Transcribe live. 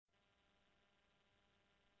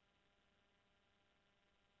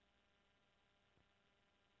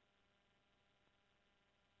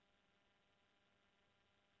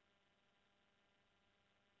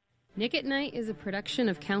Nick at Night is a production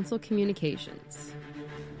of Council Communications.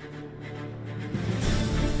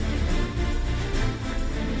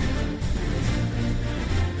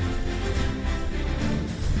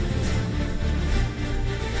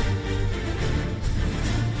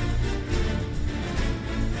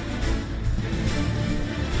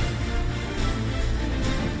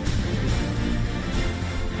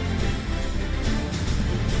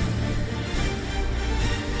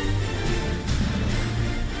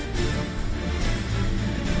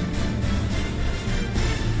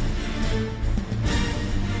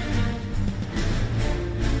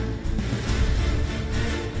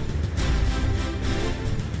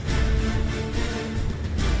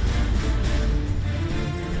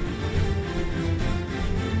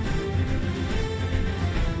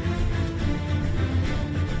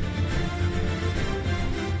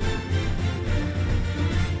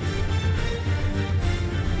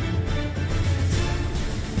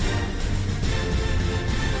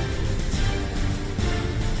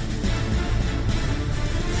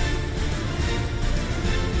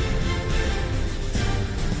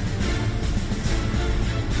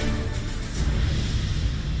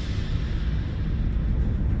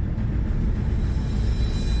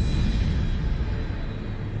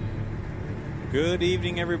 Good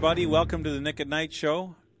evening, everybody. Welcome to the Nick at Night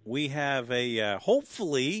show. We have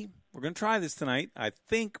hopefully, we're going to try this tonight. I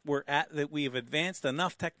think we have advanced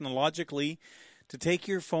enough technologically to take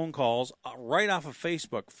your phone calls right off of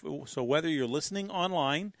Facebook. So whether you're listening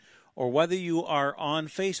online or whether you are on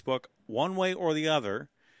Facebook, one way or the other,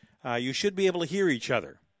 you should be able to hear each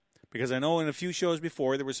other. Because I know in a few shows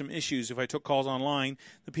before, there were some issues. If I took calls online,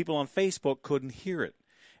 the people on Facebook couldn't hear it.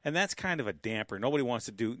 And that's kind of a damper. Nobody wants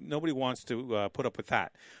to put up with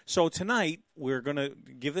that. So tonight we're going to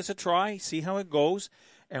give this a try, see how it goes,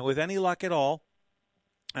 and with any luck at all,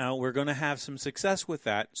 we're going to have some success with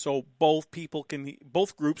that. So both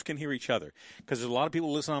groups can hear each other, because there's a lot of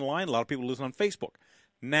people listen online, a lot of people listen on Facebook.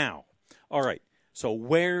 Now, all right. So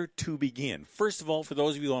where to begin? First of all, for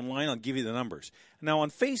those of you online, I'll give you the numbers. Now on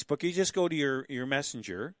Facebook, you just go to your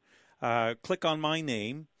messenger, click on my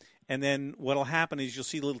name. And then what will happen is you'll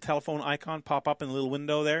see the little telephone icon pop up in the little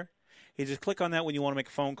window there. You just click on that when you want to make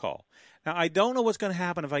a phone call. Now, I don't know what's going to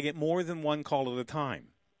happen if I get more than one call at a time.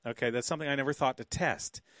 Okay, that's something I never thought to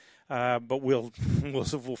test. But we'll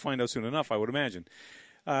find out soon enough, I would imagine.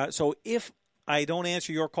 So if I don't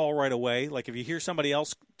answer your call right away, like if you hear somebody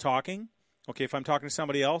else talking, okay, if I'm talking to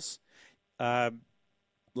somebody else,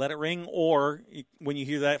 let it ring, or when you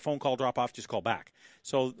hear that phone call drop off, just call back.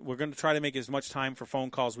 So we're going to try to make as much time for phone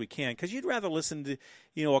calls as we can, because you'd rather listen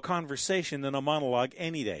to, a conversation than a monologue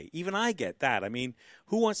any day. Even I get that. I mean,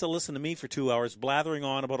 who wants to listen to me for 2 hours blathering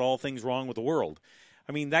on about all things wrong with the world?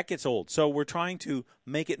 I mean, that gets old. So we're trying to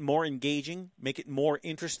make it more engaging, make it more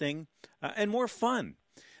interesting, and more fun.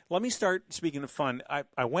 Let me start, speaking of fun.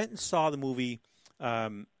 I went and saw the movie,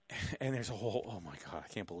 and there's a whole, oh my God,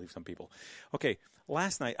 I can't believe some people. Okay,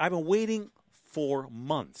 last night, I've been waiting for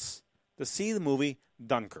months to see the movie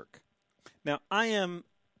Dunkirk. Now, I am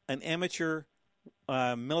an amateur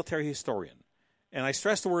military historian, and I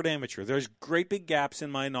stress the word amateur. There's great big gaps in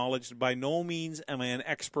my knowledge. By no means am I an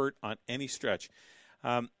expert on any stretch.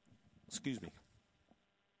 Excuse me.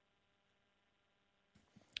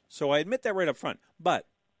 So I admit that right up front. But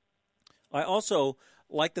I also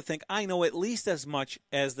like to think I know at least as much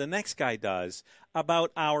as the next guy does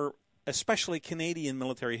about our especially Canadian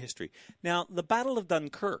military history. Now, the Battle of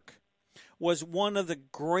Dunkirk was one of the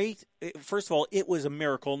great, first of all, it was a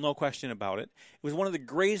miracle, no question about it. It was one of the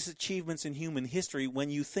greatest achievements in human history when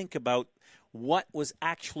you think about what was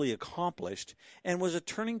actually accomplished, and was a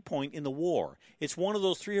turning point in the war. It's one of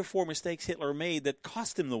those 3 or 4 mistakes Hitler made that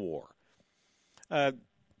cost him the war.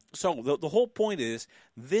 So the whole point is,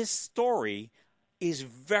 this story is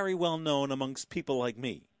very well known amongst people like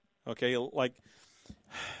me. Okay, like,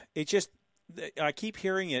 it just, I keep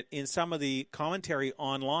hearing it in some of the commentary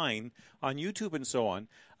online, on YouTube and so on,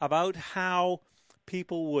 about how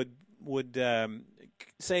people would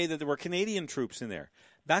say that there were Canadian troops in there.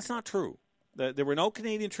 That's not true. There were no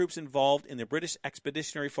Canadian troops involved in the British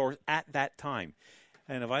Expeditionary Force at that time.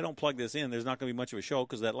 And if I don't plug this in, there's not going to be much of a show,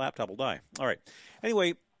 because that laptop will die. All right.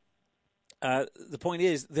 Anyway, the point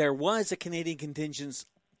is, there was a Canadian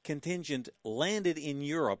contingent landed in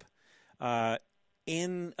Europe during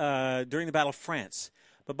the Battle of France.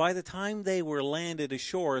 But by the time they were landed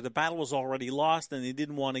ashore, the battle was already lost, and they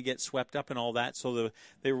didn't want to get swept up and all that, so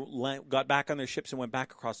they got back on their ships and went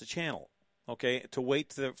back across the channel, okay, to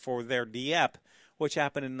wait for their Dieppe, which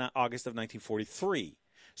happened in August of 1943.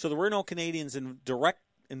 So there were no Canadians in direct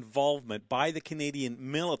involvement by the Canadian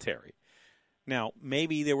military. Now,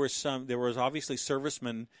 maybe there was obviously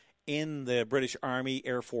servicemen in the British Army,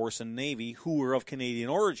 Air Force, and Navy who were of Canadian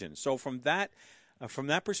origin. So from that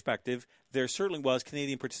perspective, there certainly was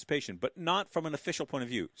Canadian participation, but not from an official point of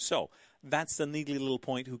view. So that's the needly little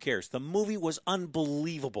point. Who cares? The movie was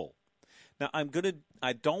unbelievable. Now,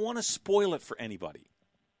 I don't want to spoil it for anybody.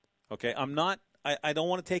 Okay, I don't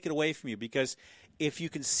want to take it away from you, because if you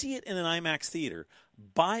can see it in an IMAX theater,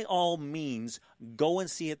 by all means, go and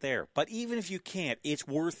see it there. But even if you can't, it's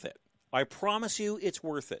worth it. I promise you, it's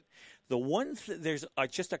worth it. There's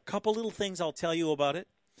just a couple little things I'll tell you about it.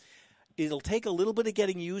 It'll take a little bit of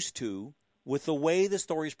getting used to with the way the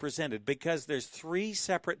story is presented, because there's 3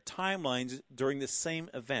 separate timelines during the same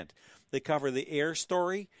event. They cover the air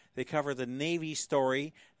story, they cover the Navy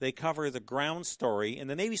story, they cover the ground story, and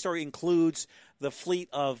the Navy story includes the fleet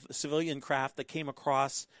of civilian craft that came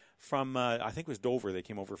across from, I think it was Dover they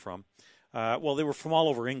came over from. Well, they were from all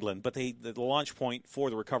over England, but the launch point for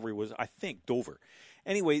the recovery was, I think, Dover.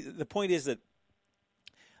 Anyway, the point is that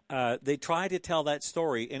they try to tell that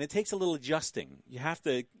story, and it takes a little adjusting. You have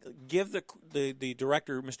to give the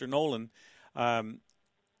director, Mr. Nolan,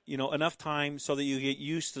 enough time so that you get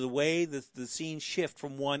used to the way the scenes shift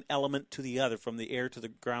from one element to the other, from the air to the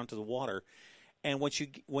ground to the water. And once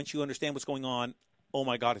you understand what's going on, oh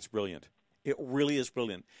my God, it's brilliant. It really is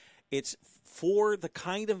brilliant. It's for the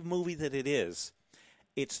kind of movie that it is.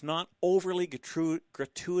 It's not overly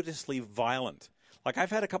gratuitously violent. Like,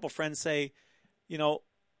 I've had a couple friends say,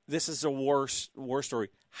 this is a war story.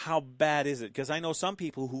 How bad is it? Because I know some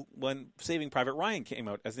people who, when Saving Private Ryan came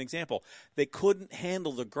out, as an example, they couldn't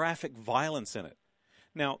handle the graphic violence in it.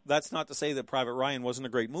 Now, that's not to say that Private Ryan wasn't a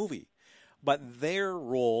great movie, but their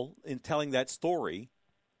role in telling that story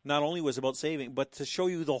not only was about saving, but to show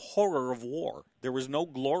you the horror of war. There was no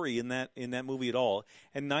glory in that movie at all,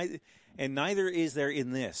 and neither is there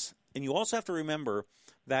in this. And you also have to remember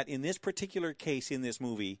that in this particular case, in this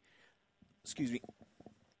movie,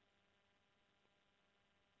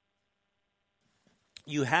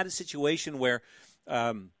 you had a situation where,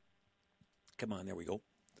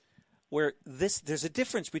 where there's a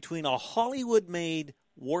difference between a Hollywood-made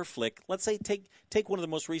war flick. Let's say take one of the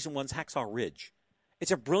most recent ones, Hacksaw Ridge. It's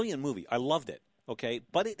a brilliant movie. I loved it. Okay,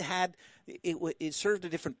 but it served a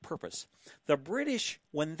different purpose. The British,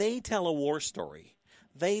 when they tell a war story,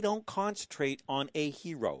 they don't concentrate on a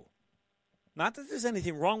hero. Not that there's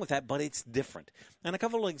anything wrong with that, but it's different. And a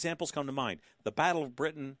couple of examples come to mind. The Battle of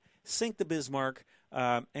Britain, Sink the Bismarck,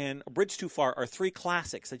 and A Bridge Too Far are 3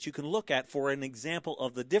 classics that you can look at for an example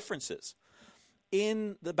of the differences.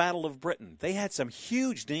 In the Battle of Britain, they had some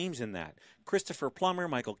huge names in that. Christopher Plummer,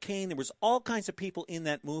 Michael Caine. There was all kinds of people in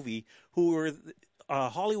that movie who were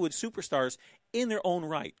Hollywood superstars in their own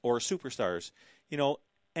right, or superstars,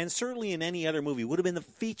 and certainly in any other movie would have been the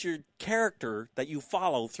featured character that you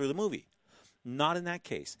follow through the movie. Not in that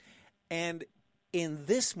case. And in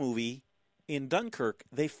this movie, in Dunkirk,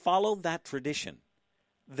 they followed that tradition.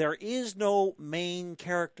 There is no main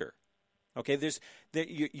character. Okay,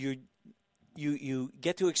 you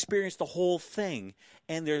get to experience the whole thing,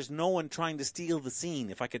 and there's no one trying to steal the scene,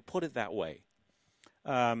 if I could put it that way.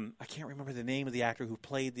 I can't remember the name of the actor who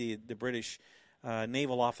played the British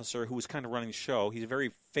naval officer who was kind of running the show. He's a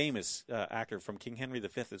very famous actor from King Henry V.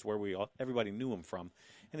 is where everybody knew him from,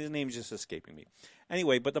 and his name is just escaping me.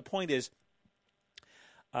 Anyway, but the point is,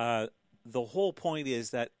 the whole point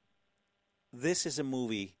is that this is a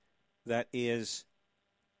movie that is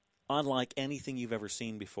unlike anything you've ever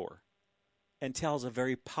seen before, and tells a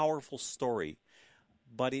very powerful story,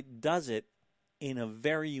 but it does it in a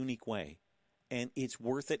very unique way, and it's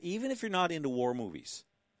worth it, even if you're not into war movies.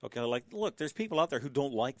 Okay, look, there's people out there who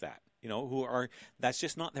don't like that, that's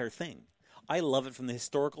just not their thing. I love it from the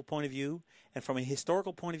historical point of view, and from a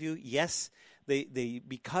historical point of view, yes, they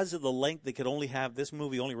because of the length, they could only have, this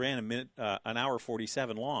movie only ran an hour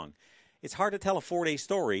 47 long. It's hard to tell a 4-day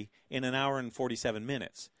story in an hour and 47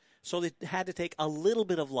 minutes. So they had to take a little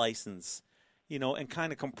bit of license, and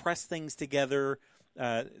kind of compress things together.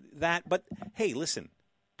 But hey, listen,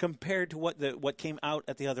 compared to what came out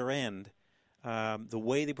at the other end, the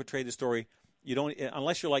way they portrayed the story, you don't,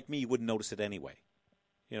 unless you're like me, you wouldn't notice it anyway.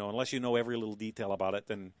 Unless you know every little detail about it,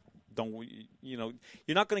 then you're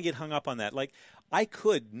not going to get hung up on that. Like, I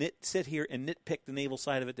could sit here and nitpick the naval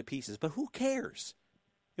side of it to pieces, but who cares?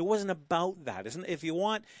 It wasn't about that. If you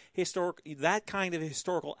want that kind of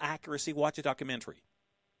historical accuracy, watch a documentary.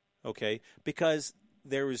 Okay, because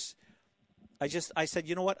I said,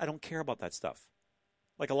 you know what? I don't care about that stuff.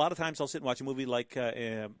 Like, a lot of times I'll sit and watch a movie like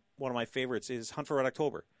one of my favorites is Hunt for Red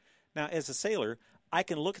October. Now, as a sailor, I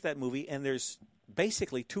can look at that movie and there's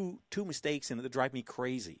basically two mistakes in it that drive me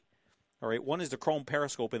crazy. All right, one is the chrome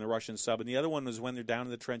periscope in the Russian sub, and the other one was when they're down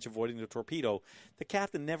in the trench avoiding the torpedo. The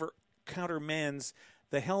captain never countermands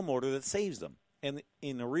the helm motor that saves them. And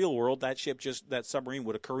in the real world, that submarine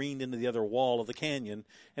would have careened into the other wall of the canyon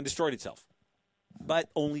and destroyed itself. But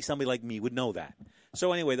only somebody like me would know that.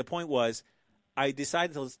 So anyway, the point was, I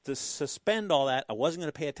decided to suspend all that. I wasn't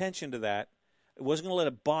going to pay attention to that. I wasn't going to let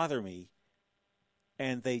it bother me.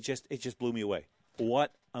 And it just blew me away.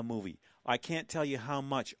 What a movie. I can't tell you how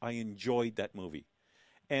much I enjoyed that movie.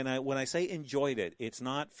 And when I say enjoyed it, it's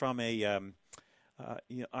not from I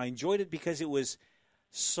enjoyed it because it was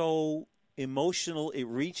so emotional. It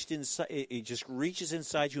reached inside. It just reaches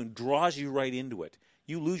inside you and draws you right into it.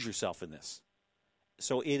 You lose yourself in this.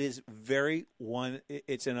 So it is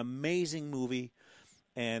it's an amazing movie,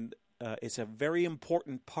 and it's a very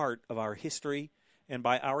important part of our history. And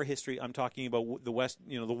by our history, I'm talking about the West,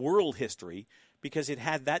 the world history, because it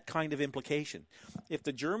had that kind of implication. If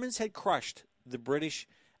the Germans had crushed the British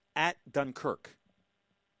at Dunkirk,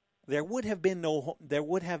 there would have been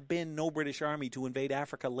no British army to invade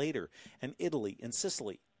Africa later, and Italy and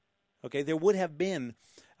Sicily. Okay, there would have been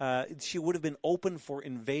she would have been open for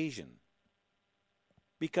invasion.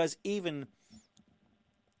 Because even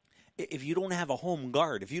if you don't have a home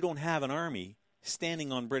guard, if you don't have an army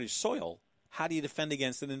standing on British soil, how do you defend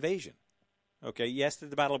against an invasion? Okay, yes,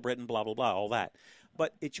 the Battle of Britain, blah, blah, blah, all that.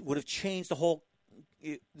 But it would have changed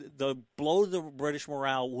the blow to the British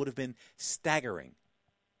morale would have been staggering.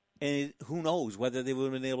 And who knows whether they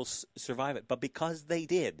would have been able to survive it. But because they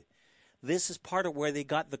did, this is part of where they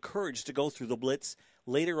got the courage to go through the Blitz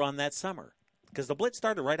later on that summer. Because the Blitz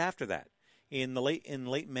started right after that. In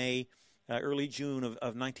late May, early June of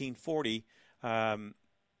 1940,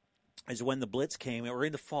 is when the Blitz came, or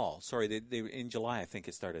in the fall. Sorry, they in July, I think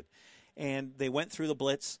it started, and they went through the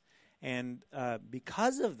Blitz, and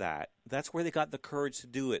because of that, that's where they got the courage to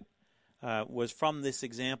do it. Was from this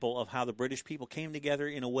example of how the British people came together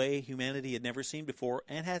in a way humanity had never seen before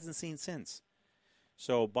and hasn't seen since.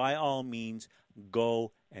 So, by all means,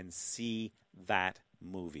 go and see that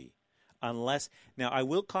movie. Now, I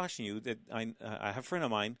will caution you that I have a friend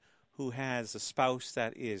of mine who has a spouse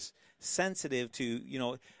that is sensitive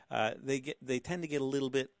to, they tend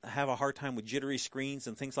to have a hard time with jittery screens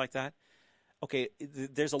and things like that. Okay,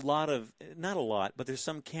 there's not a lot, but there's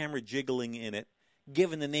some camera jiggling in it.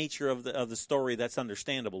 Given the nature of the story, that's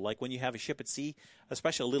understandable. Like when you have a ship at sea,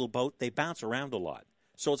 especially a little boat, they bounce around a lot,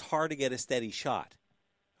 so it's hard to get a steady shot.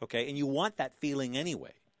 Okay, and you want that feeling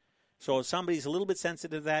anyway. So if somebody's a little bit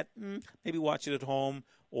sensitive to that, maybe watch it at home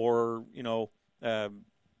or,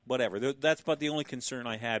 whatever. That's about the only concern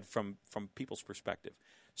I had from people's perspective.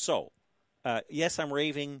 So, yes, I'm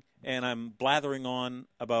raving and I'm blathering on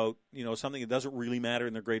about, something that doesn't really matter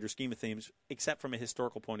in the greater scheme of things, except from a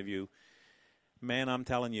historical point of view. Man, I'm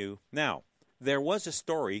telling you. Now, there was a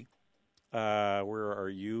story. Where are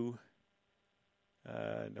you?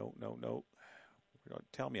 No.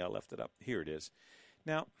 Don't tell me I left it up. Here it is.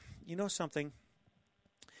 Now, you know something?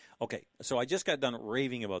 Okay, so I just got done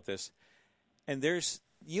raving about this. And there's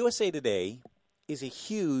USA Today is a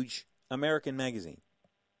huge American magazine.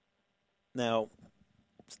 Now,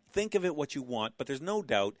 think of it what you want, but there's no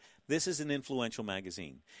doubt this is an influential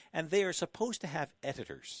magazine. And they are supposed to have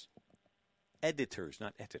editors,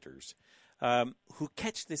 not editors, who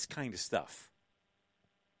catch this kind of stuff.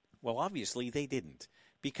 Well, obviously they didn't.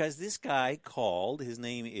 Because this guy called, his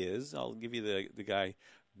name is, I'll give you the guy,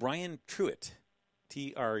 Brian Truitt,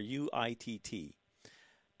 Truitt,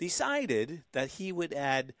 decided that he would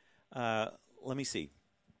add, let me see.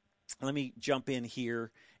 Let me jump in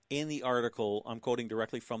here in the article. I'm quoting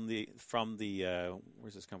directly from the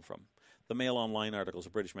where's this come from? The Mail Online articles,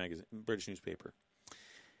 a British newspaper.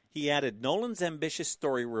 He added, Nolan's ambitious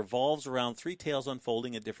story revolves around three tales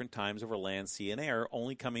unfolding at different times over land, sea, and air,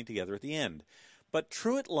 only coming together at the end. But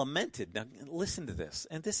Truitt lamented, now listen to this,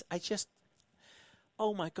 and this,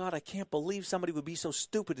 oh my God, I can't believe somebody would be so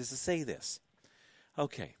stupid as to say this.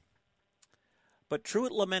 Okay. But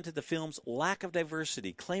Truitt lamented the film's lack of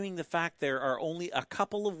diversity, claiming the fact there are only a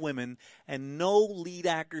couple of women and no lead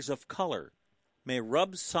actors of color may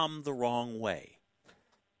rub some the wrong way.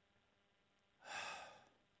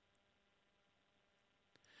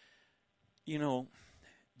 Do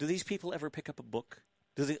these people ever pick up a book?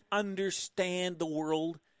 Do they understand the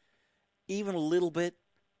world even a little bit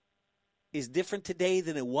is different today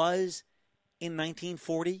than it was in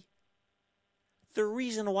 1940? The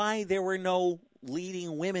reason why there were no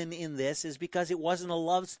leading women in this is because it wasn't a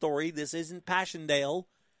love story. This isn't Passchendaele.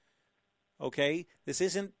 Okay? This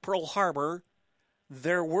isn't Pearl Harbor.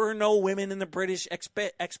 There were no women in the British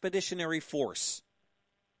Expeditionary Force.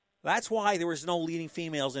 That's why there was no leading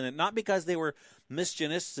females in it. Not because they were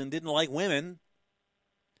misogynists and didn't like women.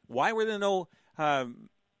 Why were there no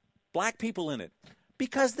black people in it?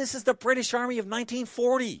 Because this is the British Army of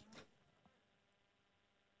 1940.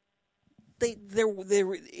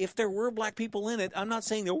 If there were black people in it, I'm not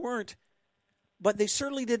saying there weren't, but they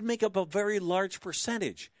certainly did make up a very large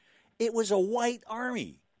percentage. It was a white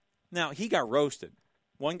army. Now, he got roasted.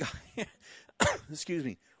 One guy, excuse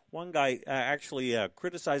me, one guy actually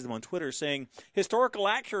criticized them on Twitter saying, historical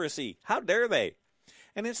accuracy, how dare they?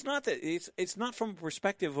 And it's not that it's not from a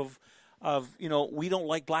perspective of we don't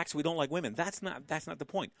like blacks, we don't like women. That's not the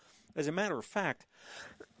point. As a matter of fact,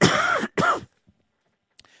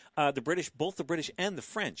 both the British and the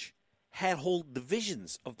French had whole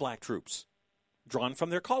divisions of black troops drawn from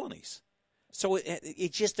their colonies. So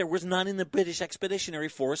it just, there was none in the British Expeditionary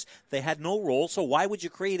Force. They had no role, so why would you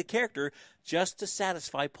create a character just to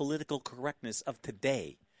satisfy political correctness of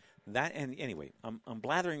today? And anyway, I'm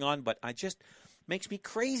blathering on, but it just makes me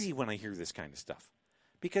crazy when I hear this kind of stuff.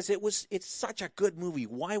 Because it's such a good movie.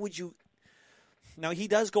 Why would you... Now, he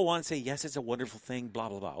does go on and say, yes, it's a wonderful thing, blah,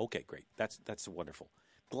 blah, blah. Okay, great. That's wonderful.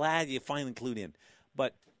 Glad you finally clued in.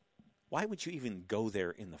 But why would you even go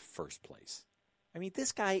there in the first place? I mean,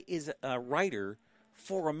 this guy is a writer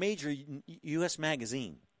for a major U.S.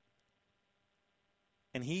 magazine.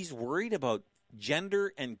 And he's worried about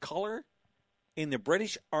gender and color in the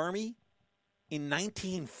British Army in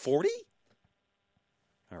 1940?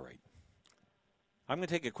 All right. I'm going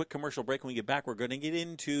to take a quick commercial break. When we get back, we're going to get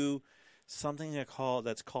into something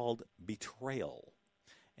that's called betrayal.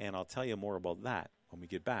 And I'll tell you more about that when we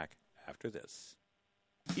get back after this.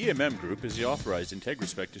 EMM Group is the authorized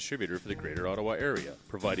IntegraSpec distributor for the Greater Ottawa area,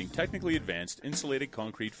 providing technically advanced insulated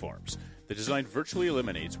concrete forms. The design virtually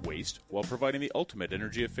eliminates waste while providing the ultimate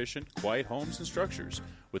energy-efficient, quiet homes and structures.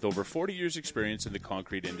 With over 40 years' experience in the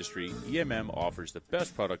concrete industry, EMM offers the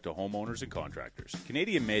best product to homeowners and contractors.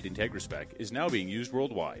 Canadian-made IntegraSpec is now being used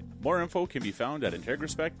worldwide. More info can be found at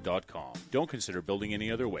integraspec.com. Don't consider building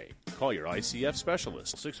any other way. Call your ICF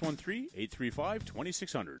specialist,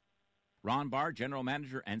 613-835-2600. Ron Barr, General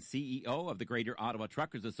Manager and CEO of the Greater Ottawa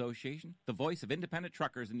Truckers Association, the voice of independent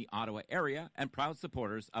truckers in the Ottawa area, and proud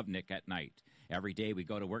supporters of Nick at Night. Every day we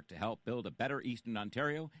go to work to help build a better Eastern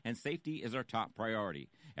Ontario, and safety is our top priority.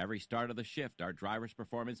 Every start of the shift, our drivers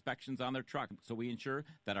perform inspections on their truck, so we ensure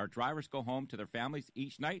that our drivers go home to their families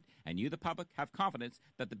each night, and you, the public, have confidence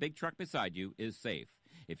that the big truck beside you is safe.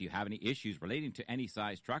 If you have any issues relating to any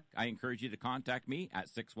size truck, I encourage you to contact me at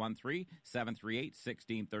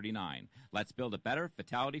 613-738-1639. Let's build a better,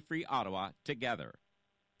 fatality-free Ottawa together.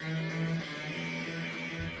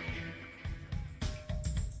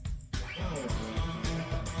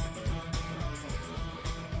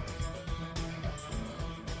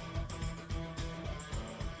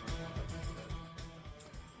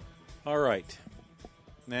 All right.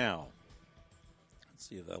 Now, let's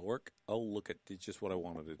see if that'll work. Oh, look at just what I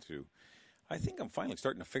wanted it to do. I think I'm finally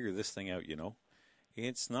starting to figure this thing out,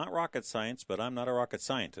 It's not rocket science, but I'm not a rocket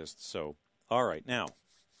scientist. So, all right. Now,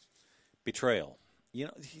 betrayal.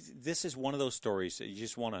 This is one of those stories that you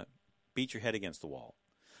just want to beat your head against the wall.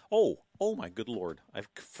 Oh, my good Lord. I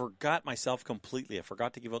forgot myself completely. I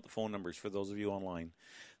forgot to give out the phone numbers for those of you online.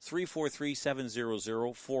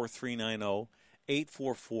 343-700-4390.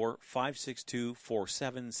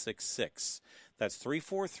 844-562-4766. That's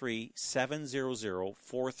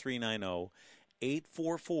 343-700-4390,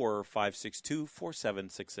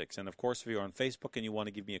 844-562-4766. And, of course, if you're on Facebook and you want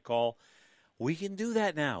to give me a call, we can do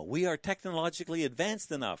that now. We are technologically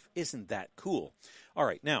advanced enough. Isn't that cool? All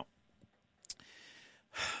right, now,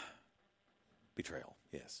 betrayal,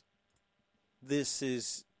 yes. This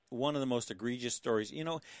is one of the most egregious stories.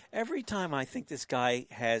 Every time I think this guy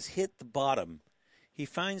has hit the bottom, he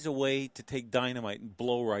finds a way to take dynamite and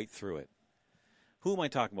blow right through it. Who am I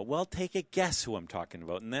talking about? Well, take a guess who I'm talking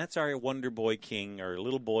about, and that's our Wonder Boy King, our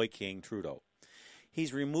little boy King, Trudeau.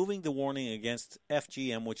 He's removing the warning against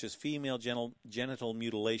FGM, which is female genital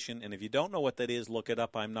mutilation, and if you don't know what that is, look it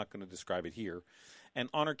up. I'm not going to describe it here. And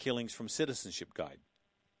honor killings from Citizenship Guide.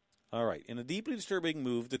 All right. In a deeply disturbing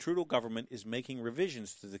move, the Trudeau government is making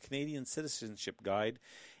revisions to the Canadian Citizenship Guide,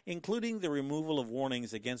 including the removal of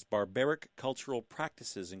warnings against barbaric cultural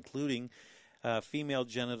practices, including female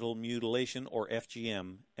genital mutilation, or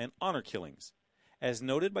FGM, and honor killings. As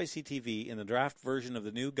noted by CTV, in the draft version of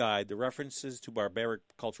the new guide, the references to barbaric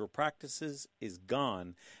cultural practices is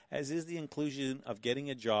gone, as is the inclusion of getting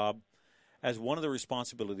a job as one of the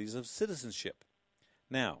responsibilities of citizenship.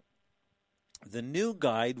 Now, the new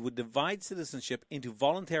guide would divide citizenship into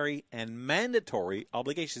voluntary and mandatory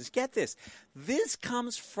obligations. Get this. This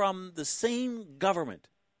comes from the same government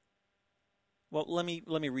Well, let me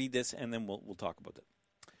read this, and then we'll talk about it.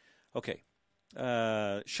 Okay.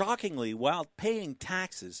 Shockingly, while paying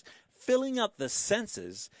taxes, filling out the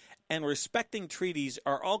census, and respecting treaties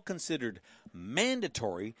are all considered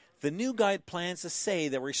mandatory, the new guide plans to say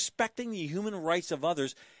that respecting the human rights of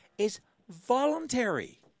others is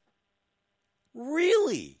voluntary.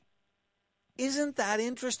 Really? Isn't that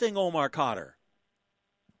interesting, Omar Khadr?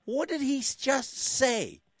 What did he just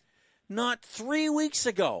say not 3 weeks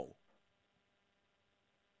ago?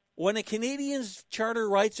 When a Canadian's charter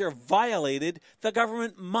rights are violated, the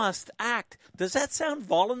government must act. Does that sound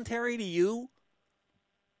voluntary to you?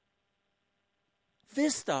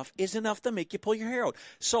 This stuff is enough to make you pull your hair out.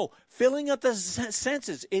 So, filling out the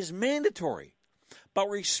census is mandatory, but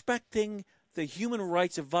respecting the human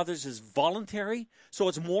rights of others is voluntary. So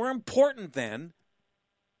it's more important then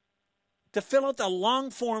to fill out the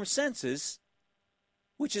long-form census,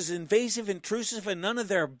 which is invasive, intrusive, and none of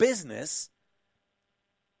their business,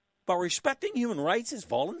 but respecting human rights is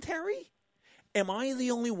voluntary? Am I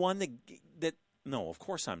the only one that no, of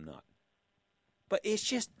course I'm not. But it's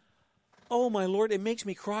just, oh my Lord, it makes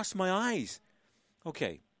me cross my eyes.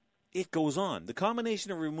 Okay, it goes on. The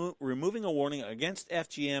combination of removing a warning against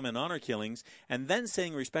FGM and honor killings and then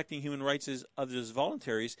saying respecting human rights as others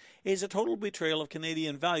voluntaries is a total betrayal of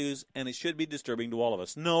Canadian values, and it should be disturbing to all of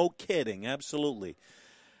us. No kidding, absolutely.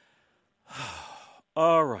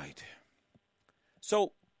 All right.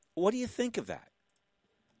 So, what do you think of that?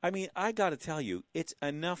 I mean, I got to tell you, it's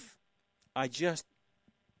enough. This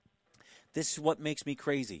is what makes me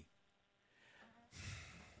crazy.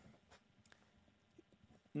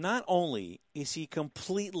 Not only is he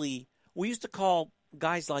completely, we used to call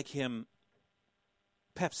guys like him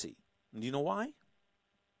Pepsi. Do you know why?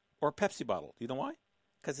 Or Pepsi bottle. Do you know why?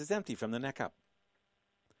 Because it's empty from the neck up.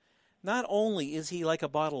 Not only is he like a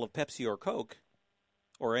bottle of Pepsi or Coke,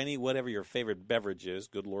 or any whatever your favorite beverage is.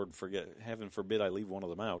 Good Lord, heaven forbid I leave one of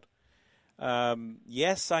them out.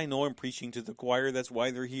 Yes, I know I'm preaching to the choir. That's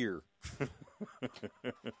why they're here.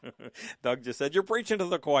 Doug just said, you're preaching to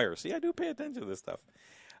the choir. See, I do pay attention to this stuff.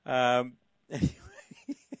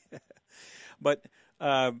 But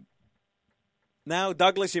now,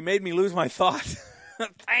 Douglas, you made me lose my thought.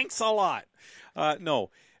 Thanks a lot.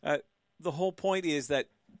 No, the whole point is that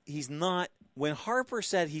he's not, when Harper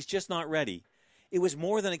said he's just not ready, it was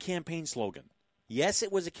more than a campaign slogan. Yes,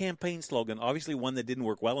 it was a campaign slogan, obviously one that didn't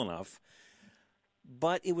work well enough,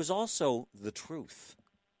 but it was also the truth.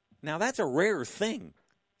 Now, that's a rare thing,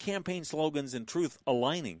 campaign slogans and truth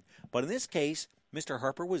aligning. But in this case, Mr.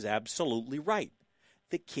 Harper was absolutely right.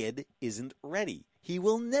 The kid isn't ready. He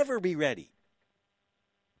will never be ready.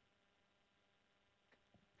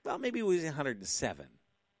 Well, maybe he was 107.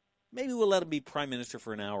 Maybe we'll let him be prime minister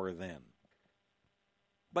for an hour then.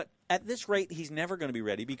 But at this rate, he's never going to be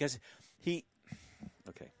ready because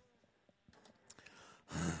okay.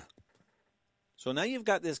 So now you've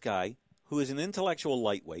got this guy who is an intellectual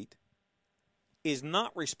lightweight, is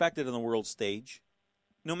not respected on the world stage,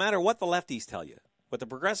 no matter what the lefties tell you. But the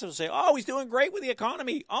progressives say, oh, he's doing great with the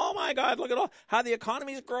economy. Oh, my God, look at how the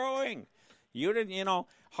economy is growing.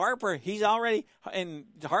 Harper, he's already, and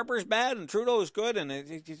Harper's bad and Trudeau's good, and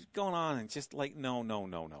it's going on. And just like,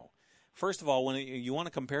 no. First of all, when you want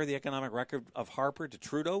to compare the economic record of Harper to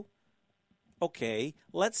Trudeau, okay,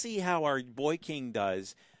 let's see how our boy King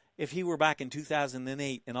does if he were back in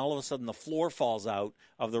 2008 and all of a sudden the floor falls out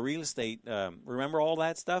of the real estate. Remember all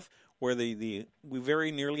that stuff where we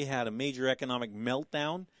very nearly had a major economic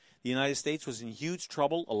meltdown? The United States was in huge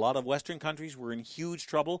trouble. A lot of Western countries were in huge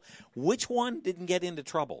trouble. Which one didn't get into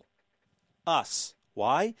trouble? Us.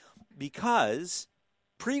 Why? Because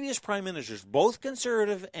previous prime ministers, both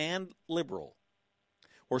conservative and liberal,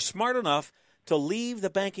 were smart enough to leave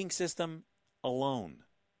the banking system alone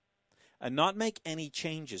and not make any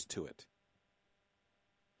changes to it.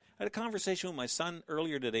 I had a conversation with my son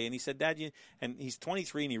earlier today, and he said, Dad, and he's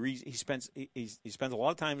 23, and he spends a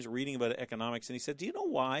lot of time reading about economics, and he said, do you know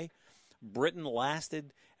why Britain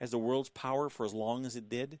lasted as the world's power for as long as it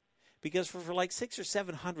did? Because for like 600 or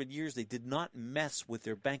 700 years, they did not mess with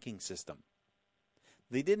their banking system.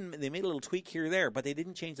 They made a little tweak here or there, but they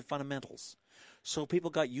didn't change the fundamentals. So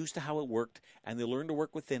people got used to how it worked, and they learned to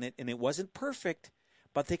work within it, and it wasn't perfect,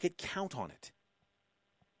 but they could count on it.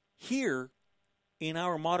 Here, in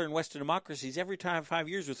our modern Western democracies, every 5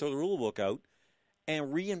 years we throw the rule book out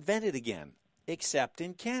and reinvent it again, except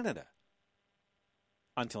in Canada.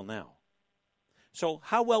 Until now. So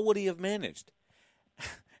how well would he have managed?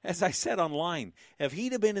 As I said online, if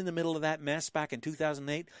he'd have been in the middle of that mess back in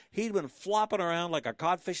 2008, he'd have been flopping around like a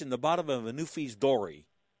codfish in the bottom of a Newfie's dory.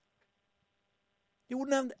 He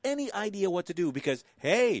wouldn't have any idea what to do because,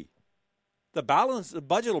 hey, The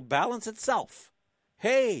budget will balance itself.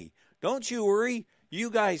 Hey, don't you worry. You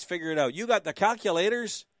guys figure it out. You got the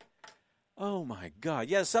calculators. Oh, my God.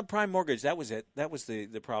 Yeah, subprime mortgage. That was it. That was the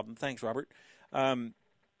problem. Thanks, Robert. It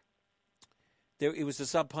was the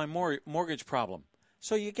subprime mortgage problem.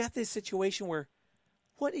 So you got this situation where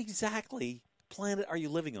what exactly planet are you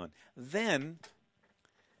living on? Then,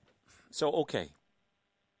 okay.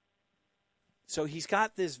 So he's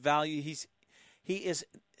got this value. He is,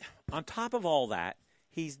 on top of all that,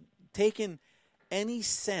 he's taken any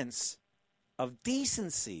sense of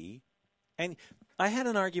decency. And I had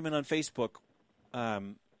an argument on Facebook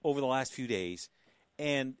over the last few days,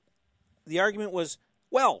 and the argument was,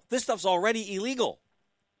 well, this stuff's already illegal.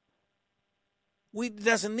 It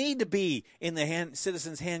doesn't need to be in the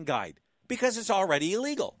Citizen's Hand Guide because it's already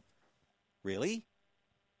illegal. Really?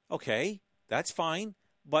 Okay, that's fine.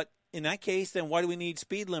 But in that case, then why do we need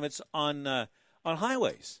speed limits on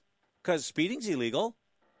highways? Because speeding's illegal.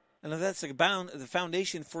 And if that's the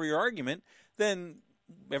foundation for your argument, then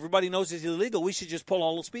everybody knows it's illegal. We should just pull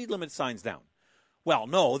all the speed limit signs down. Well,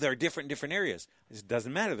 no, they're different in different areas. It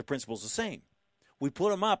doesn't matter. The principle's the same. We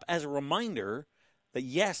put them up as a reminder that,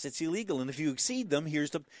 yes, it's illegal, and if you exceed them,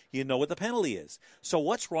 you know what the penalty is. So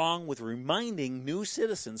what's wrong with reminding new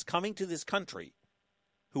citizens coming to this country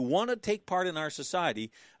who want to take part in our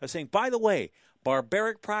society of saying, by the way,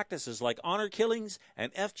 barbaric practices like honor killings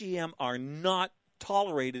and FGM are not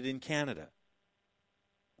tolerated in Canada.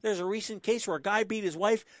 There's a recent case where a guy beat his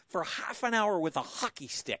wife for half an hour with a hockey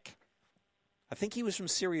stick. I think he was from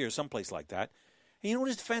Syria or someplace like that. And you know what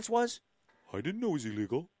his defense was? I didn't know it was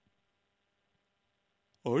illegal.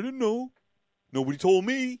 I didn't know. Nobody told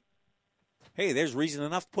me. Hey, there's reason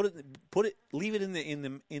enough. Leave it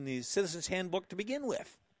in the Citizen's Handbook to begin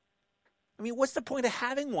with. I mean, what's the point of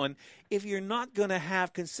having one if you're not going to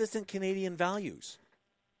have consistent Canadian values?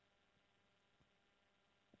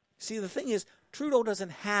 See, the thing is, Trudeau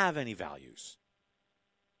doesn't have any values.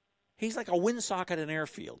 He's like a windsock at an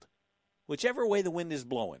airfield, whichever way the wind is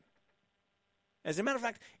blowing. As a matter of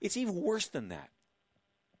fact, it's even worse than that.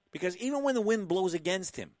 Because even when the wind blows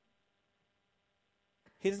against him,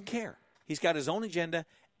 he doesn't care. He's got his own agenda,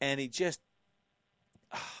 and he just...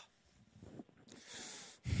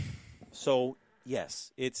 So,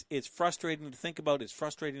 yes, it's frustrating to think about. It's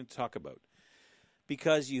frustrating to talk about.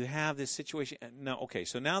 Because you have this situation. Now, okay,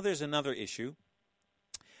 so now there's another issue.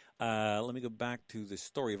 Let me go back to the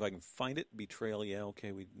story if I can find it. Betrayal, yeah,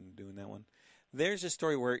 okay, we've been doing that one. There's a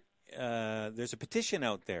story where there's a petition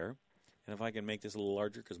out there. And if I can make this a little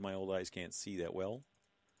larger because my old eyes can't see that well.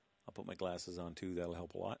 I'll put my glasses on too. That'll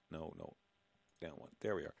help a lot. No. Down one.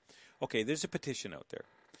 There we are. Okay, there's a petition out there.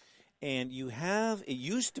 And it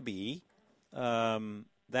used to be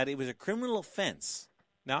that it was a criminal offense.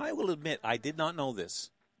 Now, I will admit, I did not know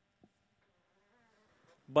this.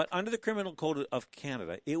 But under the Criminal Code of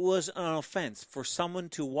Canada, it was an offense for someone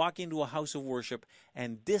to walk into a house of worship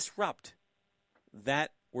and disrupt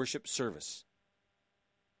that worship service.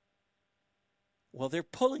 Well, they're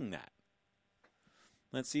pulling that.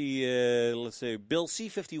 Let's see, let's say Bill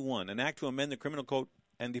C-51, an act to amend the Criminal Code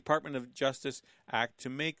and Department of Justice Act to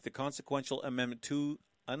make the consequential amendment to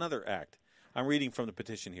another act. I'm reading from the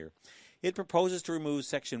petition here. It proposes to remove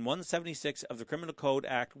Section 176 of the Criminal Code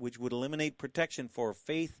Act, which would eliminate protection for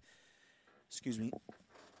faith,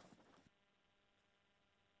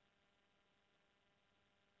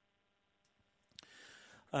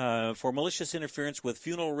 for malicious interference with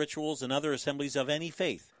funeral rituals and other assemblies of any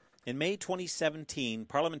faith. In May 2017,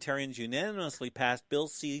 parliamentarians unanimously passed Bill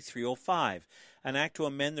C-305, an act to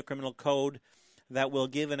amend the criminal code that will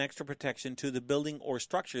give an extra protection to the building or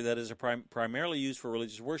structure that is primarily used for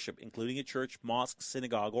religious worship, including a church, mosque,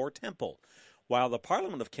 synagogue, or temple. While the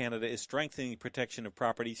Parliament of Canada is strengthening protection of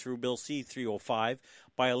property through Bill C-305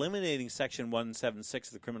 by eliminating Section 176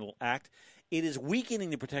 of the Criminal Act, it is weakening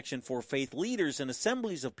the protection for faith leaders and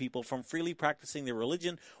assemblies of people from freely practicing their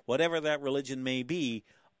religion, whatever that religion may be,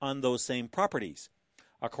 on those same properties.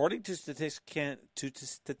 According to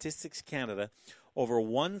Statistics Canada, over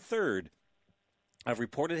one-third of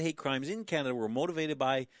reported hate crimes in Canada were motivated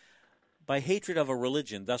by hatred of a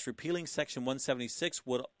religion. Thus, repealing Section 176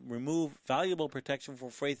 would remove valuable protection for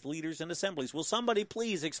faith leaders and assemblies. Will somebody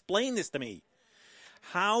please explain this to me?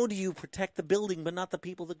 How do you protect the building but not the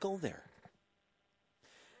people that go there?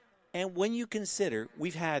 And when you consider,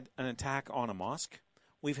 we've had an attack on a mosque,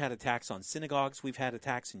 we've had attacks on synagogues, we've had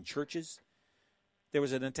attacks in churches. There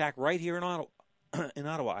was an attack right here in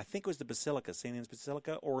Ottawa. I think it was the Basilica, St. Anne's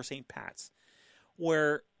Basilica or St. Pat's,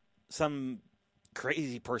 where some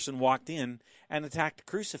crazy person walked in and attacked a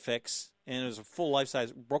crucifix, and it was a full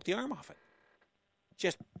life-size, broke the arm off it.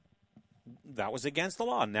 Just That was against the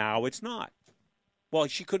law. Now it's not. Well,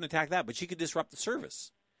 she couldn't attack that, but she could disrupt the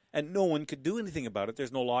service. And no one could do anything about it.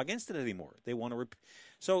 There's no law against it anymore. They want to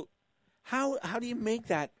So how do you make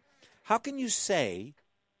that? How can you say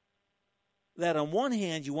that on one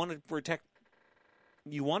hand you want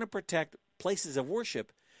to protect places of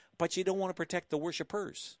worship, but you don't want to protect the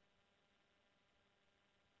worshipers?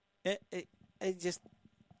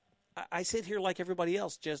 I sit here like everybody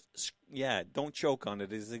else. Don't choke on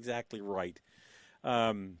it is exactly right.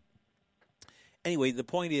 Anyway, the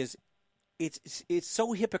point is, it's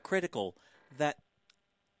so hypocritical that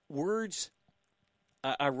words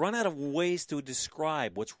I run out of ways to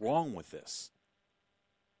describe what's wrong with this.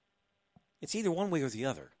 It's either one way or the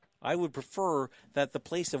other. I would prefer that the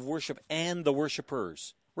place of worship and the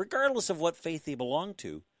worshipers, regardless of what faith they belong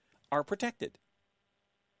to, are protected.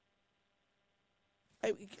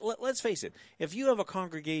 Let's face it. If you have a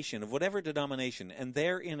congregation of whatever denomination and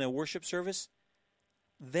they're in a worship service,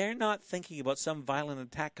 they're not thinking about some violent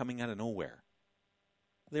attack coming out of nowhere.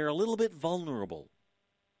 They're a little bit vulnerable.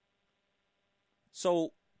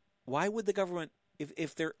 So why would the government,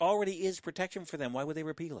 if there already is protection for them, why would they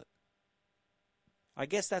repeal it? I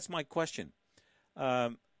guess that's my question.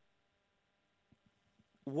 Why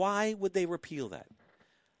would they repeal that?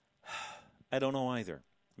 I don't know either.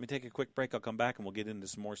 Let me take a quick break. I'll come back and we'll get into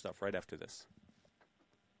some more stuff right after this.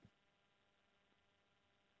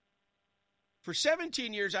 For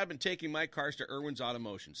 17 years, I've been taking my cars to Irwin's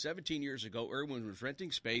Automotion. 17 years ago, Irwin was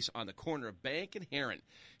renting space on the corner of Bank and Heron.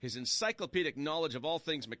 His encyclopedic knowledge of all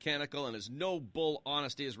things mechanical and his no-bull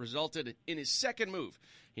honesty has resulted in his second move.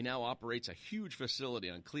 He now operates a huge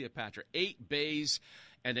facility on Cleopatra, 8 bays,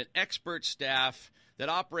 and an expert staff that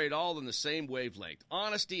operate all in the same wavelength.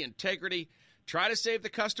 Honesty, integrity, try to save the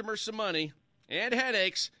customer some money and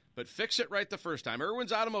headaches, but fix it right the first time.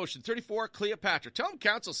 Irwin's Automotion, 34 Cleopatra. Tell them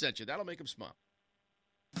Council sent you. That'll make them smile.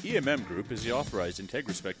 EMM Group is the authorized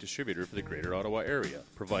IntegraSpec distributor for the Greater Ottawa area,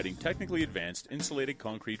 providing technically advanced insulated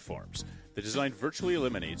concrete forms. The design virtually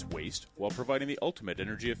eliminates waste while providing the ultimate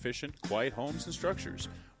energy-efficient, quiet homes and structures.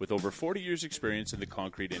 With over 40 years' experience in the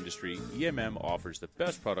concrete industry, EMM offers the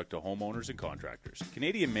best product to homeowners and contractors.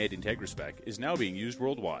 Canadian-made IntegraSpec is now being used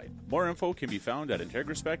worldwide. More info can be found at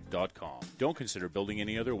integraspec.com. Don't consider building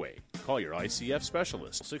any other way. Call your ICF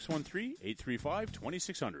specialist,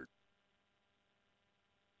 613-835-2600.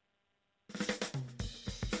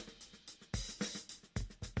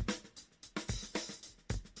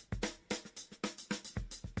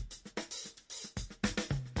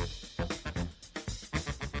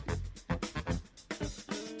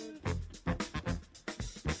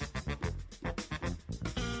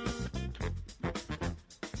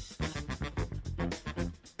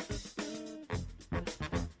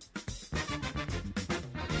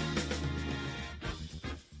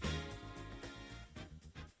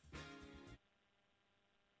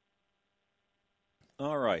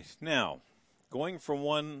 All right. Now, going from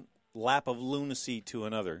one lap of lunacy to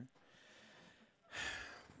another,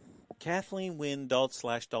 Kathleen Wynne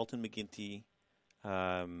Dalton McGuinty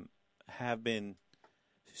have been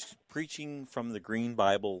preaching from the Green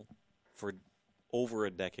Bible for over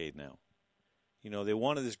a decade now. You know, they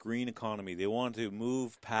wanted this green economy. They wanted to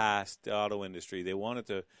move past the auto industry. They wanted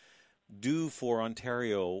to do for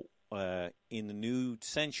Ontario in the new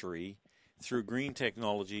century through green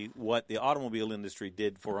technology what the automobile industry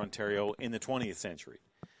did for Ontario in the 20th century.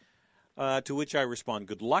 To which I respond,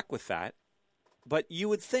 good luck with that. But you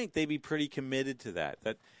would think they'd be pretty committed to that.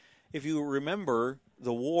 That if you remember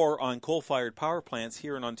the war on coal-fired power plants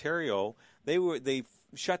here in Ontario, they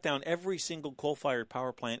shut down every single coal-fired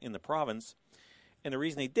power plant in the province. And the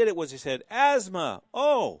reason they did it was they said, asthma.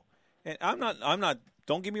 Oh, and I'm not,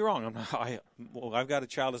 don't get me wrong. I've got a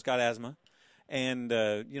child that's got asthma. And,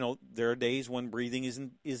 you know, there are days when breathing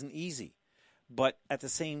isn't easy. But at the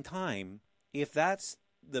same time, if that's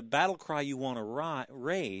the battle cry you want to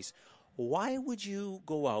raise, why would you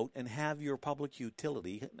go out and have your public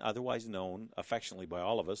utility, otherwise known affectionately by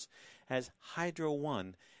all of us as Hydro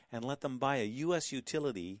One, and let them buy a U.S.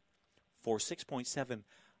 utility for $6.7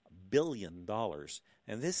 billion?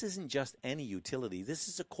 And this isn't just any utility. This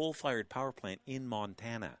is a coal-fired power plant in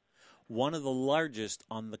Montana, one of the largest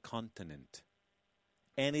on the continent.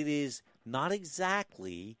 And it is not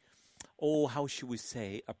exactly, how should we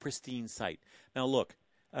say, a pristine site. Now, look,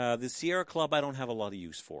 the Sierra Club I don't have a lot of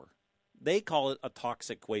use for. They call it a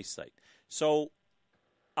toxic waste site. So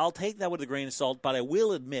I'll take that with a grain of salt, but I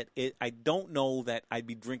will admit I don't know that I'd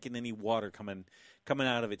be drinking any water coming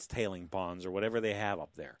out of its tailing ponds or whatever they have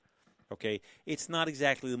up there. Okay? It's not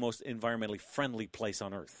exactly the most environmentally friendly place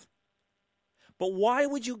on earth. But why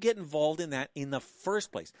would you get involved in that in the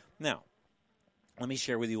first place? Now, Let me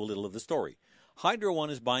share with you a little of the story. Hydro One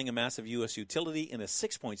is buying a massive U.S. utility in a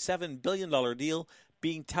 $6.7 billion deal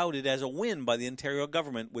being touted as a win by the Ontario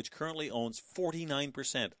government, which currently owns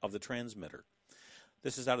 49% of the transmitter.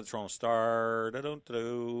 This is out of the Toronto Star,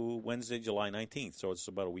 Wednesday, July 19th, so it's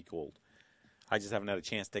about a week old. I just haven't had a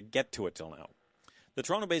chance to get to it till now. The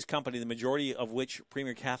Toronto-based company, the majority of which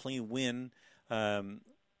Premier Kathleen Wynne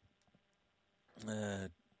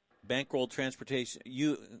bankrolled transportation,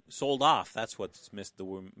 sold off. That's what's missed,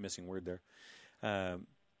 the missing word there.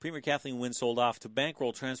 Premier Kathleen Wynne sold off to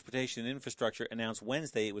bankroll transportation infrastructure, announced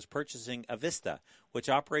Wednesday it was purchasing Avista, which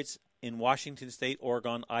operates in Washington State,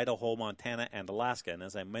 Oregon, Idaho, Montana, and Alaska. And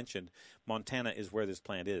as I mentioned, Montana is where this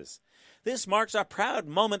plant is. This marks a proud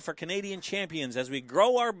moment for Canadian champions as we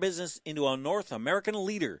grow our business into a North American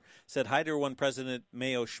leader, said Hydro One President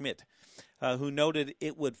Mayo Schmidt, who noted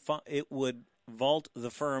it would vault the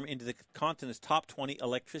firm into the continent's top 20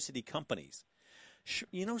 electricity companies.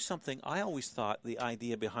 You know something? I always thought the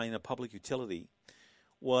idea behind a public utility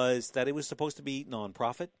was that it was supposed to be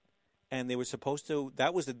nonprofit, and they were supposed to,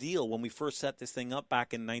 that was the deal when we first set this thing up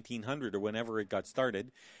back in 1900 or whenever it got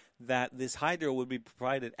started, that this hydro would be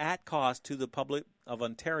provided at cost to the public of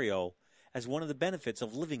Ontario as one of the benefits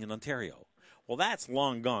of living in Ontario. Well, that's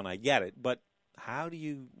long gone, I get it, but how do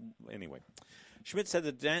you, anyway. Schmidt said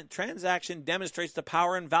the transaction demonstrates the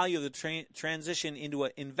power and value of the transition into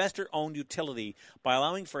an investor-owned utility by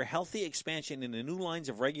allowing for healthy expansion into new lines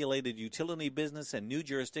of regulated utility business and new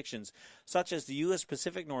jurisdictions, such as the U.S.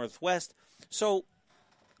 Pacific Northwest. So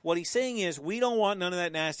what he's saying is we don't want none of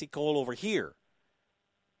that nasty coal over here.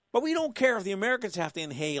 But we don't care if the Americans have to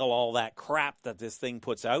inhale all that crap that this thing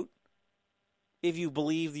puts out. If you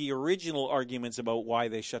believe the original arguments about why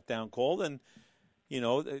they shut down coal, then, you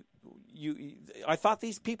know, I thought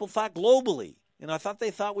these people thought globally, and I thought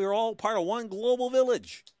they thought we were all part of one global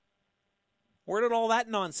village. Where did all that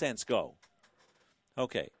nonsense go?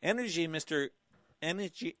 Okay, Energy Minister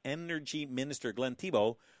Glenn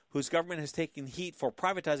Thibeault, whose government has taken heat for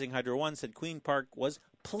privatizing Hydro One, said Queen Park was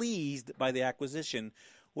pleased by the acquisition,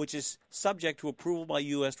 which is subject to approval by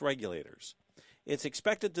U.S. regulators. It's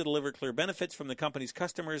expected to deliver clear benefits from the company's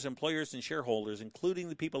customers, employers, and shareholders, including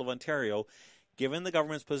the people of Ontario, given the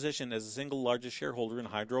government's position as the single largest shareholder in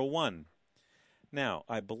Hydro One. Now,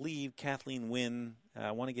 I believe Kathleen Wynne,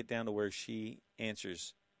 I want to get down to where she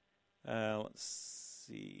answers. Let's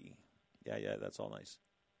see. Yeah, that's all nice.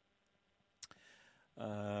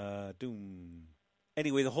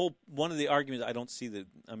 Anyway, one of the arguments, I don't see that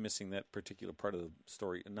I'm missing that particular part of the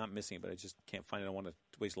story. I'm not missing it, but I just can't find it. I don't want to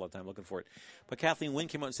waste a lot of time looking for it. But Kathleen Wynne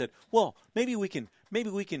came out and said, well, maybe we can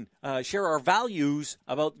share our values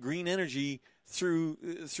about green energy through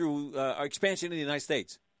our expansion in the United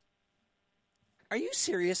States. Are you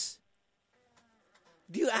serious?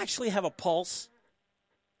 Do you actually have a pulse?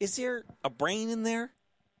 Is there a brain in there?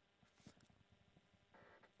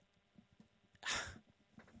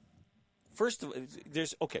 First of all,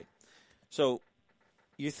 okay. So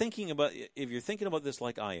if you're thinking about this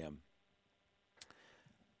like I am,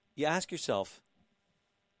 you ask yourself,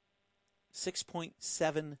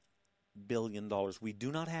 $6.7 billion we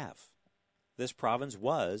do not have. This province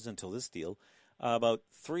was, until this deal, about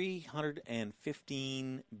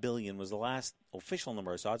 $315 billion was the last official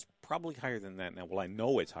number I saw. It's probably higher than that now. Well, I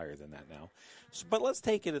know it's higher than that now. But let's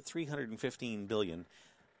take it at $315 billion.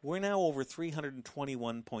 We're now over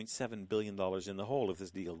 $321.7 billion in the hole if this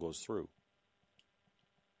deal goes through,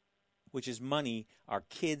 which is money our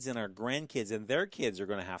kids and our grandkids and their kids are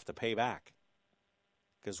going to have to pay back.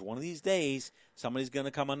 Because one of these days, somebody's going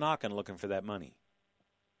to come a knocking looking for that money.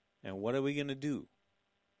 And what are we going to do?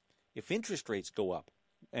 If interest rates go up,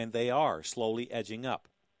 and they are slowly edging up,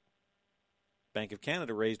 Bank of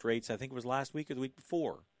Canada raised rates, I think it was last week or the week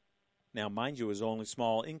before. Now, mind you, it was only a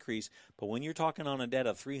small increase, but when you're talking on a debt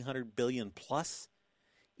of $300 billion plus,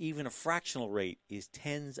 even a fractional rate is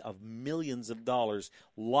tens of millions of dollars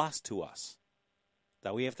lost to us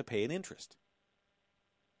that we have to pay in interest.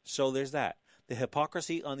 So there's that. The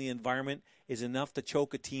hypocrisy on the environment is enough to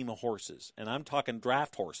choke a team of horses. And I'm talking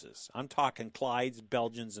draft horses. I'm talking Clydes,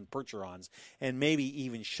 Belgians, and Percherons, and maybe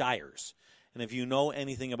even Shires. And if you know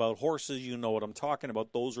anything about horses, you know what I'm talking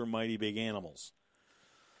about. Those are mighty big animals.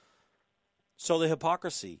 So the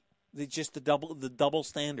hypocrisy, the double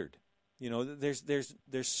standard. You know, there's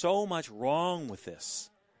so much wrong with this.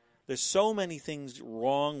 There's so many things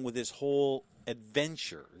wrong with this whole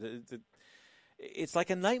adventure. It's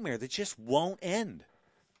like a nightmare that just won't end.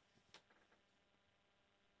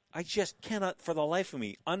 I just cannot, for the life of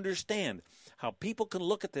me, understand how people can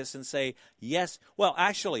look at this and say, yes. Well,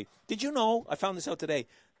 actually, did you know, I found this out today,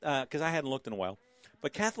 because I hadn't looked in a while,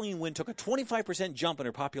 But Kathleen Wynne took a 25% jump in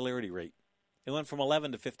her popularity rate. It went from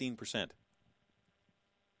 11 to 15%.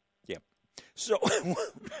 Yep. So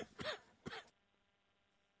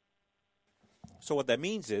what that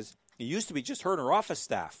means is, it used to be just her and her office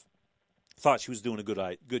staff thought she was doing a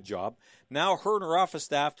good job. Now her and her office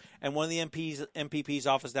staff and one of the MPP's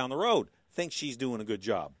office down the road thinks she's doing a good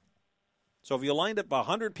job. So if you lined up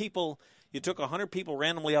 100 people, you took 100 people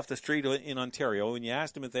randomly off the street in Ontario, and you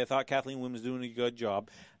asked them if they thought Kathleen Wynne was doing a good job.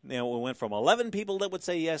 Now, it went from 11 people that would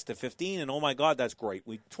say yes to 15, and oh my God, that's great.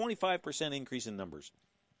 25% increase in numbers.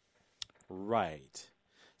 Right.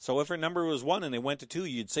 So if her number was 1 and they went to 2,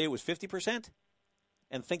 you'd say it was 50%?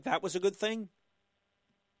 And think that was a good thing?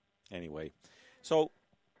 Anyway, so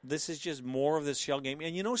this is just more of this shell game.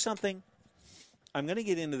 And you know something? I'm going to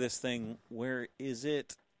get into this thing. Where is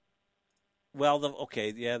it? Well,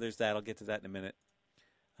 okay, yeah, there's that. I'll get to that in a minute.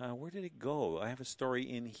 Where did it go? I have a story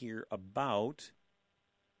in here about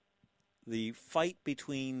the fight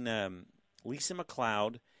between Lisa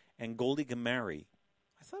MacLeod and Goldie Gamari.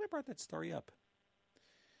 I thought I brought that story up.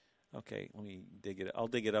 Okay, let me dig it. I'll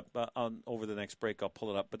dig it up over the next break. I'll pull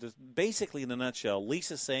it up. But basically, in a nutshell,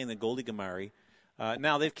 Lisa's saying that Goldie Gamari,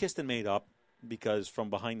 now they've kissed and made up because from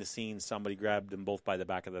behind the scenes, somebody grabbed them both by the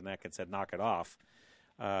back of the neck and said, knock it off.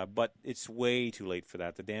 But it's way too late for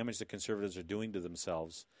that. The damage the Conservatives are doing to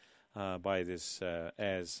themselves by this,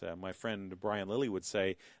 as my friend Brian Lilly would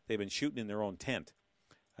say, they've been shooting in their own tent,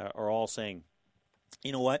 are all saying,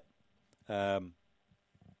 you know what?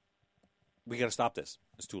 We got to stop this.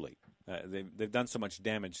 It's too late. They've done so much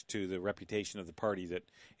damage to the reputation of the party that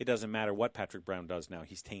it doesn't matter what Patrick Brown does now.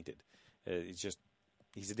 He's tainted.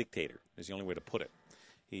 He's a dictator is the only way to put it.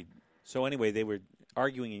 So anyway, they were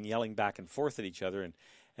arguing and yelling back and forth at each other.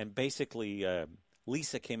 And basically,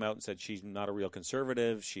 Lisa came out and said she's not a real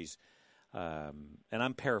conservative. She's, and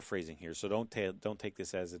I'm paraphrasing here, so don't take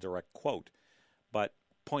this as a direct quote, but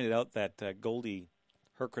pointed out that Goldie,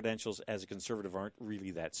 her credentials as a conservative aren't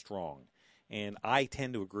really that strong. And I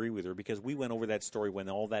tend to agree with her because we went over that story when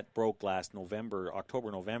all that broke last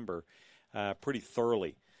October, November, pretty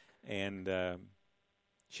thoroughly. And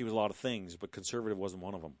she was a lot of things, but conservative wasn't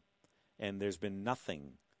one of them. And there's been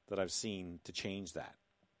nothing that I've seen to change that.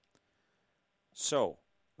 So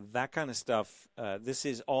that kind of stuff, this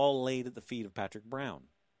is all laid at the feet of Patrick Brown.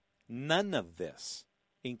 None of this,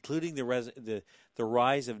 including the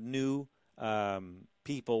rise of new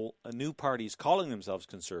people, new parties calling themselves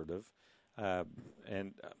conservative,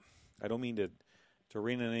 and I don't mean to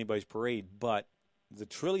rain on anybody's parade, but the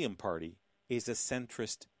Trillium Party is a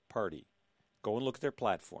centrist party. Go and look at their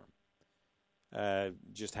platform.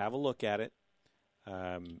 Just have a look at it.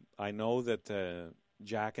 I know that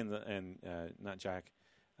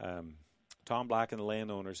Tom Black and the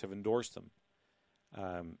landowners have endorsed them.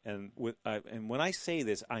 And when I say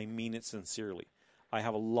this, I mean it sincerely. I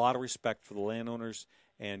have a lot of respect for the landowners,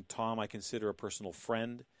 and Tom I consider a personal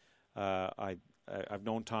friend. I've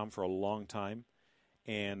known Tom for a long time,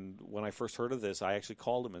 and when I first heard of this, I actually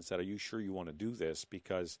called him and said, "Are you sure you want to do this?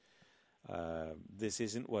 Because this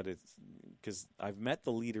isn't what it's." Because I've met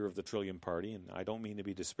the leader of the Trillium Party, and I don't mean to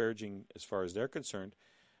be disparaging as far as they're concerned,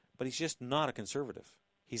 but he's just not a conservative.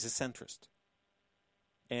 He's a centrist.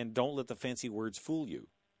 And don't let the fancy words fool you.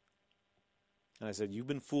 And I said, "You've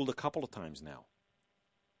been fooled a couple of times now."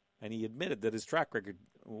 And he admitted that his track record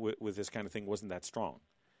with this kind of thing wasn't that strong.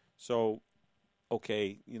 So,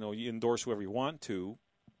 okay, you endorse whoever you want to,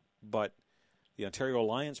 but the Ontario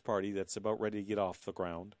Alliance Party that's about ready to get off the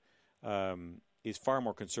ground is far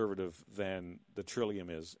more conservative than the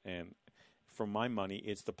Trillium is. And for my money,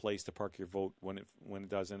 it's the place to park your vote when it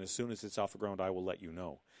does. And as soon as it's off the ground, I will let you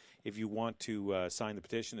know. If you want to sign the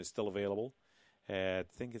petition, it's still available. I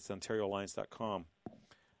think it's OntarioAlliance.com.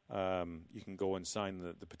 You can go and sign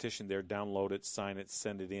the petition there, download it, sign it,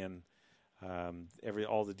 send it in.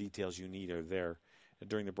 All the details you need are there.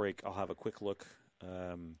 During the break, I'll have a quick look,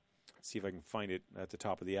 see if I can find it at the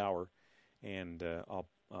top of the hour, and I'll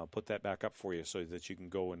put that back up for you so that you can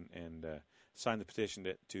go and sign the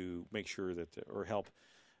petition to make sure that or help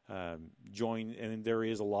join. And there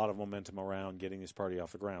is a lot of momentum around getting this party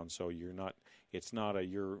off the ground. So it's not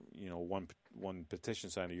you're one petition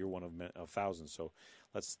signer. You're one of thousands. So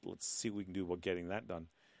let's see what we can do about getting that done.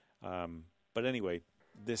 But anyway,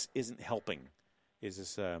 this isn't helping. Is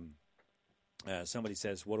this? Somebody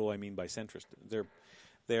says, "What do I mean by centrist?"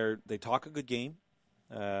 They talk a good game.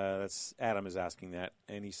 That's Adam is asking that,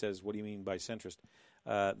 and he says, "What do you mean by centrist?"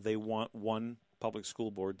 They want one public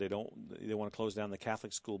school board. They want to close down the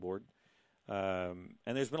Catholic school board. And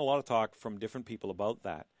there's been a lot of talk from different people about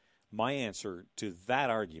that. My answer to that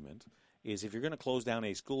argument is if you're going to close down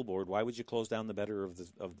a school board, why would you close down the better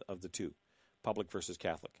of the two, public versus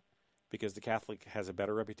Catholic? Because the Catholic has a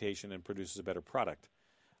better reputation and produces a better product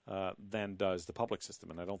than does the public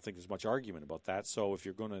system. And I don't think there's much argument about that. So if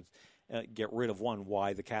you're going to get rid of one,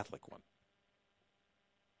 why the Catholic one?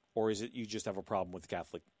 Or is it you just have a problem with the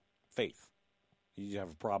Catholic faith? You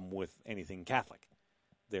have a problem with anything Catholic.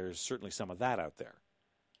 There's certainly some of that out there.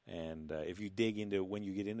 And if you dig into, when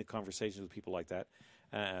you get into conversations with people like that,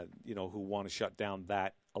 who want to shut down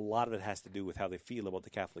that, a lot of it has to do with how they feel about the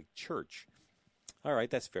Catholic Church. All right,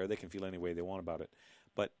 that's fair. They can feel any way they want about it.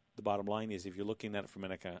 But the bottom line is if you're looking at it from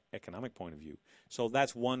an economic point of view. So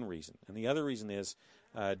that's one reason. And the other reason is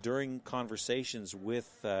during conversations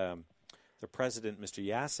with the president, Mr.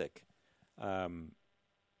 Yasik,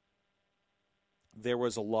 there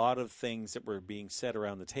was a lot of things that were being said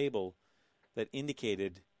around the table that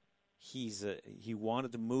indicated he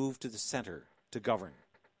wanted to move to the center to govern.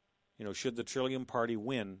 Should the Trillium Party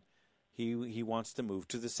win, he wants to move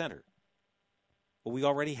to the center. Well, we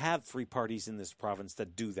already have 3 parties in this province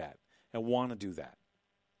that do that and want to do that.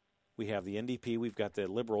 We have the NDP, we've got the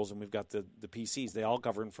Liberals, and we've got the PCs. They all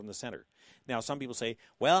govern from the center. Now, some people say,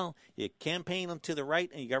 well, you campaign them to the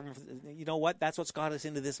right and you govern. You know what? That's what's got us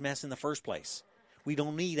into this mess in the first place. We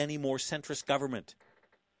don't need any more centrist government.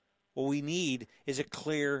 What we need is a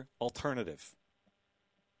clear alternative.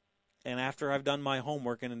 And after I've done my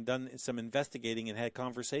homework and done some investigating and had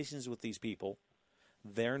conversations with these people,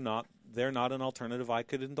 they're not an alternative I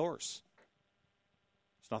could endorse.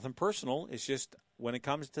 It's nothing personal. It's just when it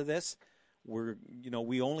comes to this,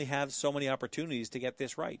 we only have so many opportunities to get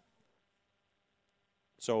this right.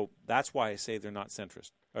 So that's why I say they're not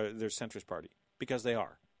centrist. They're centrist party, because they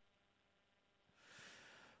are.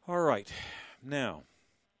 All right. Now,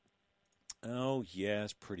 oh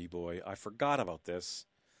yes, pretty boy. I forgot about this.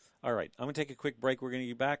 All right, I'm going to take a quick break. We're going to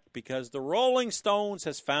get back because the Rolling Stones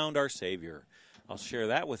has found our Savior. I'll share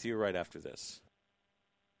that with you right after this.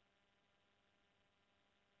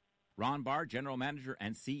 Ron Barr, General Manager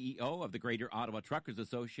and CEO of the Greater Ottawa Truckers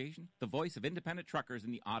Association, the voice of independent truckers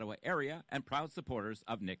in the Ottawa area, and proud supporters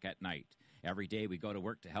of Nick at Night. Every day we go to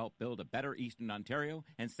work to help build a better Eastern Ontario,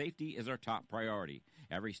 and safety is our top priority.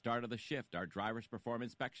 Every start of the shift, our drivers perform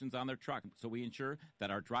inspections on their truck, so we ensure that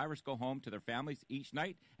our drivers go home to their families each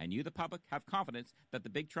night, and you, the public, have confidence that the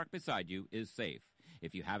big truck beside you is safe.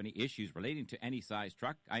 If you have any issues relating to any size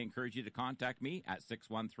truck, I encourage you to contact me at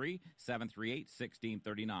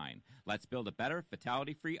 613-738-1639. Let's build a better,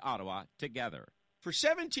 fatality-free Ottawa together. For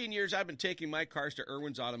 17 years, I've been taking my cars to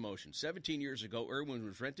Irwin's Automotion. 17 years ago, Irwin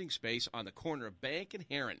was renting space on the corner of Bank and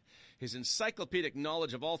Heron. His encyclopedic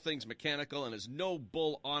knowledge of all things mechanical and his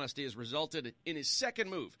no-bull honesty has resulted in his second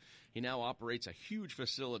move. He now operates a huge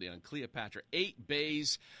facility on Cleopatra, 8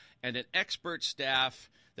 bays, and an expert staff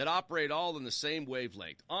that operate all in the same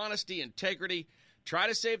wavelength. Honesty, integrity, try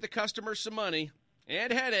to save the customer some money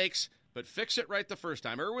and headaches, but fix it right the first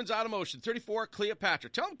time. Irwin's Automotion, 34 Cleopatra.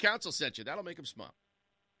 Tell them Council sent you. That'll make them smile.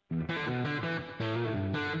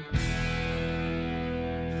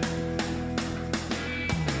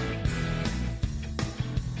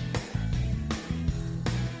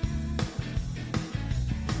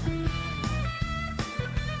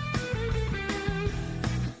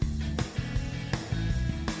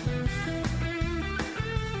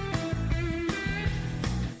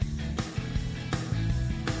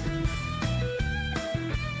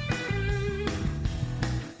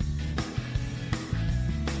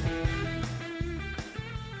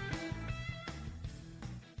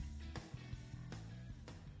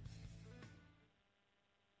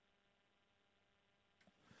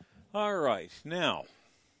 All right. Now,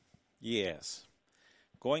 yes,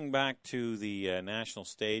 going back to the national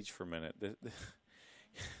stage for a minute.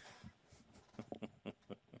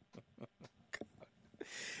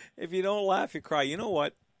 If you don't laugh, you cry. You know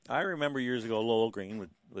what? I remember years ago, Lowell Green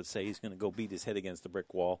would say he's going to go beat his head against the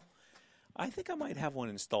brick wall. I think I might have one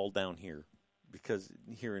installed down here, because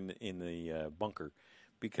here in the bunker,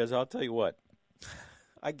 because I'll tell you what,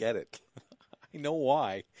 I get it. I know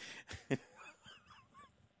why.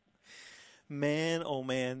 Man, oh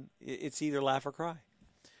man, it's either laugh or cry.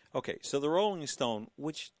 Okay, so the Rolling Stone,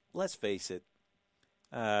 which, let's face it,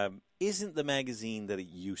 isn't the magazine that it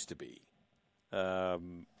used to be. I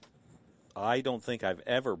don't think I've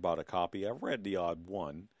ever bought a copy. I've read the odd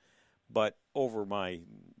one, but over my,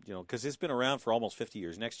 because it's been around for almost 50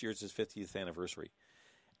 years. Next year it's its 50th anniversary.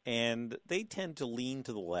 And they tend to lean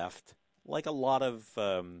to the left, like a lot of,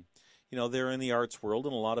 they're in the arts world,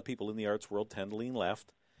 and a lot of people in the arts world tend to lean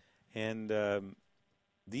left. And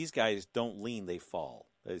these guys don't lean, they fall.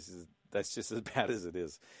 That's just as bad as it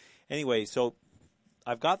is. Anyway, so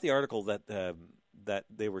I've got the article that that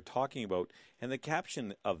they were talking about, and the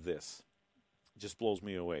caption of this just blows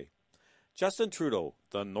me away. Justin Trudeau,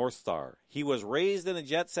 the North Star. He was raised in a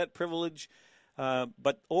jet-set privilege,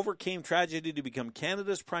 but overcame tragedy to become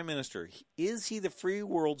Canada's Prime Minister. Is he the free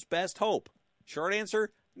world's best hope? Short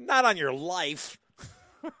answer, not on your life.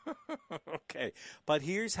 Okay, but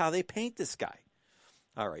here's how they paint this guy.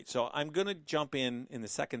 All right, so I'm going to jump in the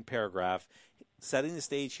second paragraph, setting the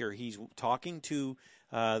stage here. He's talking to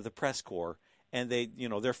the press corps, and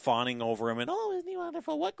they're fawning over him, and oh, isn't he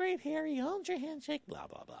wonderful? What great hair! He owns your handshake. Blah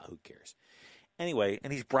blah blah. Who cares? Anyway,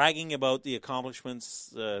 and he's bragging about the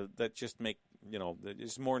accomplishments that just make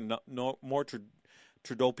it's more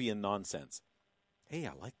Trudeaupian nonsense. Hey,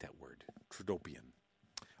 I like that word, Trudeaupian.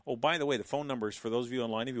 Oh, by the way, the phone numbers for those of you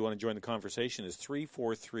online, if you want to join the conversation, is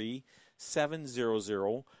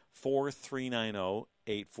 343-700-4390,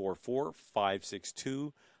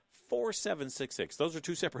 844-562-4766. Those are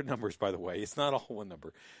two separate numbers, by the way. It's not all one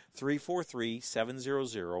number.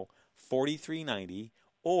 343-700-4390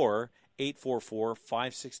 or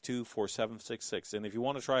 844-562-4766. And if you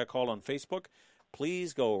want to try a call on Facebook,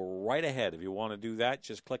 please go right ahead. If you want to do that,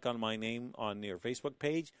 just click on my name on your Facebook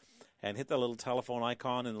page and hit the little telephone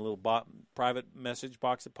icon in the little private message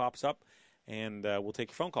box that pops up, and we'll take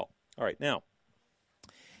your phone call. All right, now,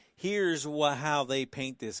 here's how they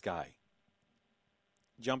paint this guy.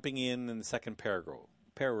 Jumping in the second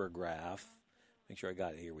paragraph. Make sure I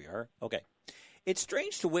got it. Here we are. Okay. It's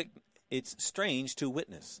strange to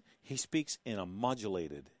witness. He speaks in a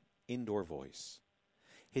modulated indoor voice.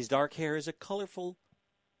 His dark hair is a colorful...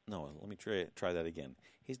 No, let me try that again.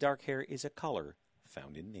 His dark hair is a color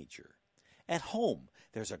found in nature. At home,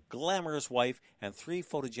 there's a glamorous wife and 3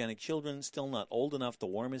 photogenic children still not old enough to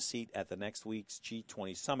warm his seat at the next week's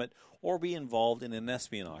G20 summit or be involved in an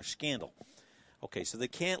espionage scandal. Okay, so they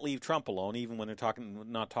can't leave Trump alone even when they're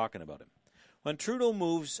not talking about him. When Trudeau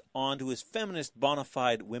moves on to his feminist bona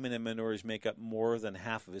fide women and minorities make up more than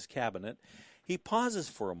half of his cabinet, he pauses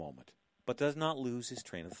for a moment, but does not lose his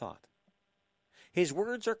train of thought. His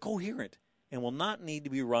words are coherent and will not need to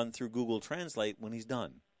be run through Google Translate when he's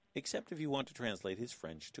done, except if you want to translate his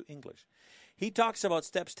French to English. He talks about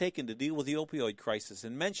steps taken to deal with the opioid crisis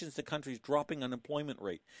and mentions the country's dropping unemployment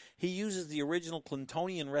rate. He uses the original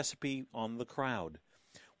Clintonian recipe on the crowd.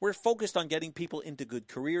 We're focused on getting people into good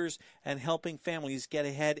careers and helping families get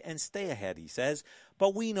ahead and stay ahead, he says,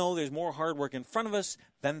 but we know there's more hard work in front of us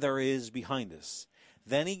than there is behind us.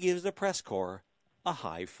 Then he gives the press corps a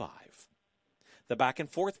high five. The back and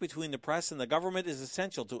forth between the press and the government is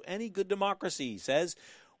essential to any good democracy, he says.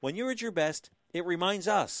 When you're at your best, it reminds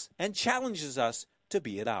us and challenges us to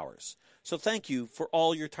be at ours. So thank you for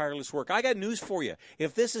all your tireless work. I got news for you.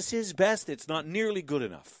 If this is his best, it's not nearly good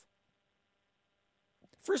enough.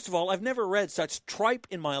 First of all, I've never read such tripe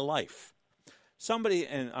in my life. Somebody,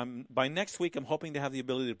 and by next week, I'm hoping to have the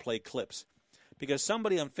ability to play clips, because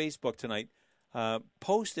somebody on Facebook tonight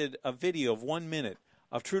posted a video of 1 minute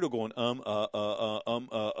of Trudeau going, and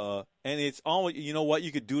it's all, you know what,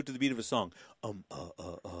 you could do it to the beat of a song.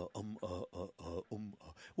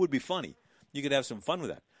 Would be funny. You could have some fun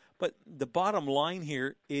with that. But the bottom line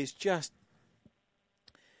here is just,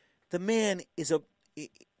 the man is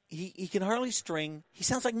he can hardly string, he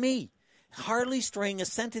sounds like me, hardly string a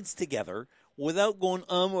sentence together without going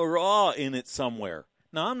or ah in it somewhere.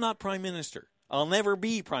 Now, I'm not Prime Minister. I'll never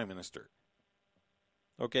be Prime Minister.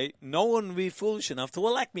 Okay? No one would be foolish enough to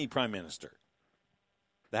elect me Prime Minister.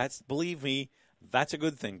 Believe me, that's a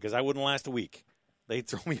good thing, because I wouldn't last a week. They'd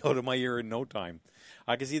throw me out of my ear in no time.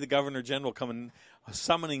 I can see the Governor General coming,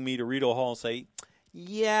 summoning me to Rideau Hall and say,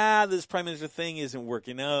 yeah, this Prime Minister thing isn't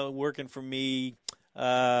working for me.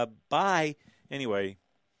 Bye. Anyway,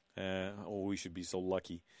 we should be so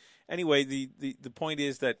lucky. Anyway, the point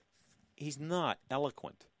is that he's not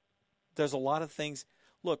eloquent. There's a lot of things.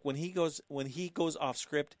 Look, when he goes off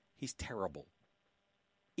script, he's terrible.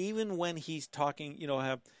 Even when he's talking,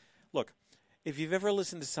 look, if you've ever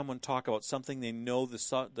listened to someone talk about something they know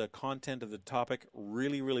the content of the topic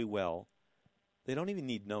really, really well, they don't even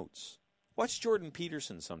need notes. Watch Jordan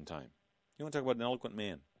Peterson sometime. You want to talk about an eloquent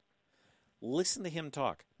man. Listen to him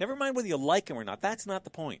talk. Never mind whether you like him or not. That's not the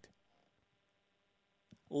point.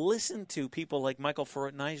 Listen to people like Nigel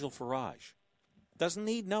Farage. Doesn't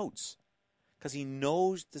need notes, because he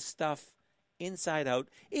knows the stuff inside out.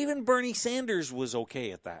 Even Bernie Sanders was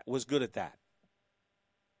okay at that, was good at that.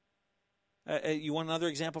 You want another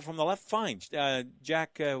example from the left? Fine.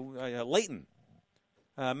 Jack Layton.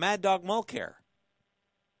 Mad Dog Mulcair.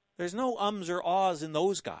 There's no ums or ahs in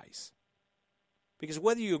those guys. Because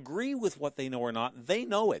whether you agree with what they know or not, they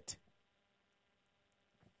know it.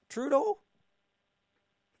 Trudeau?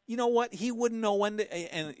 you know what? He wouldn't know when to,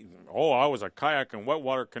 I was a kayak and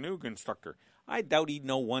whitewater canoe instructor. I doubt he'd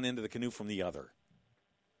know one end of the canoe from the other.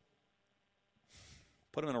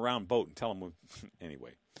 Put him in a round boat and tell him.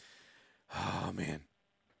 Anyway. Oh, man.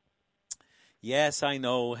 Yes, I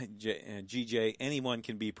know, GJ, anyone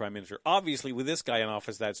can be prime minister. Obviously, with this guy in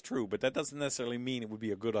office, that's true, but that doesn't necessarily mean it would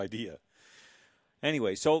be a good idea.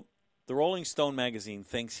 Anyway, so the Rolling Stone magazine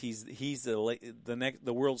thinks he's the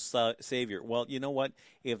world's savior. Well, you know what?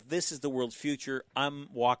 If this is the world's future, I'm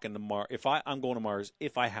walking to Mars. I'm going to Mars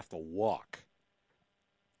if I have to walk.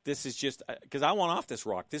 This is just because I want off this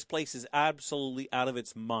rock. This place is absolutely out of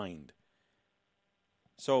its mind.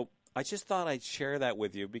 So I just thought I'd share that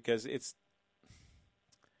with you because it's.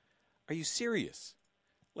 Are you serious?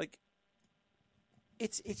 Like,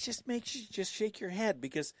 it just makes you just shake your head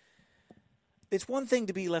because it's one thing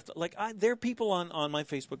to be left. Like, there are people on my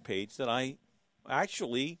Facebook page that I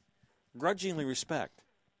actually grudgingly respect.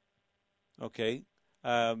 Okay?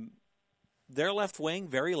 They're left-wing,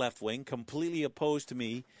 very left-wing, completely opposed to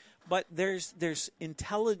me. But there's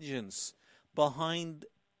intelligence behind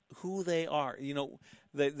who they are. You know,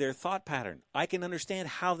 their thought pattern. I can understand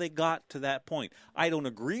how they got to that point. I don't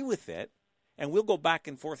agree with it, and we'll go back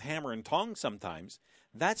and forth hammer and tong sometimes.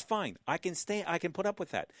 That's fine. I can put up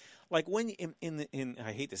with that. Like when in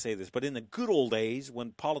I hate to say this, but in the good old days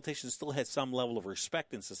when politicians still had some level of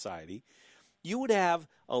respect in society, you would have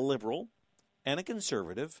a liberal and a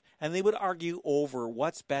conservative, and they would argue over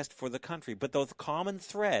what's best for the country. But the common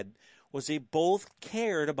thread was they both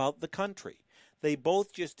cared about the country. They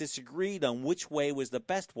both just disagreed on which way was the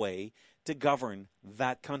best way to govern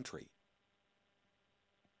that country.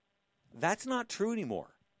 That's not true anymore.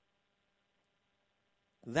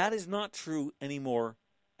 That is not true anymore,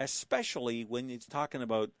 especially when it's talking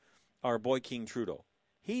about our boy King Trudeau.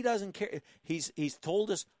 He doesn't care. He's told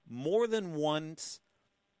us more than once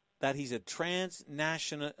that he's a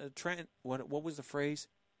transnational, what was the phrase?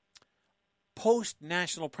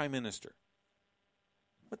 Post-national prime minister.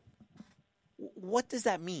 What does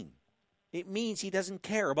that mean? It means he doesn't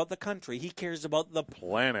care about the country. He cares about the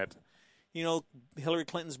planet. You know, Hillary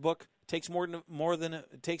Clinton's book takes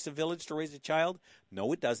it takes a village to raise a child.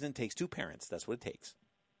 No, it doesn't. It takes two parents. That's what it takes.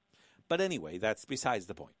 But anyway, that's besides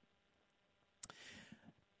the point.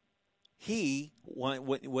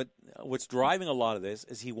 What's driving a lot of this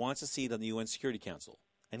is he wants a seat on the UN Security Council,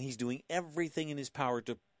 and he's doing everything in his power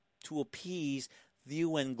to appease the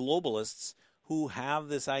UN globalists who have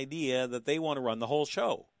this idea that they want to run the whole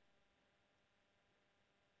show.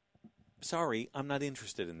 Sorry, I'm not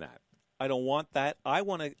interested in that. I don't want that. I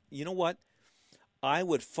want to, you know what? I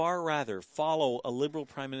would far rather follow a liberal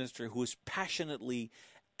prime minister who is passionately,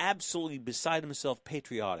 absolutely beside himself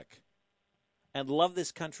patriotic and love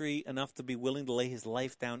this country enough to be willing to lay his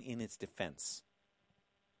life down in its defense.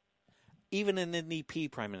 Even an NDP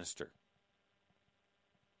prime minister.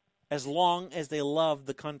 As long as they love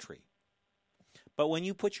the country. But when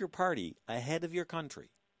you put your party ahead of your country,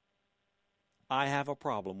 I have a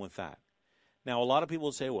problem with that. Now, a lot of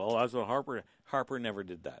people say, well, that's what Harper never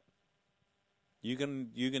did that. You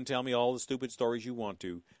can tell me all the stupid stories you want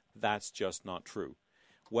to. That's just not true.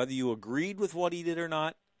 Whether you agreed with what he did or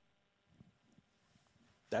not,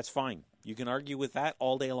 that's fine. You can argue with that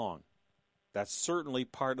all day long. That's certainly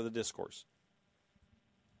part of the discourse.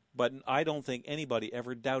 But I don't think anybody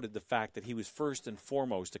ever doubted the fact that he was first and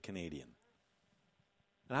foremost a Canadian.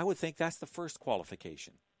 And I would think that's the first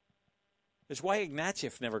qualification. It's why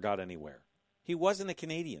Ignatieff never got anywhere. He wasn't a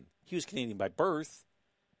Canadian. He was Canadian by birth,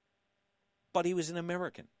 but he was an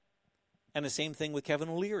American. And the same thing with Kevin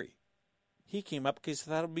O'Leary. He came up because he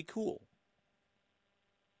thought it would be cool.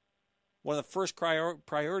 One of the first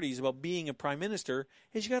priorities about being a prime minister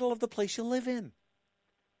is you got to love the place you live in.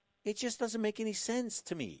 It just doesn't make any sense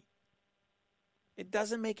to me. It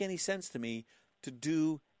doesn't make any sense to me to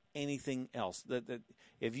do anything else. That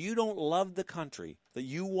if you don't love the country that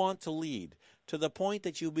you want to lead to the point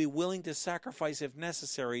that you'll be willing to sacrifice, if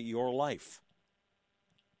necessary, your life,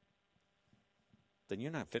 then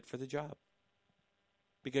you're not fit for the job.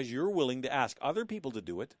 Because you're willing to ask other people to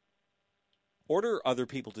do it, order other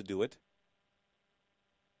people to do it.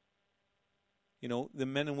 You know, the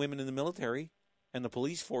men and women in the military and the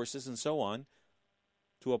police forces and so on,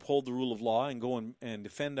 to uphold the rule of law and go and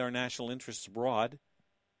defend our national interests abroad,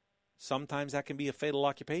 sometimes that can be a fatal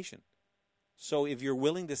occupation. So if you're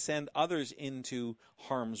willing to send others into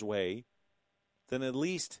harm's way, then at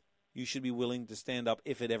least you should be willing to stand up,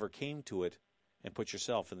 if it ever came to it, and put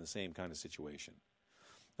yourself in the same kind of situation.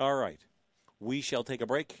 All right. We shall take a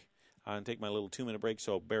break. and take my little 2-minute break,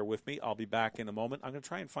 so bear with me. I'll be back in a moment. I'm going to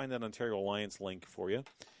try and find that Ontario Alliance link for you,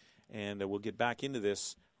 and we'll get back into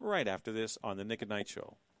this right after this on the Nick at Night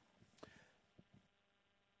Show.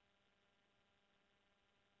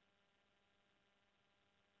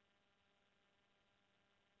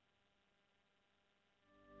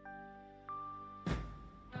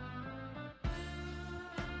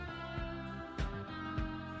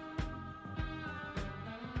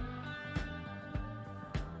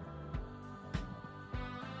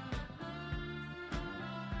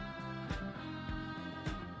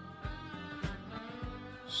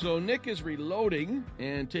 So Nick is reloading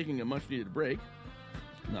and taking a much-needed break.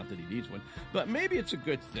 Not that he needs one, but maybe it's a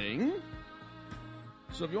good thing.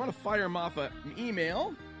 So if you want to fire him off an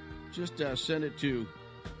email, just send it to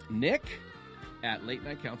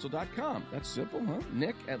nick@latenightcouncil.com. That's simple, huh?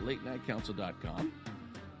 nick@latenightcouncil.com.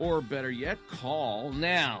 Or better yet, call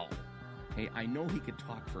now. Hey, I know he could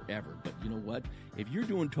talk forever, but you know what? If you're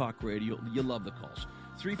doing talk radio, you love the calls.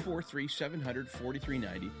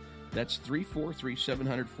 343-700-4390. That's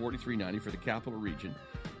 343-700-4390 for the Capital Region.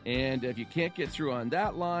 And if you can't get through on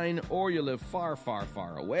that line, or you live far, far,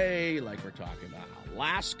 far away, like we're talking about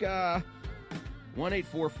Alaska,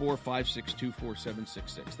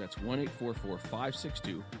 1-844-562-4766. That's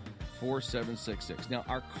 1-844-562-4766. Now,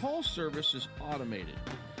 our call service is automated.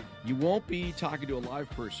 You won't be talking to a live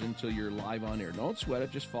person until you're live on air. Don't sweat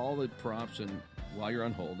it. Just follow the prompts and while you're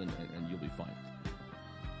on hold, and you'll be fine.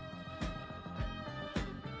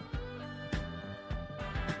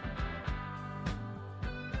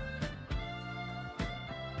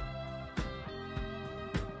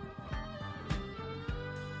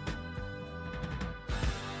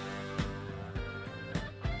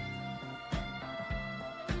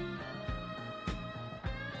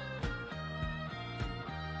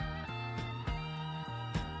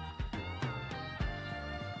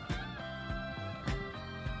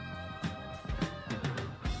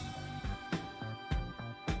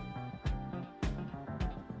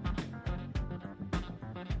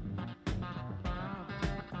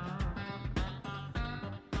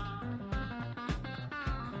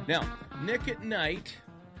 Now, Nick at Night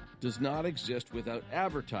does not exist without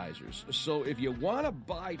advertisers. So if you want to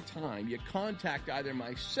buy time, you contact either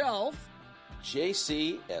myself,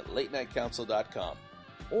 JC@latenightcouncil.com,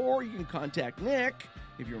 or you can contact Nick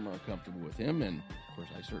if you're more comfortable with him, and of course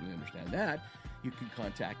I certainly understand that. You can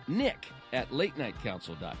contact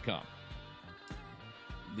Nick@latenightcouncil.com.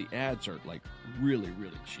 The ads are like really,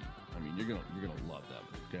 really cheap. I mean, you're gonna love them.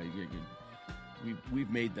 Okay, we've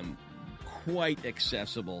made them quite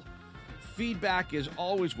accessible. Feedback is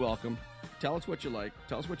always welcome. Tell us what you like.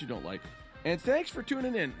 Tell us what you don't like. And thanks for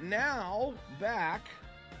tuning in. Now, back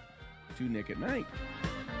to Nick at Night.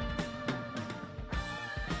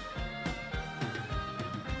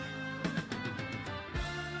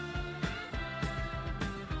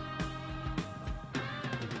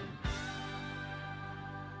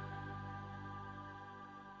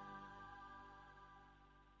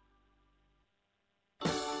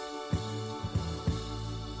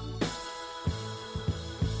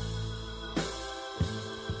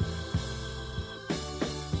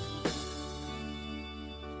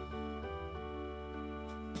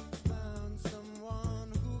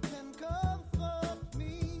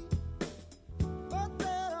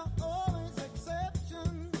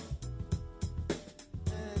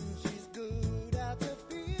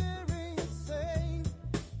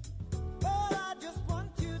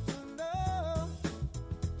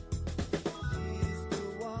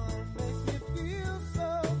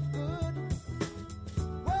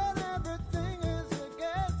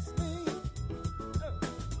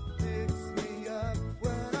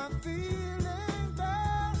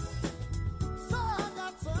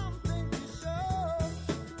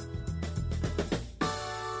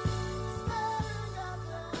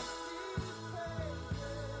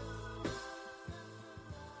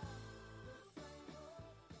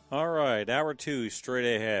 All right, hour two,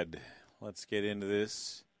 straight ahead. Let's get into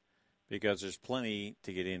this because there's plenty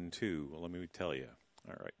to get into. Well, let me tell you.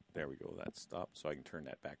 All right, there we go. That stopped, so I can turn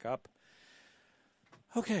that back up.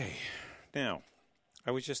 Okay, now,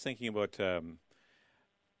 I was just thinking about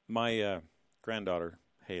my granddaughter,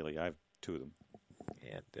 Haley. I have two of them.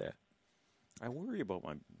 And I worry about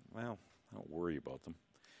I don't worry about them.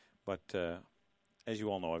 But as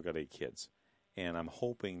you all know, I've got 8 kids. And I'm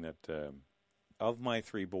hoping that of my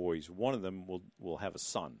 3 boys, one of them will have a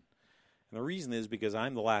son. And the reason is because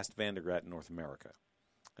I'm the last Van de Graaff in North America.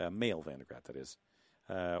 Male Van de Graaff, that is.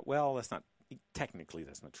 Technically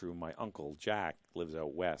that's not true. My uncle, Jack, lives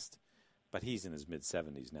out west. But he's in his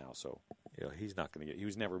mid-70s now, so he's not going to he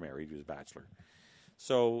was never married. He was a bachelor.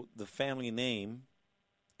 So the family name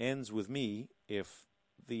ends with me if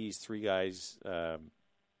these 3 guys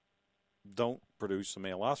don't produce a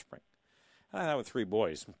male offspring. I have 3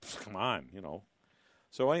 boys. Come on,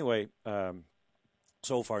 So anyway,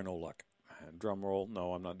 so far no luck. Drum roll.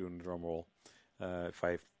 No, I'm not doing the drum roll.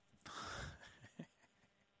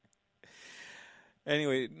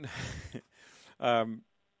 Anyway,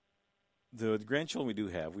 the grandchildren we do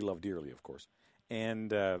have, we love dearly, of course.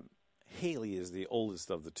 And Haley is the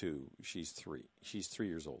oldest of the 2. She's 3. She's 3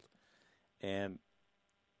 years old. And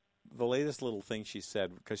the latest little thing she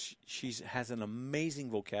said, because she has an amazing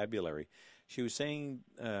vocabulary. She was saying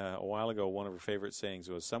a while ago, one of her favorite sayings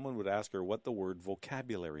was someone would ask her what the word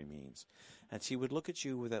vocabulary means. And she would look at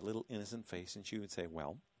you with that little innocent face and she would say,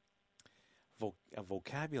 well, a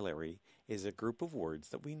vocabulary is a group of words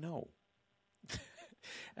that we know.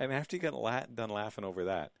 And after you got done laughing over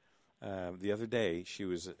that, the other day she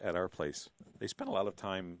was at our place. They spent a lot of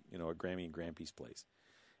time, at Grammy and Grampy's place.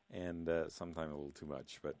 And sometimes a little too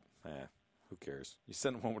much, but who cares? You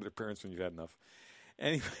send them home with their parents when you've had enough.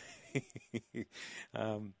 Anyway,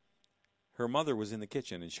 her mother was in the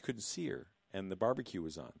kitchen and she couldn't see her, and the barbecue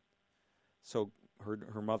was on. So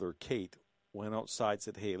her mother, Kate, went outside and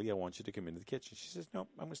said, Haley, I want you to come into the kitchen. She says, no,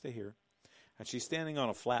 I'm going to stay here. And she's standing on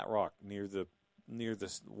a flat rock near the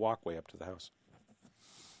walkway up to the house.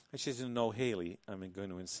 And she says, no, Haley, I'm going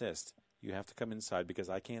to insist. You have to come inside because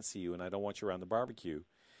I can't see you, and I don't want you around the barbecue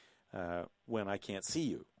when I can't see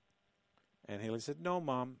you. And Haley said, no,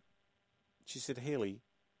 Mom. She said, Haley,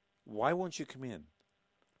 why won't you come in?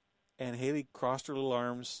 And Haley crossed her little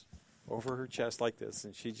arms over her chest like this,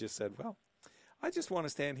 and she just said, well, I just want to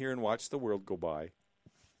stand here and watch the world go by.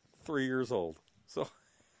 3 years old. So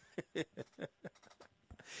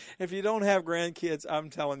if you don't have grandkids, I'm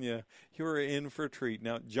telling you, you're in for a treat.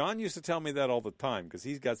 Now, John used to tell me that all the time because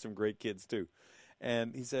he's got some great kids too.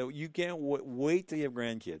 And he said, you can't wait till you have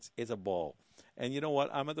grandkids. It's a ball. And you know what?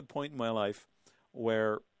 I'm at the point in my life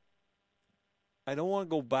where I don't want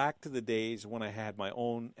to go back to the days when I had my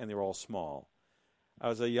own and they were all small. I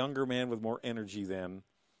was a younger man with more energy then.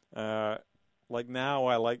 Like now,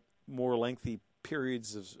 I like more lengthy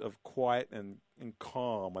periods of quiet and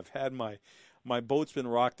calm. I've had my boat's been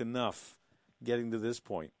rocked enough getting to this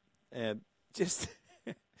point. And just,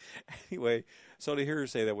 anyway, so to hear her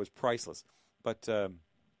say that was priceless. But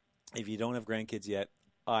if you don't have grandkids yet,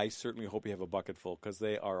 I certainly hope you have a bucket full because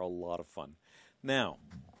they are a lot of fun. Now,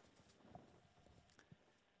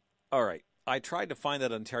 all right. I tried to find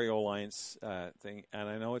that Ontario Alliance thing, and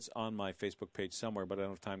I know it's on my Facebook page somewhere, but I don't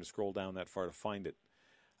have time to scroll down that far to find it.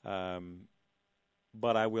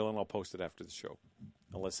 But I will, and I'll post it after the show,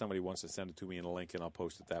 unless somebody wants to send it to me in a link, and I'll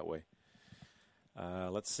post it that way.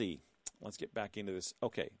 Let's see. Let's get back into this.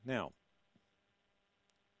 Okay, now,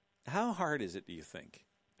 how hard is it, do you think?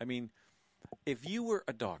 I mean, if you were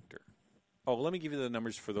a doctor, let me give you the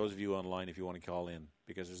numbers for those of you online if you want to call in,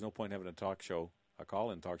 because there's no point having a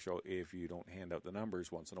call-in talk show if you don't hand out the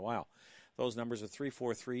numbers once in a while. Those numbers are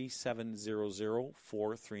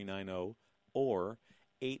 343-700-4390 or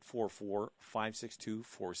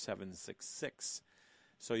 844-562-4766.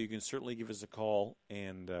 So you can certainly give us a call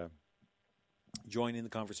and join in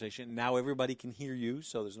the conversation. Now everybody can hear you,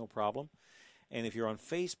 so there's no problem. And if you're on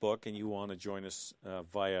Facebook and you want to join us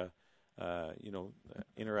via,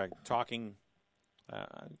 interact, talking,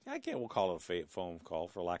 we'll call it a phone call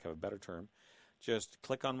for lack of a better term. Just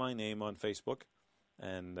click on my name on Facebook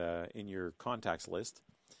and in your contacts list,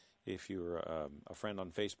 if you're a friend on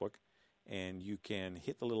Facebook, and you can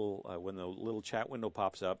hit the little, when the little chat window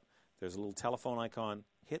pops up, there's a little telephone icon.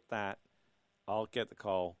 Hit that. I'll get the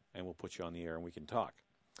call, and we'll put you on the air, and we can talk.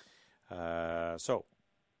 So,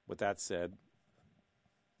 with that said,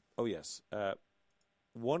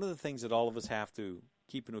 one of the things that all of us have to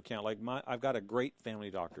keep into account, I've got a great family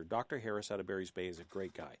doctor. Dr. Harris out of Barry's Bay is a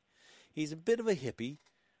great guy. He's a bit of a hippie.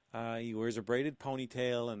 He wears a braided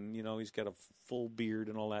ponytail, and, he's got a full beard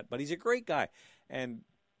and all that. But he's a great guy. And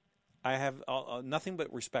I have nothing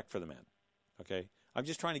but respect for the man, okay? I'm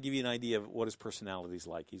just trying to give you an idea of what his personality is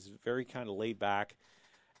like. He's very kind of laid back,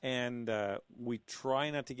 and we try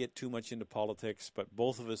not to get too much into politics, but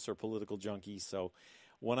both of us are political junkies. So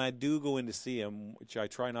when I do go in to see him, which I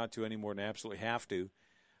try not to any more than I absolutely have to,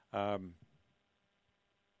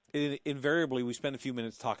 invariably we spend a few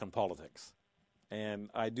minutes talking politics. And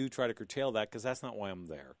I do try to curtail that because that's not why I'm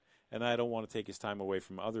there. And I don't want to take his time away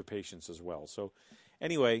from other patients as well. So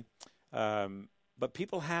anyway, but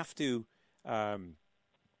people have to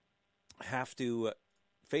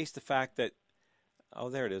face the fact that,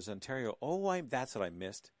 there it is, Ontario. That's what I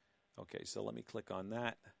missed. Okay, so let me click on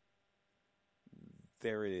that.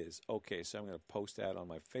 there it is. Okay, so I'm going to post that on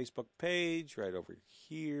my Facebook page right over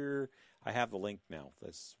here. I have the link now.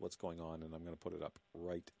 That's what's going on, and I'm going to put it up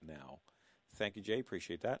right now. Thank you, Jay.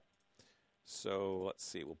 Appreciate that. So let's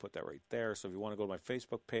see. We'll put that right there. So if you want to go to my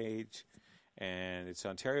Facebook page, and it's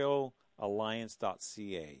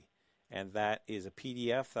OntarioAlliance.ca, and that is a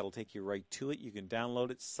PDF that'll take you right to it. You can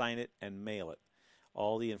download it, sign it, and mail it.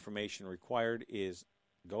 All the information required is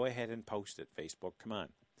go ahead and post it, Facebook. Come on.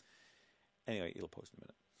 Anyway, it'll post in a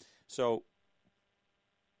minute. So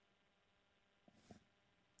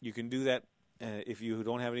you can do that if you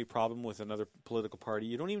don't have any problem with another political party.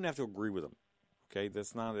 You don't even have to agree with them. Okay,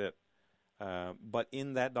 that's not it. But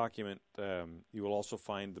in that document, you will also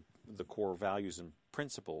find the core values and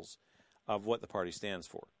principles of what the party stands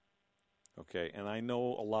for. Okay, and I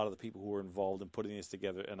know a lot of the people who are involved in putting this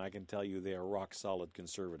together, and I can tell you they are rock-solid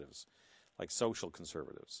conservatives, like social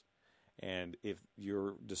conservatives. And if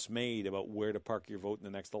you're dismayed about where to park your vote in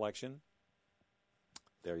the next election,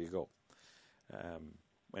 there you go.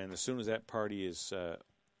 And as soon as that party is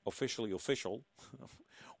officially official,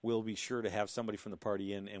 we'll be sure to have somebody from the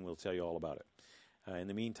party in, and we'll tell you all about it. In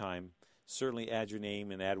the meantime, certainly add your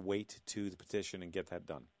name and add weight to the petition and get that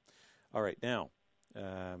done. All right, now,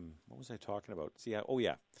 what was I talking about?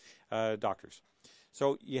 Doctors.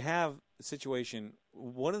 So you have a situation.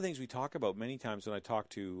 One of the things we talk about many times when I talk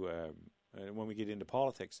to, when we get into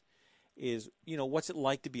politics, is, what's it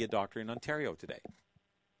like to be a doctor in Ontario today?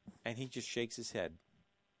 And he just shakes his head.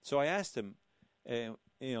 So I asked him,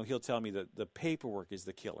 he'll tell me that the paperwork is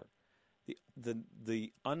the killer.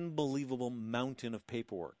 The unbelievable mountain of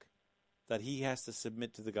paperwork that he has to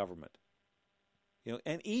submit to the government.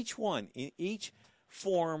 And each one, in each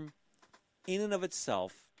form, in and of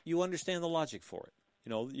itself, you understand the logic for it.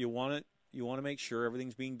 You want to make sure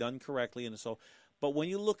everything's being done correctly, and so. But when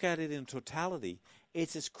you look at it in totality,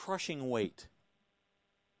 it's this crushing weight.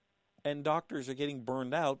 And doctors are getting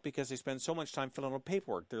burned out because they spend so much time filling out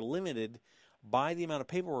paperwork. They're limited by the amount of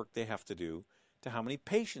paperwork they have to do to how many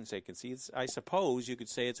patients they can see. I suppose you could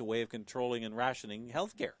say it's a way of controlling and rationing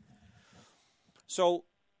healthcare. So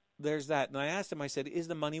there's that. And I asked him, I said, is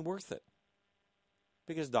the money worth it?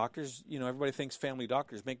 Because doctors, everybody thinks family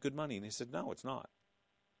doctors make good money. And he said, no, it's not.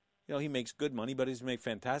 He makes good money, but he doesn't make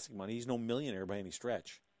fantastic money. He's no millionaire by any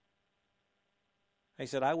stretch. I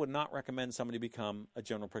said, I would not recommend somebody become a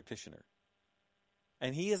general practitioner.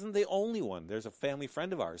 And he isn't the only one. There's a family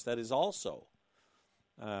friend of ours that is also,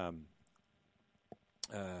 I'm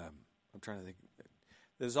trying to think.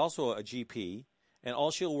 There's also a GP, and all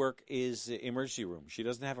she'll work is emergency room. She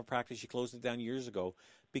doesn't have a practice. She closed it down years ago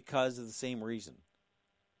because of the same reason.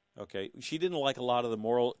 Okay, she didn't like a lot of the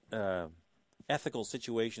moral, ethical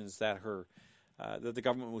situations that that the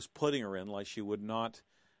government was putting her in, like she would not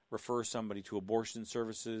refer somebody to abortion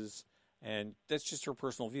services, and that's just her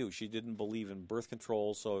personal view. She didn't believe in birth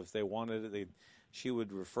control, so if they wanted it, she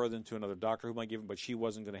would refer them to another doctor who might give them, but she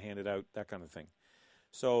wasn't going to hand it out, that kind of thing.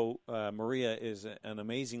 So Maria is an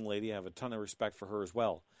amazing lady. I have a ton of respect for her as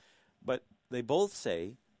well. But they both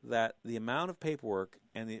say that the amount of paperwork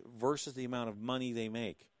versus the amount of money they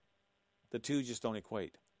make, the two just don't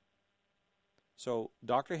equate. So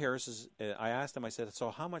Dr. Harris I asked him, I said, so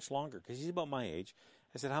how much longer? Because he's about my age.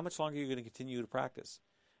 I said, how much longer are you going to continue to practice?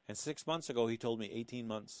 And 6 months ago, he told me 18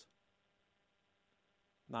 months.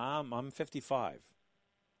 Now, I'm 55.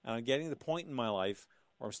 And I'm getting to the point in my life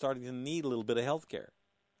where I'm starting to need a little bit of health care.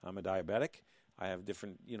 I'm a diabetic. I have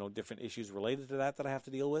different issues related to that I have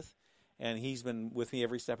to deal with. And he's been with me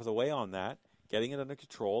every step of the way on that, getting it under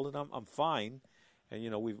control, and I'm fine.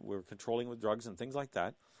 And, we're controlling with drugs and things like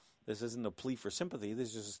that. This isn't a plea for sympathy.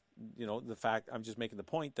 This is just, the fact, I'm just making the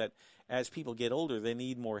point that as people get older, they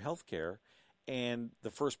need more health care, and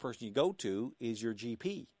the first person you go to is your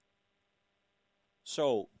GP.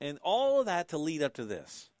 So, and all of that to lead up to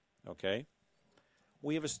this, okay?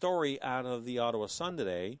 We have a story out of the Ottawa Sun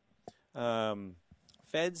today.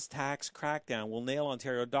 Fed's tax crackdown will nail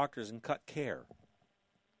Ontario doctors and cut care.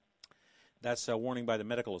 That's a warning by the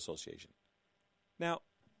Medical Association. Now,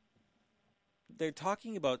 they're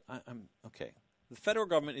talking about, okay, the federal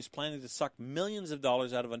government is planning to suck millions of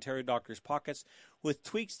dollars out of Ontario doctors' pockets with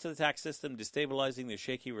tweaks to the tax system, destabilizing their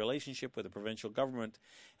shaky relationship with the provincial government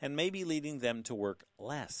and maybe leading them to work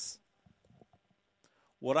less.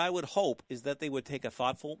 What I would hope is that they would take a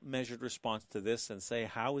thoughtful, measured response to this and say,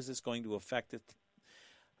 how is this going to affect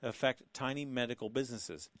tiny medical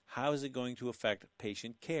businesses? How is it going to affect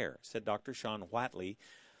patient care? Said Dr. Sean Whatley,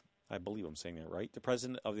 I believe I'm saying that right, the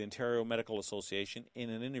president of the Ontario Medical Association, in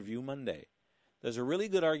an interview Monday. There's a really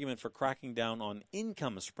good argument for cracking down on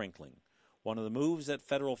income sprinkling, one of the moves that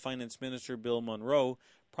Federal Finance Minister Bill Munro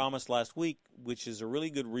promised last week, which is a really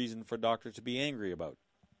good reason for doctors to be angry about.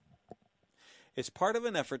 It's part of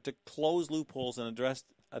an effort to close loopholes and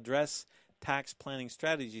address tax planning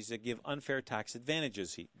strategies that give unfair tax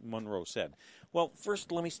advantages, Monroe said. Well,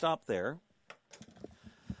 first, let me stop there.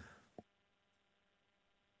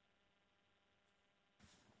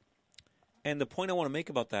 And the point I want to make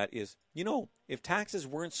about that is, if taxes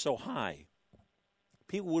weren't so high,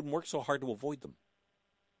 people wouldn't work so hard to avoid them.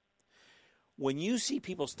 When you see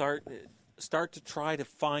people start to try to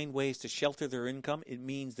find ways to shelter their income, it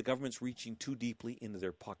means the government's reaching too deeply into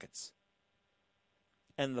their pockets.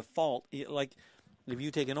 And the fault, like if you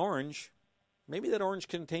take an orange, maybe that orange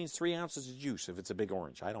contains 3 ounces of juice if it's a big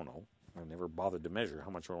orange. I don't know. I never bothered to measure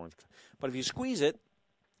how much orange. But if you squeeze it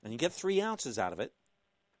and you get 3 ounces out of it,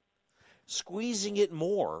 squeezing it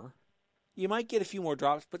more, you might get a few more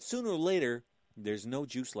drops, but sooner or later, there's no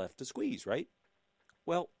juice left to squeeze, right?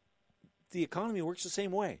 Well, the economy works the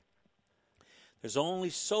same way. There's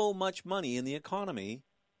only so much money in the economy,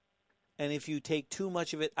 and if you take too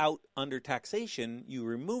much of it out under taxation, you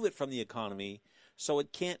remove it from the economy so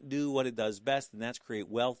it can't do what it does best, and that's create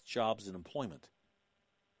wealth, jobs, and employment.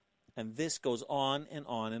 And this goes on and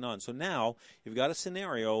on and on. So now you've got a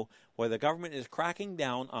scenario where the government is cracking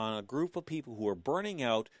down on a group of people who are burning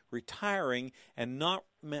out, retiring, and not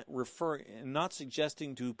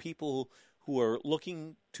suggesting to people who are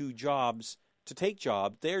looking to jobs to take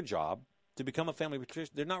their job, to become a family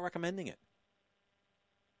patrician. They're not recommending it.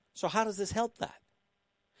 So how does this help that?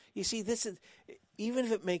 You see, this is, even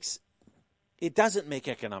if it doesn't make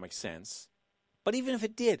economic sense, but even if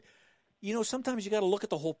it did, sometimes you got to look at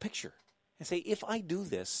the whole picture and say, if I do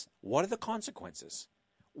this, what are the consequences?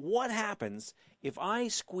 What happens if I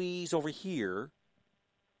squeeze over here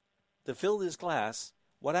to fill this glass?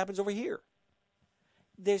 What happens over here?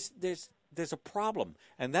 There's a problem,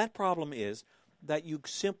 and that problem is that you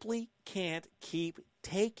simply can't keep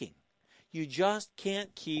taking. You just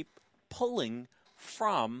can't keep pulling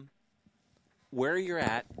from where you're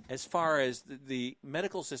at as far as the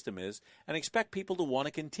medical system is and expect people to want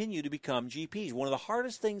to continue to become GPs. One of the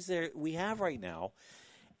hardest things that we have right now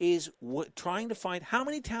is trying to find, how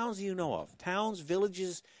many towns do you know of? Towns,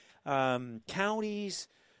 villages, counties,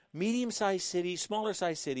 medium-sized cities,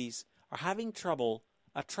 smaller-sized cities are having trouble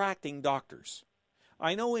attracting doctors.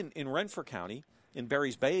 I know in Renfrew County, in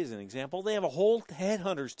Barry's Bay as an example, they have a whole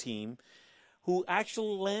headhunters team who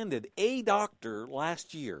actually landed a doctor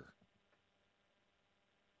last year.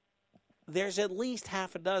 There's at least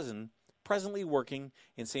half a dozen presently working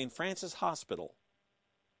in St. Francis Hospital.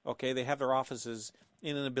 Okay, they have their offices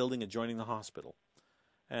in a building adjoining the hospital.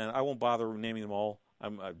 And I won't bother naming them all.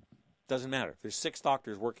 Doesn't matter. There's 6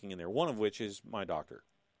 doctors working in there, one of which is my doctor.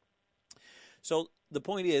 So the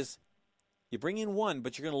point is, you bring in one,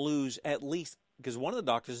 but you're going to lose at least, because one of the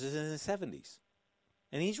doctors is in his 70s,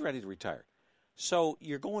 and he's ready to retire. So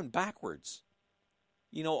you're going backwards.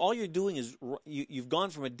 All you're doing is you've gone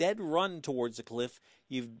from a dead run towards the cliff.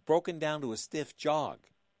 You've broken down to a stiff jog.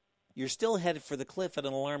 You're still headed for the cliff at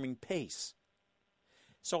an alarming pace.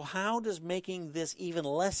 So how does making this even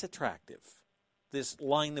less attractive, this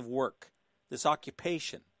line of work, this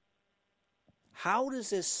occupation, how does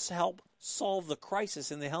this help solve the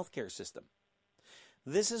crisis in the healthcare system?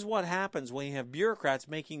 This is what happens when you have bureaucrats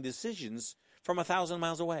making decisions from 1,000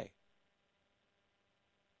 miles away.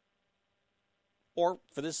 Or,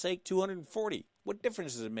 for this sake, 240. What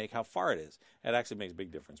difference does it make how far it is? It actually makes a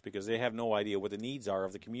big difference because they have no idea what the needs are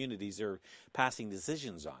of the communities they're passing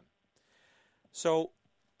decisions on. So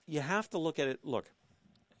you have to look at it. Look,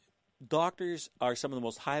 doctors are some of the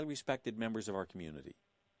most highly respected members of our community.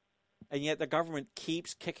 And yet the government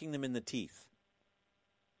keeps kicking them in the teeth.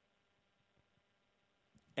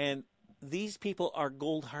 And these people are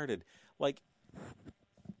gold-hearted. Like,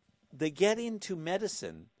 they get into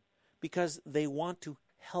medicine because they want to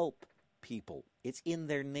help people. It's in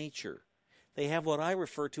their nature. They have what I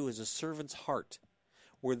refer to as a servant's heart,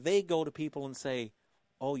 where they go to people and say,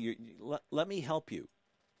 let me help you.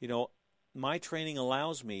 My training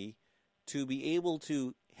allows me to be able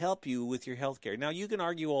to help you with your health care. Now, you can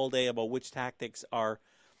argue all day about which tactics are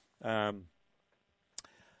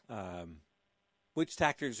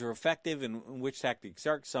effective and which tactics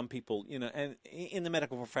aren't. Some people, and in the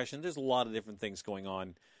medical profession, there's a lot of different things going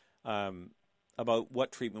on about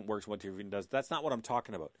what treatment works, what treatment does. That's not what I'm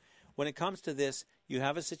talking about. When it comes to this, you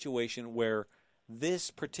have a situation where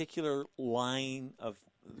this particular line of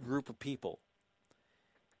group of people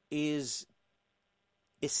is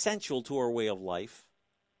essential to our way of life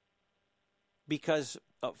because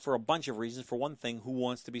for a bunch of reasons. For one thing, who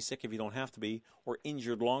wants to be sick if you don't have to be, or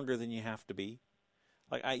injured longer than you have to be?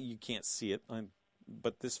 You can't see it.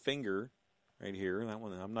 but this finger right here, that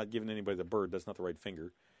one, I'm not giving anybody the bird. That's not the right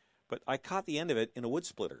finger. But I caught the end of it in a wood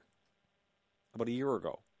splitter about a year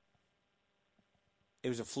ago. It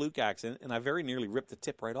was a fluke accident, and I very nearly ripped the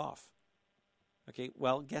tip right off. Okay,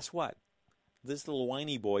 well, guess what? This little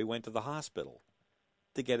whiny boy went to the hospital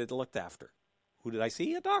to get it looked after. Who did I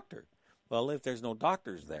see? A doctor. Well, if there's no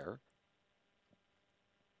doctors there,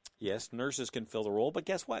 yes, nurses can fill the role, but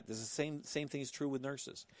guess what? This is the same thing is true with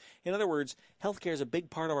nurses. In other words, healthcare is a big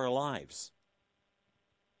part of our lives.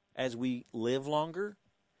 As we live longer,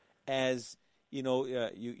 as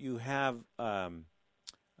you have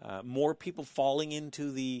more people falling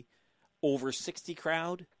into the over 60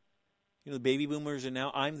 crowd. The baby boomers are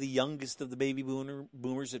now. I'm the youngest of the baby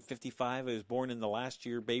boomers at 55. I was born in the last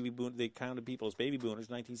year. They counted people as baby boomers,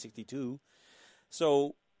 1962.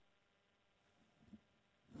 So,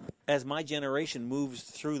 as my generation moves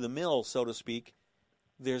through the mill, so to speak,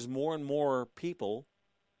 there's more and more people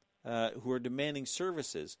who are demanding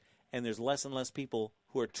services, and there's less and less people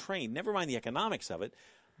who are trained. Never mind the economics of it,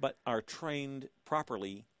 but are trained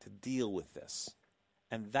properly to deal with this,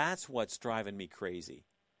 and that's what's driving me crazy.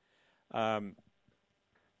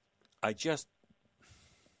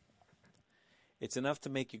 It's enough to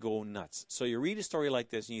make you go nuts. So you read a story like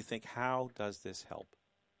this and you think, how does this help?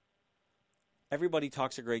 Everybody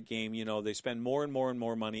talks a great game. They spend more and more and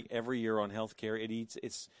more money every year on healthcare.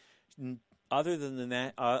 It's other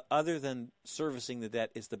than servicing the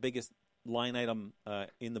debt, it's the biggest line item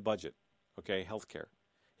in the budget. Okay, healthcare.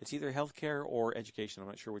 It's either healthcare or education. I'm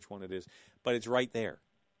not sure which one it is, but it's right there.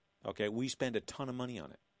 Okay, we spend a ton of money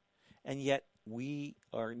on it. And yet we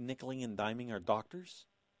are nickeling and diming our doctors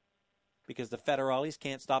because the federales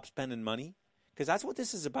can't stop spending money. Because that's what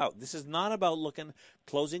this is about. This is not about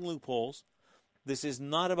closing loopholes. This is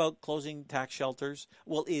not about closing tax shelters.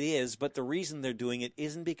 Well, it is, but the reason they're doing it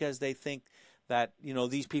isn't because they think that,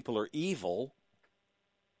 these people are evil.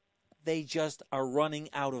 They just are running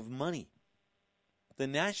out of money. The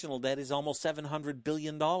national debt is almost $700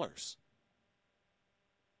 billion.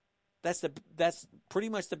 That's pretty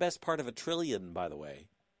much the best part of $1 trillion, by the way.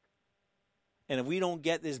 And if we don't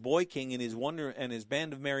get this boy king and his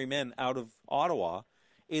band of merry men out of Ottawa,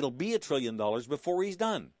 it'll be $1 trillion before he's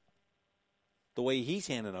done. The way he's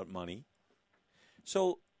handing out money.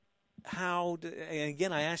 So, and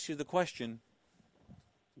again, I asked you the question,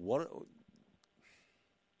 what?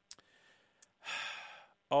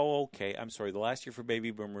 Oh, okay. I'm sorry. The last year for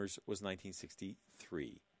baby boomers was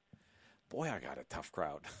 1963. Boy, I got a tough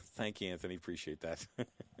crowd. Thank you, Anthony. Appreciate that.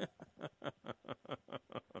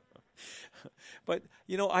 But,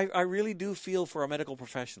 I really do feel for our medical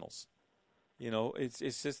professionals.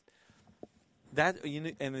 It's just that,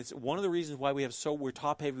 and it's one of the reasons why we're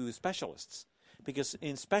top heavy with specialists. Because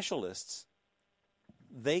in specialists,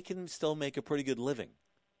 they can still make a pretty good living.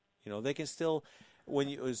 They can still,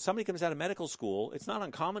 when somebody comes out of medical school, it's not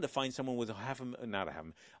uncommon to find someone with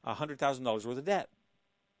 $100,000 worth of debt.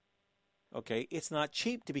 Okay, it's not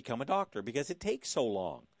cheap to become a doctor because it takes so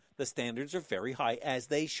long. The standards are very high, as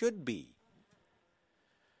they should be.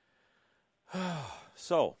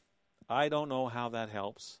 So, I don't know how that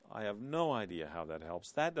helps. I have no idea how that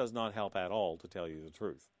helps. That does not help at all, to tell you the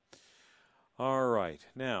truth. All right,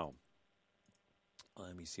 now,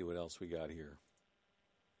 let me see what else we got here.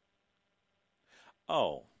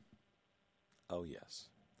 Oh, yes.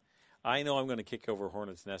 I know I'm going to kick over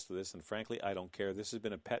Hornet's Nest with this, and frankly, I don't care. This has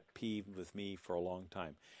been a pet peeve with me for a long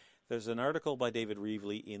time. There's an article by David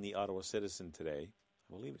Reevely in the Ottawa Citizen today.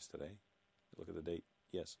 I believe it's today. Look at the date.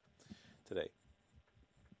 Yes, today.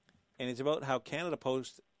 And it's about how Canada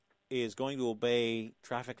Post is going to obey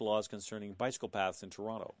traffic laws concerning bicycle paths in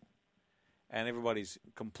Toronto. And everybody's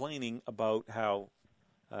complaining about how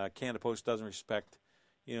Canada Post doesn't respect,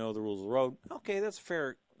 the rules of the road. Okay, that's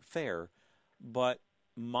fair. But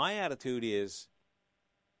my attitude is,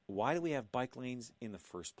 why do we have bike lanes in the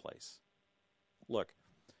first place? Look,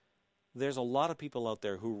 there's a lot of people out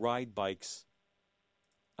there who ride bikes,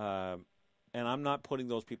 and I'm not putting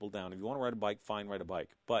those people down. If you want to ride a bike, fine, ride a bike.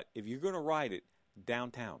 But if you're going to ride it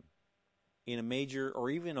downtown, in a major or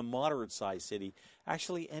even a moderate-sized city,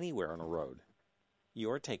 actually anywhere on a road,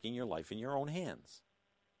 you are taking your life in your own hands.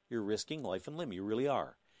 You're risking life and limb. You really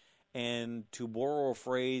are. And to borrow a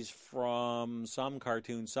phrase from some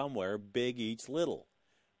cartoon somewhere, big eats little,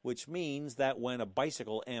 which means that when a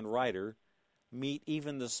bicycle and rider meet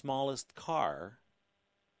even the smallest car,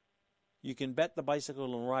 you can bet the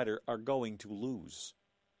bicycle and rider are going to lose.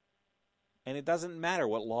 And it doesn't matter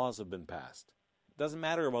what laws have been passed. It doesn't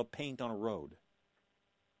matter about paint on a road.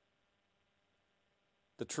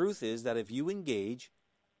 The truth is that if you engage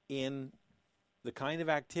in the kind of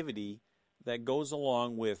activity that goes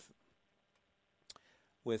along with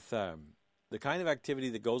the kind of activity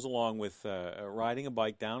that goes along with riding a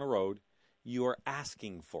bike down a road, you are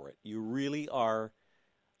asking for it. You really are.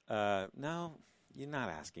 No, you're not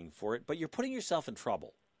asking for it, but you're putting yourself in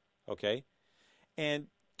trouble. Okay? And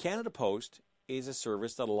Canada Post is a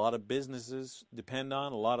service that a lot of businesses depend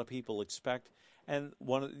on, a lot of people expect. And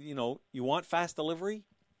you want fast delivery?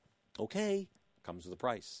 Okay, comes with a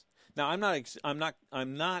price. Now,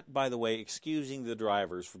 I'm not, by the way, excusing the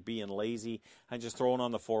drivers for being lazy and just throwing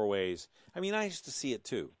on the four ways. I mean, I used to see it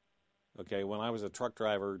too. Okay, when I was a truck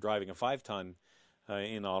driver driving a 5-ton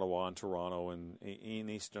in Ottawa and Toronto and in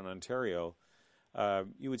Eastern Ontario,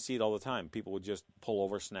 you would see it all the time. People would just pull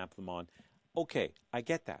over, snap them on. Okay, I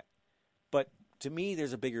get that. But to me,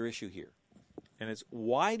 there's a bigger issue here. And it's,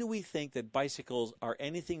 why do we think that bicycles are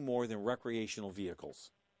anything more than recreational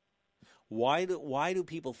vehicles? Why do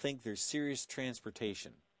people think they're serious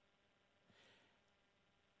transportation?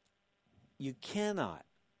 You cannot.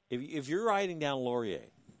 If you're riding down Laurier,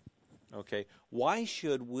 okay, why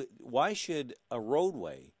should a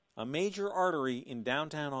roadway, a major artery in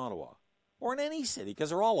downtown Ottawa, or in any city, because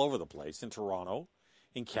they're all over the place, in Toronto,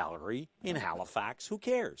 in Calgary, in Halifax, who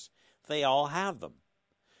cares? They all have them.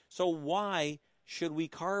 So why should we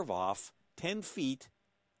carve off 10 feet,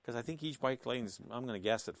 because I think each bike lane is, I'm going to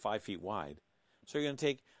guess, at 5 feet wide. So you're going to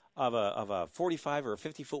take of a 45 or a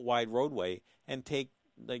 50-foot wide roadway and take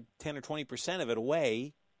like 10 or 20% of it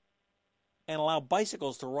away and allow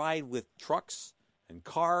bicycles to ride with trucks and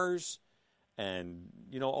cars and,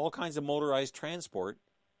 all kinds of motorized transport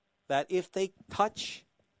that if they touch,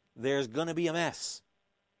 there's going to be a mess.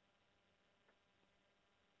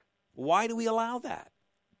 Why do we allow that?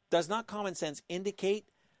 Does not common sense indicate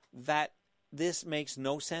that this makes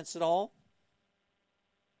no sense at all?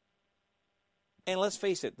 And let's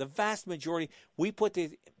face it, the vast majority,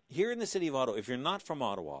 here in the city of Ottawa, if you're not from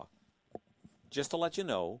Ottawa, just to let you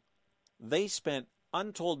know, they spent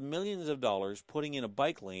untold millions of dollars putting in a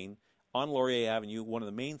bike lane on Laurier Avenue, one of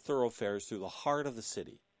the main thoroughfares through the heart of the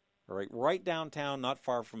city, all right downtown, not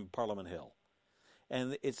far from Parliament Hill.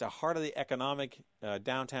 And it's the heart of the economic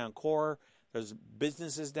downtown core. There's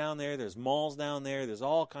businesses down there. There's malls down there. There's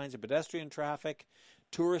all kinds of pedestrian traffic.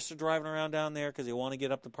 Tourists are driving around down there because they want to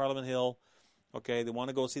get up to Parliament Hill. Okay, they want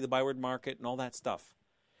to go see the Byward Market and all that stuff.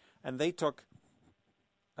 And they took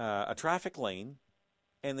a traffic lane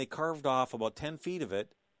and they carved off about 10 feet of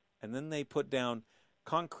it, and then they put down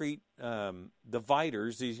concrete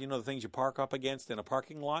dividers, these, the things you park up against in a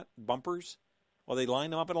parking lot, bumpers. Well, they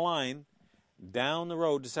lined them up in a line down the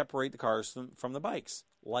road to separate the cars from the bikes.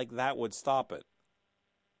 Like that would stop it.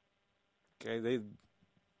 Okay,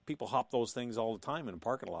 people hop those things all the time in a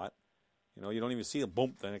parking lot. You don't even see a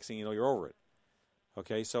bump. The next thing you know, you're over it.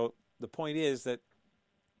 Okay, so the point is that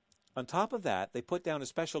on top of that, they put down a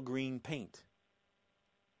special green paint.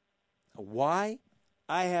 Why?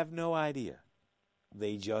 I have no idea.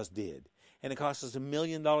 They just did. And it costs us $1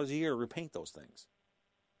 million a year to repaint those things.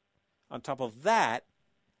 On top of that,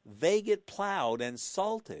 they get plowed and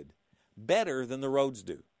salted better than the roads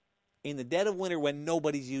do in the dead of winter when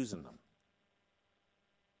nobody's using them.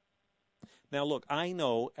 Now, look, I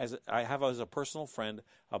know, I have as a personal friend,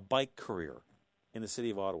 a bike courier in the city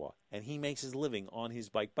of Ottawa, and he makes his living on his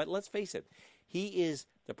bike. But let's face it, he is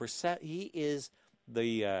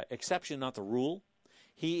the exception, not the rule.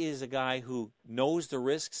 He is a guy who knows the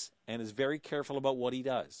risks and is very careful about what he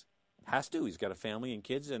does. Has to. He's got a family and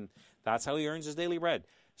kids, and that's how he earns his daily bread.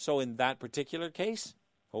 So in that particular case,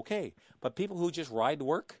 okay. But people who just ride to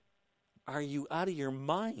work, are you out of your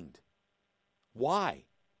mind? Why?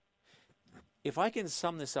 If I can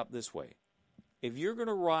sum this up this way, if you're going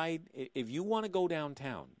to ride, if you want to go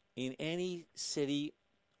downtown in any city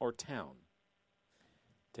or town,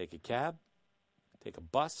 take a cab, take a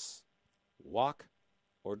bus, walk,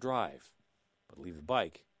 or drive, but leave the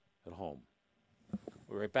bike at home.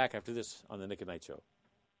 We'll be right back after this on the Nick at Night Show.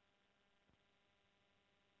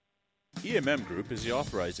 EMM Group is the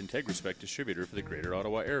authorized IntegraSpec distributor for the Greater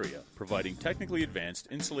Ottawa area, providing technically advanced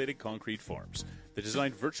insulated concrete forms. The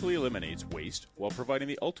design virtually eliminates waste while providing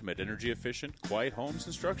the ultimate energy-efficient, quiet homes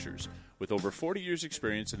and structures. With over 40 years'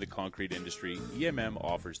 experience in the concrete industry, EMM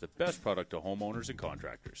offers the best product to homeowners and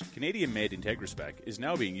contractors. Canadian-made IntegraSpec is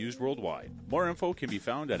now being used worldwide. More info can be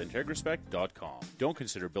found at integraspec.com. Don't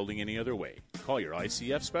consider building any other way. Call your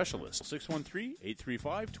ICF specialist,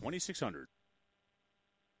 613-835-2600.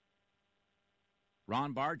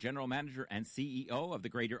 Ron Barr, General Manager and CEO of the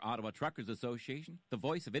Greater Ottawa Truckers Association, the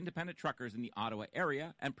voice of independent truckers in the Ottawa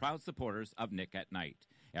area, and proud supporters of Nick at Night.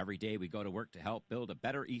 Every day we go to work to help build a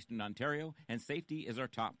better Eastern Ontario, and safety is our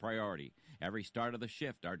top priority. Every start of the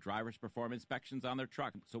shift, our drivers perform inspections on their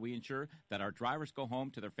truck, so we ensure that our drivers go home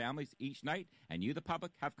to their families each night, and you, the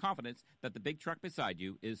public, have confidence that the big truck beside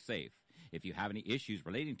you is safe. If you have any issues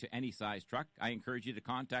relating to any size truck, I encourage you to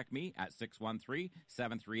contact me at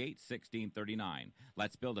 613-738-1639.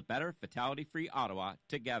 Let's build a better, fatality-free Ottawa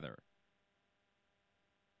together.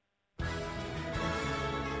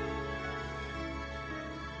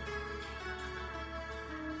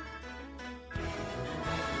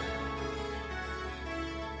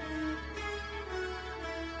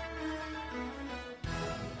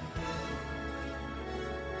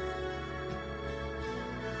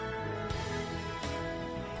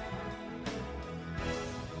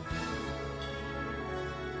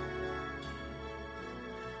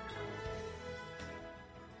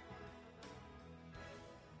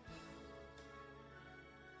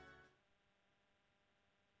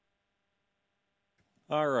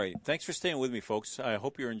 All right. Thanks for staying with me, folks. I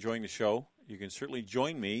hope you're enjoying the show. You can certainly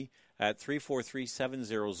join me at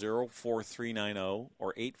 343-700-4390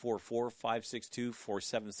 or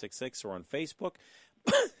 844-562-4766 or on Facebook.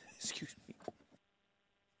 Excuse me.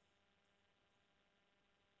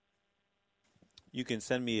 You can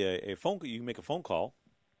send me a phone. You can make a phone call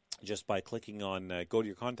just by clicking on go to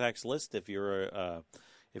your contacts list. If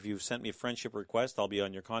you've sent me a friendship request, I'll be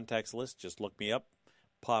on your contacts list. Just look me up.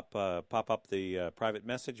 Pop up the private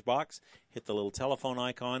message box, hit the little telephone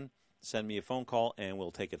icon, send me a phone call, and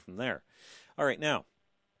we'll take it from there. All right, now,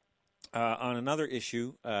 on another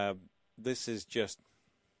issue, this is just,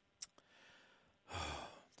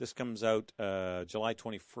 this comes out July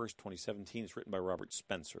 21st, 2017. It's written by Robert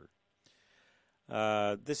Spencer.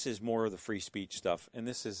 This is more of the free speech stuff, and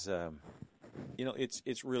this is,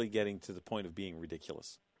 it's really getting to the point of being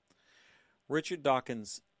ridiculous. Richard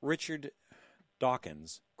Dawkins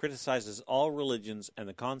criticizes all religions and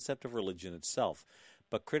the concept of religion itself,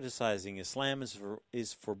 but criticizing Islam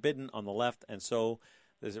is forbidden on the left, and so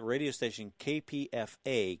the radio station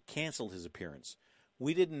KPFA canceled his appearance.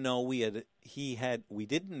 We didn't know he'd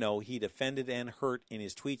offended and hurt in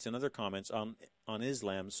his tweets and other comments on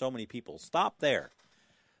Islam so many people. Stop there.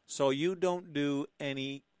 So you don't do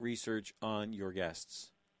any research on your guests.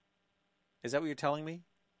 Is that what you're telling me?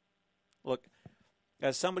 Look,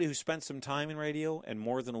 as somebody who spent some time in radio and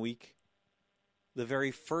more than a week, the very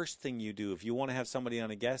first thing you do if you want to have somebody on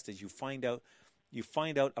a guest is you find out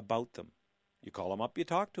about them. You call them up, you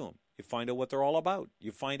talk to them. You find out what they're all about.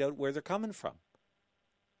 You find out where they're coming from.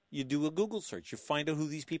 You do a Google search. You find out who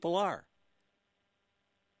these people are.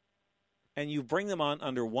 And you bring them on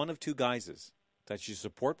under one of two guises. That you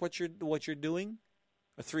support what you're doing,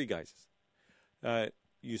 or three guises.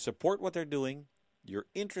 You support what they're doing. You're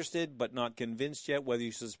interested but not convinced yet whether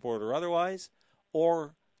you support or otherwise,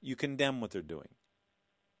 or you condemn what they're doing.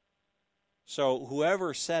 So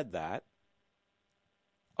whoever said that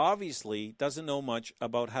obviously doesn't know much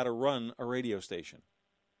about how to run a radio station,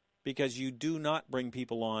 because you do not bring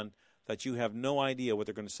people on that you have no idea what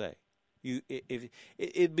they're going to say.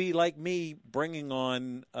 It'd be like me bringing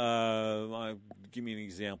on, give me an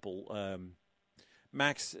example,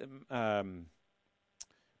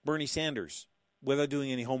 Bernie Sanders, without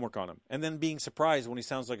doing any homework on him, and then being surprised when he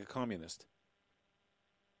sounds like a communist.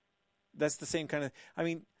 That's the same kind of,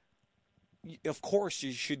 of course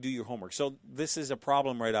you should do your homework. So this is a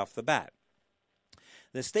problem right off the bat.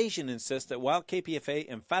 The station insists that while KPFA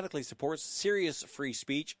emphatically supports serious free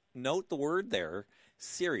speech, note the word there,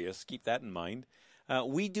 serious, keep that in mind,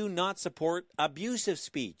 we do not support abusive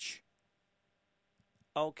speech.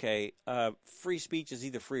 Okay, free speech is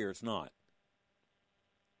either free or it's not.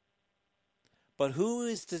 But who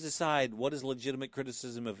is to decide what is legitimate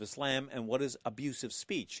criticism of Islam and what is abusive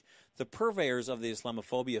speech? The purveyors of the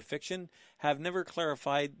Islamophobia fiction have never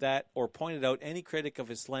clarified that or pointed out any critic of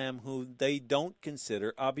Islam who they don't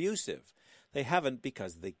consider abusive. They haven't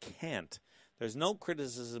because they can't. There's no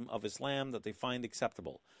criticism of Islam that they find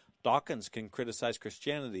acceptable. Dawkins can criticize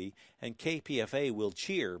Christianity and KPFA will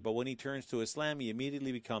cheer, but when he turns to Islam, he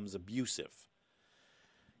immediately becomes abusive.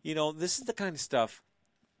 This is the kind of stuff...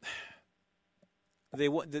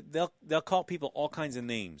 They'll call people all kinds of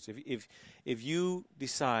names. If you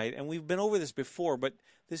decide, and we've been over this before, but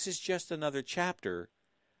this is just another chapter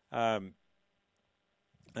in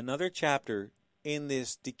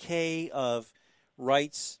this decay of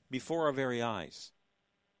rights before our very eyes.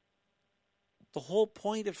 The whole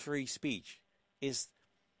point of free speech is,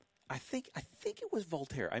 I think it was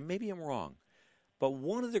Voltaire. Maybe I'm wrong, but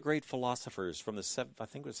one of the great philosophers from the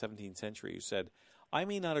 17th century who said, I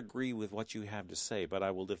may not agree with what you have to say, but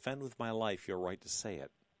I will defend with my life your right to say it.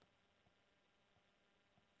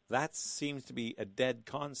 That seems to be a dead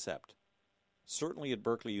concept. Certainly at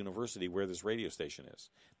Berkeley University, where this radio station is.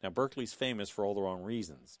 Now, Berkeley's famous for all the wrong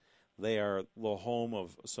reasons. They are the home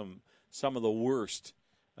of some of the worst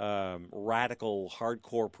radical,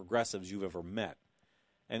 hardcore progressives you've ever met.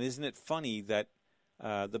 And isn't it funny that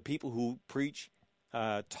the people who preach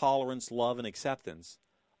tolerance, love, and acceptance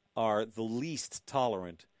are the least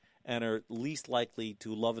tolerant and are least likely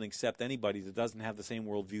to love and accept anybody that doesn't have the same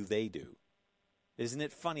worldview they do? Isn't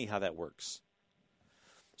it funny how that works?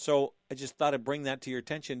 So I just thought I'd bring that to your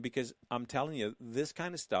attention because I'm telling you, this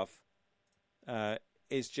kind of stuff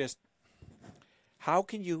is just, how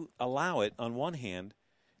can you allow it on one hand?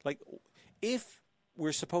 Like, if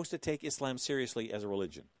we're supposed to take Islam seriously as a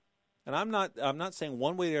religion, and I'm not saying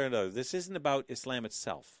one way or another, this isn't about Islam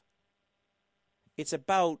itself. It's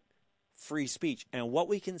about free speech and what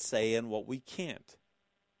we can say and what we can't.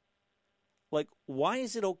 Like, why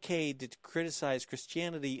is it okay to criticize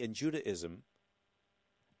Christianity and Judaism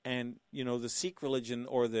and, you know, the Sikh religion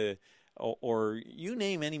or you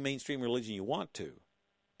name any mainstream religion you want to,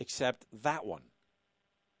 except that one?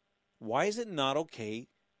 Why is it not okay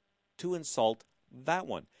to insult that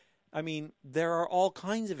one? I mean, there are all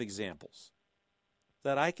kinds of examples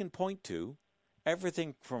that I can point to.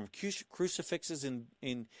 Everything from crucifixes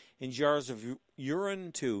in jars of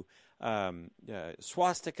urine to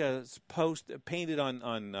swastikas painted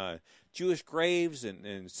on Jewish graves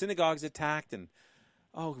and synagogues attacked. And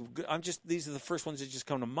these are the first ones that just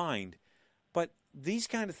come to mind. But these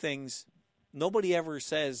kind of things, nobody ever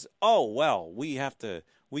says, oh, well, we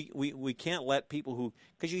can't let people who,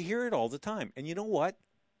 because you hear it all the time. And you know what?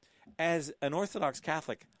 As an Orthodox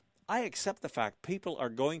Catholic, I accept the fact people are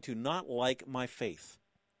going to not like my faith.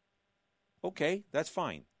 Okay, that's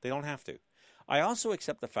fine. They don't have to. I also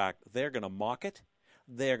accept the fact they're going to mock it,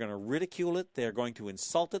 they're going to ridicule it, they're going to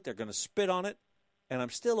insult it, they're going to spit on it, and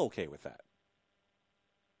I'm still okay with that.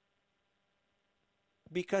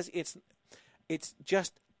 Because it's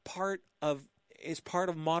just part of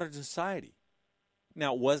modern society.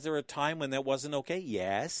 Now, was there a time when that wasn't okay?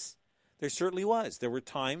 Yes, there certainly was. There were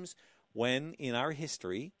times when in our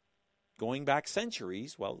history, going back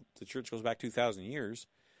centuries, well, the church goes back 2,000 years,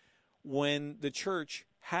 when the church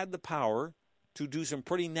had the power to do some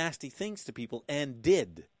pretty nasty things to people and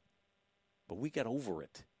did. But we got over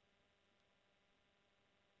it.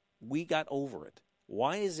 We got over it.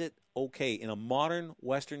 Why is it okay in a modern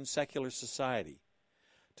Western secular society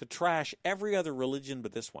to trash every other religion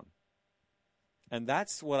but this one? And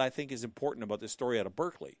that's what I think is important about this story out of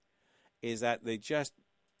Berkeley, is that they just,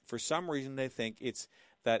 for some reason, they think it's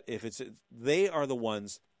that they are the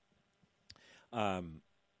ones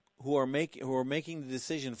who are making the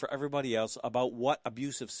decision for everybody else about what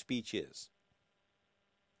abusive speech is.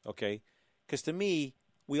 Okay, because to me,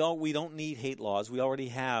 we don't need hate laws. We already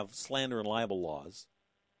have slander and libel laws.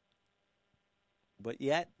 But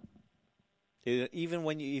yet, even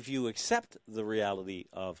if you accept the reality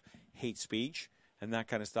of hate speech and that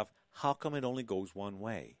kind of stuff, how come it only goes one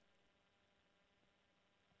way?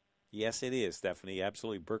 Yes, it is, Stephanie.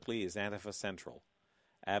 Absolutely. Berkeley is Antifa Central.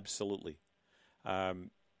 Absolutely. And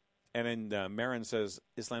then Marin says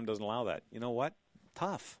Islam doesn't allow that. You know what?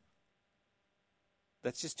 Tough.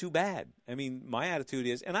 That's just too bad. I mean, my attitude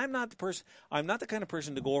is, and I'm not the kind of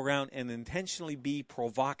person to go around and intentionally be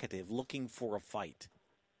provocative, looking for a fight.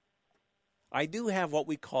 I do have what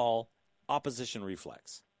we call opposition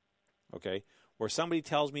reflex. Okay? Where somebody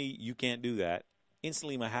tells me you can't do that,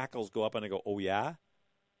 instantly my hackles go up and I go, oh yeah?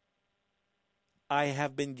 I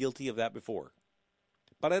have been guilty of that before.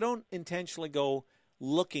 But I don't intentionally go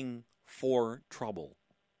looking for trouble.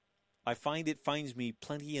 I find it finds me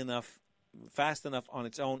fast enough on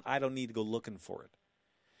its own. I don't need to go looking for it.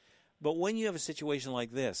 But when you have a situation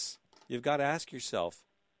like this, you've got to ask yourself,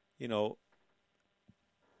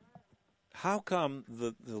 how come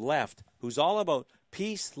the left, who's all about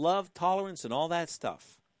peace, love, tolerance, and all that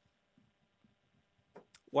stuff,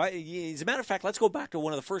 why? As a matter of fact, let's go back to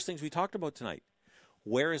one of the first things we talked about tonight.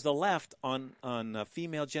 Where is the left on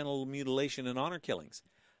female genital mutilation and honor killings?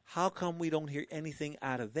 How come we don't hear anything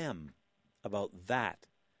out of them about that?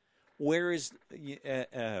 Where is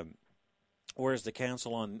the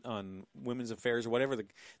Council on Women's Affairs or whatever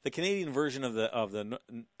the Canadian version of the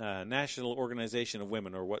National Organization of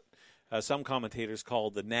Women, or what some commentators call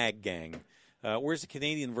the NAG gang? Where's the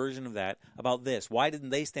Canadian version of that about this? Why didn't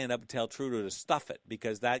they stand up and tell Trudeau to stuff it?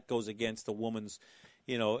 Because that goes against the woman's,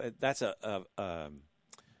 that's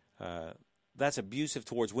abusive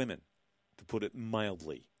towards women, to put it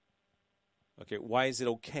mildly. Okay, why is it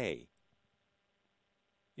okay?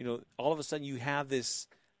 All of a sudden you have this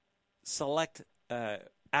select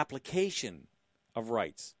application of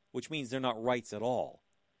rights. which means they're not rights at all.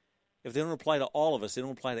 If they don't apply to all of us, they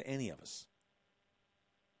don't apply to any of us.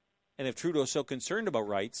 And if Trudeau's so concerned about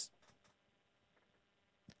rights,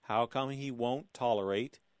 how come he won't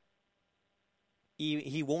tolerate,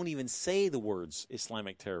 he won't even say the words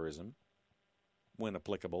Islamic terrorism when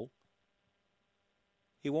applicable?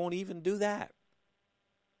 He won't even do that.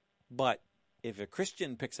 But if a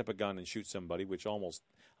Christian picks up a gun and shoots somebody, which almost,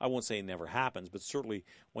 I won't say never happens, but certainly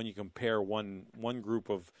when you compare one group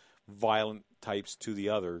of violent types to the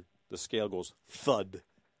other, the scale goes thud.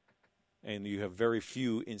 And you have very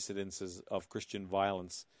few incidences of Christian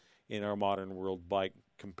violence in our modern world by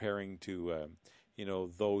comparing to,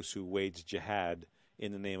 those who wage jihad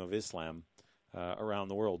in the name of Islam around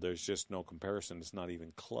the world. There's just no comparison. It's not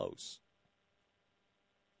even close.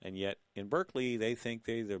 And yet, in Berkeley, they think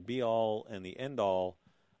they're the be-all and the end-all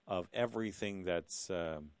of everything that's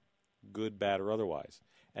good, bad, or otherwise.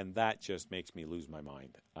 And that just makes me lose my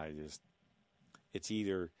mind. It's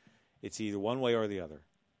either one way or the other.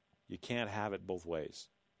 You can't have it both ways.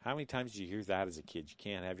 How many times did you hear that as a kid? You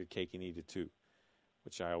can't have your cake and eat it too,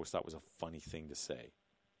 which I always thought was a funny thing to say.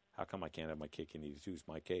 How come I can't have my cake and eat it too? It's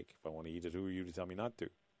my cake. If I want to eat it, who are you to tell me not to?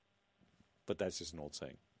 But that's just an old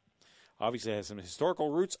saying. Obviously, it has some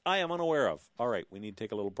historical roots I am unaware of. All right, we need to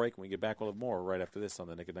take a little break. When we get back, we'll have more right after this on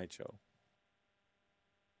the Nick at Night Show.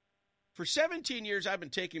 For 17 years, I've been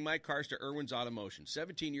taking my cars to Irwin's Automotion.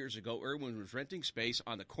 17 years ago, Irwin was renting space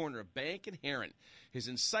on the corner of Bank and Heron. His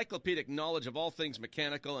encyclopedic knowledge of all things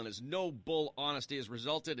mechanical and his no-bull honesty has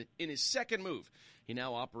resulted in his second move. He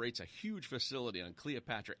now operates a huge facility on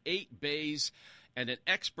Cleopatra, 8 bays, and an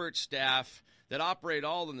expert staff that operate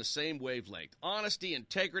all in the same wavelength. Honesty,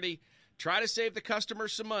 integrity, try to save the customer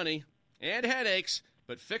some money and headaches,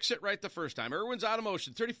 but fix it right the first time. Irwin's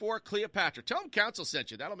Automotion, 34 Cleopatra. Tell them Council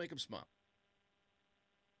sent you. That'll make them smile.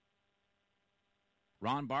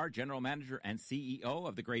 Ron Barr, General Manager and CEO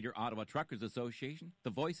of the Greater Ottawa Truckers Association, the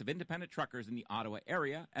voice of independent truckers in the Ottawa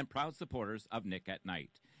area, and proud supporters of Nick at Night.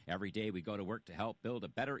 Every day we go to work to help build a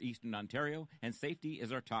better Eastern Ontario, and safety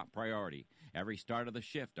is our top priority. Every start of the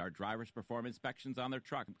shift, our drivers perform inspections on their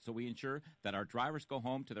truck, so we ensure that our drivers go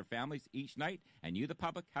home to their families each night, and you, the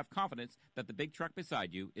public, have confidence that the big truck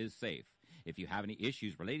beside you is safe. If you have any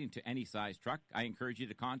issues relating to any size truck, I encourage you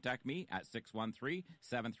to contact me at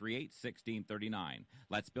 613-738-1639.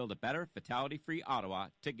 Let's build a better, fatality-free Ottawa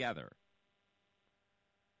together.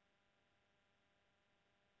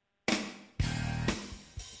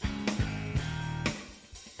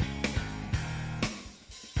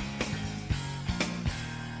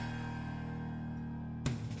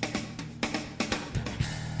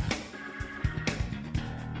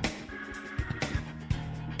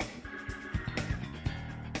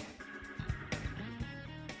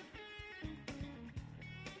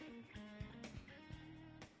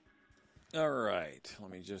 All right, let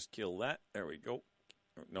me just kill that. There we go.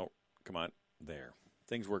 No, come on. There.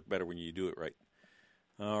 Things work better when you do it right.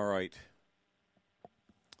 All right.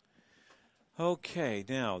 Okay,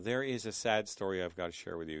 now there is a sad story I've got to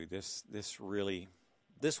share with you. This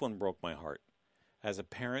one broke my heart. As a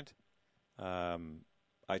parent, I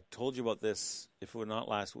told you about this. If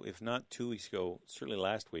not 2 weeks ago, certainly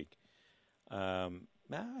last week. I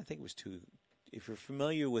think it was 2. If you're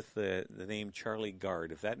familiar with the name Charlie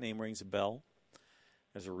Gard, if that name rings a bell,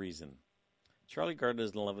 there's a reason. Charlie Gard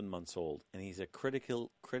is 11 months old, and he's a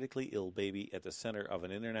critically ill baby at the center of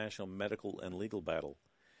an international medical and legal battle.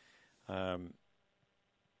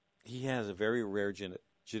 He has a very rare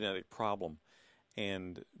genetic problem,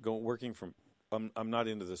 and working from. I'm not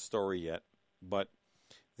into the story yet, but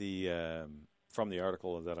from the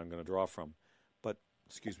article that I'm going to draw from. But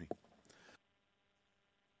excuse me.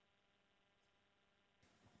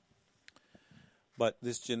 But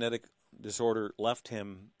this genetic disorder left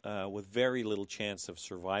him with very little chance of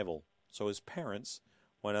survival. So his parents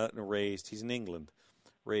went out and he's in England,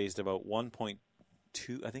 raised about 1.2,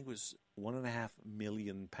 I think it was £1.5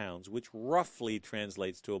 million, which roughly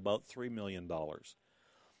translates to about $3 million.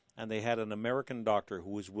 And they had an American doctor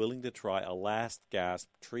who was willing to try a last gasp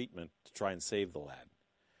treatment to try and save the lad.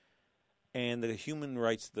 And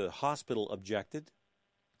the hospital objected,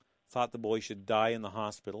 thought the boy should die in the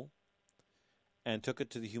hospital, and took it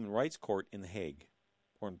to the Human Rights Court in The Hague.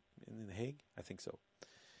 Or in The Hague? I think so.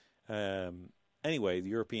 Anyway, the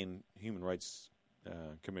European Human Rights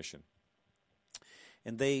Commission.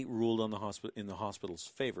 And they ruled in the hospital's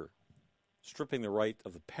favor, stripping the right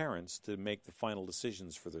of the parents to make the final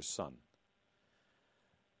decisions for their son.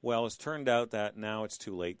 Well, it's turned out that now it's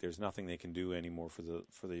too late. There's nothing they can do anymore for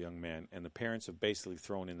the young man, and the parents have basically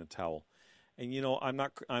thrown in the towel. And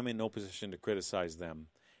I'm in no position to criticize them.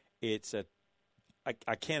 It's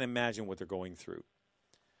I can't imagine what they're going through.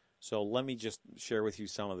 So let me just share with you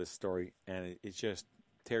some of this story, and it just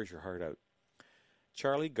tears your heart out.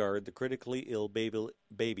 Charlie Gard, the critically ill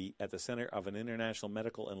baby at the center of an international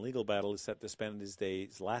medical and legal battle, is set to spend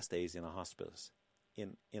his last days in a hospice.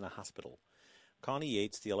 In a hospital. Connie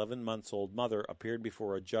Yates, the 11-month-old mother, appeared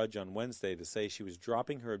before a judge on Wednesday to say she was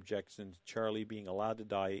dropping her objection to Charlie being allowed to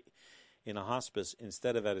die in a hospice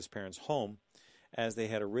instead of at his parents' home, as they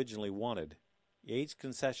had originally wanted. Yates'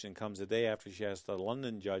 concession comes a day after she asked a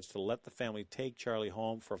London judge to let the family take Charlie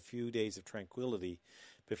home for a few days of tranquility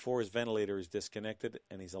before his ventilator is disconnected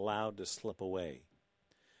and he's allowed to slip away.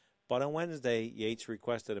 But on Wednesday, Yates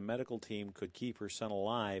requested a medical team could keep her son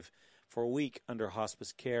alive for a week under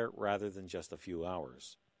hospice care rather than just a few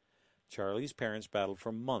hours. Charlie's parents battled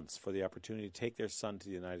for months for the opportunity to take their son to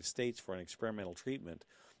the United States for an experimental treatment,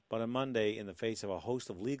 but on Monday, in the face of a host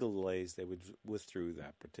of legal delays, they withdrew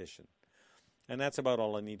that petition. And that's about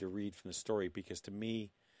all I need to read from the story, because to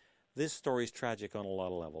me, this story is tragic on a lot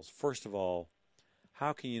of levels. First of all,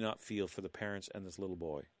 how can you not feel for the parents and this little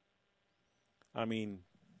boy? I mean,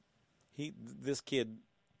 this kid,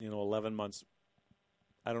 11 months,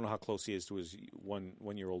 I don't know how close he is to his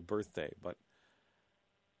one-year-old birthday, but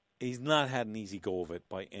he's not had an easy go of it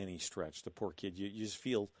by any stretch. The poor kid, you just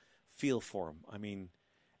feel for him. I mean,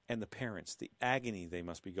 and the parents, the agony they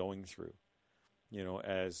must be going through.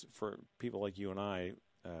 As for people like you and I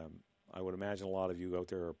would imagine a lot of you out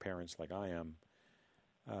there are parents like I am.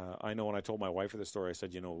 I know when I told my wife of the story, I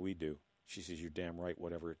said, you know what we do? She says, you're damn right,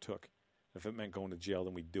 whatever it took. If it meant going to jail,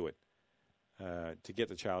 then we'd do it. To get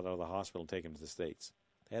the child out of the hospital and take him to the States.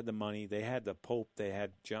 They had the money, they had the Pope, they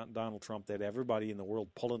had Donald Trump, they had everybody in the world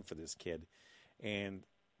pulling for this kid. And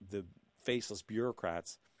the faceless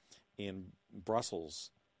bureaucrats in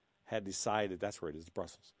Brussels had decided, that's where it is,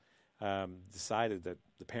 Brussels, decided that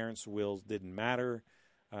the parents' wills didn't matter,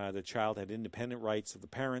 the child had independent rights of the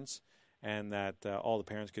parents, and that all the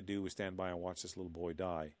parents could do was stand by and watch this little boy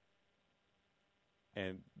die.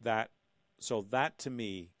 And that to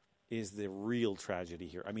me is the real tragedy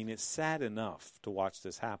here. I mean, it's sad enough to watch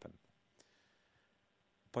this happen.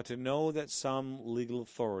 But to know that some legal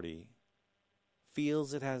authority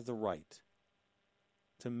feels it has the right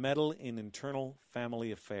to meddle in internal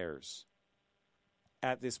family affairs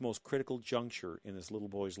at this most critical juncture in this little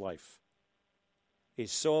boy's life is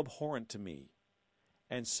so abhorrent to me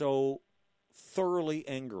and so thoroughly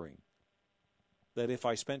angering that if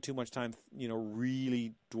I spent too much time,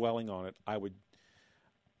 really dwelling on it,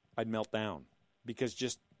 I'd melt down, because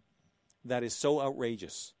just that is so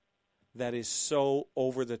outrageous. That is so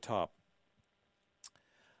over the top.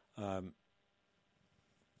 That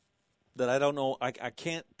I don't know, I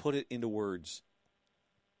can't put it into words.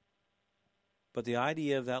 But the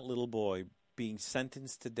idea of that little boy being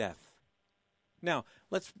sentenced to death. Now,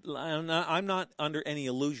 I'm not under any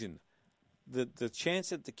illusion. The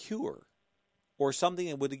chance at the cure or something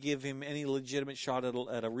that would give him any legitimate shot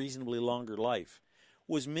at a reasonably longer life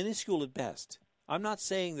was minuscule at best. I'm not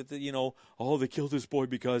saying that, they killed this boy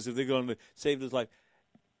because if they're going to save his life.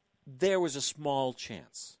 There was a small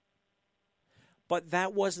chance. But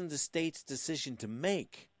that wasn't the state's decision to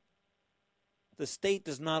make. The state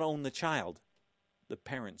does not own the child. The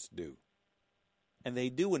parents do. And they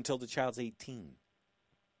do until the child's 18.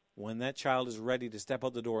 When that child is ready to step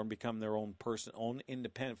out the door and become their own person,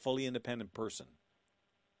 fully independent person.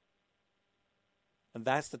 And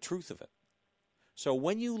that's the truth of it. So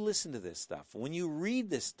when you listen to this stuff, when you read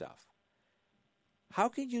this stuff, how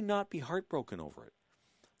can you not be heartbroken over it?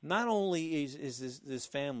 Not only is this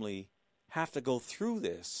family have to go through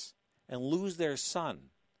this and lose their son,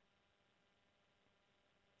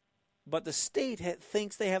 but the state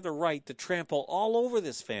thinks they have the right to trample all over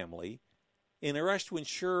this family in a rush to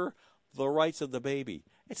ensure the rights of the baby.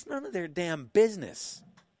 It's none of their damn business.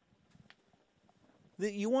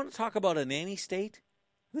 You want to talk about a nanny state?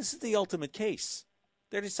 This is the ultimate case.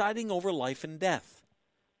 They're deciding over life and death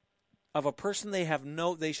of a person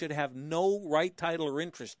they should have no right, title, or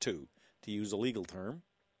interest to use a legal term.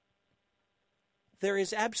 There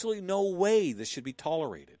is absolutely no way this should be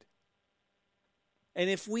tolerated. And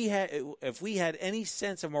if we had any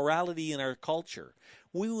sense of morality in our culture,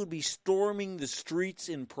 we would be storming the streets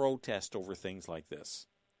in protest over things like this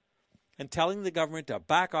and telling the government to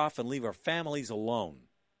back off and leave our families alone.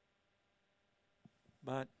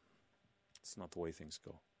 But it's not the way things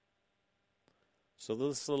go. So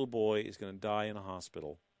this little boy is going to die in a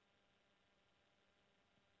hospital,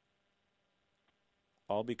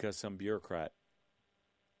 all because some bureaucrat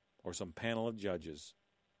or some panel of judges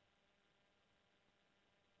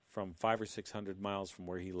from 500 or 600 miles from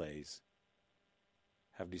where he lays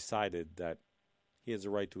have decided that he has a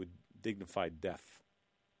right to a dignified death.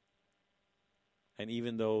 And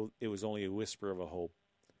even though it was only a whisper of a hope,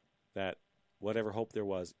 that whatever hope there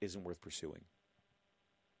was isn't worth pursuing.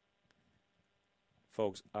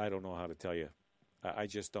 Folks, I don't know how to tell you. I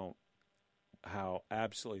just don't. How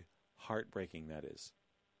absolutely heartbreaking that is.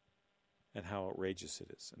 And how outrageous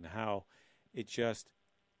it is. And how it just,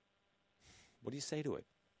 what do you say to it?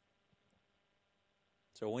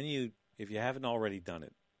 So if you haven't already done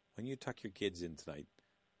it, when you tuck your kids in tonight,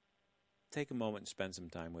 take a moment and spend some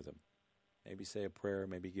time with them. Maybe say a prayer,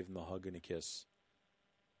 maybe give them a hug and a kiss.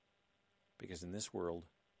 Because in this world,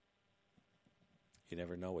 you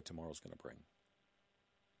never know what tomorrow's going to bring.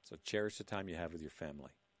 So cherish the time you have with your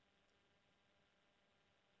family.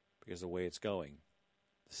 Because the way it's going,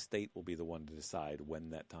 the state will be the one to decide when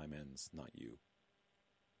that time ends, not you.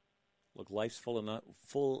 Look, life's full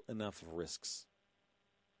enough of risks.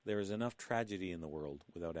 There is enough tragedy in the world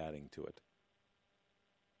without adding to it.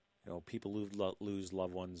 You know, people lose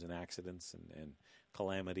loved ones in accidents and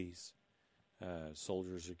calamities.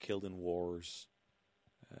 Soldiers are killed in wars.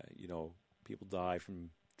 People die from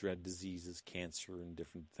dread diseases, cancer and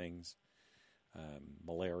different things.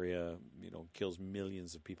 Malaria, kills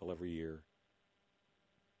millions of people every year.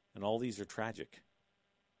 And all these are tragic.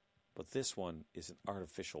 But this one is an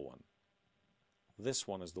artificial one. This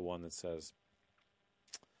one is the one that says,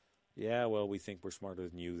 yeah, well, we think we're smarter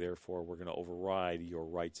than you, therefore we're going to override your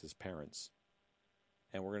rights as parents.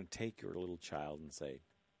 And we're going to take your little child and say,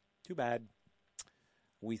 too bad.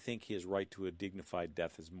 We think his right to a dignified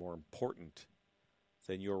death is more important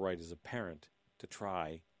than your right as a parent to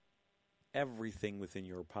try everything within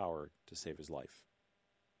your power to save his life.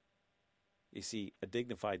 You see, a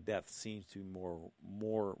dignified death seems to be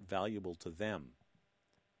more valuable to them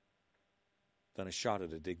than a shot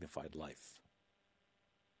at a dignified life.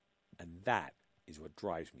 And that is what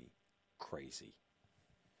drives me crazy.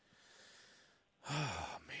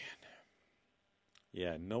 Oh, man.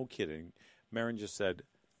 Yeah, no kidding. Marin just said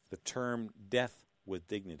the term death with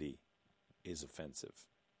dignity is offensive.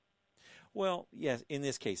 Well, yes, in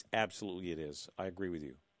this case, absolutely it is. I agree with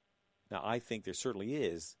you. Now, I think there certainly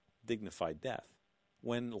is dignified death.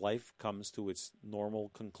 When life comes to its normal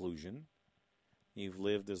conclusion, you've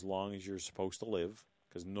lived as long as you're supposed to live,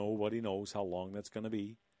 because nobody knows how long that's going to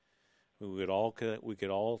be. We could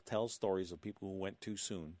all tell stories of people who went too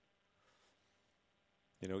soon.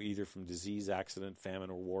 Either from disease, accident,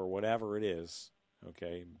 famine, or war, whatever it is.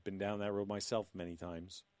 Okay, been down that road myself many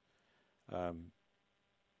times. But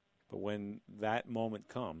when that moment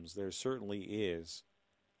comes, there certainly is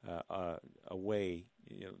a way.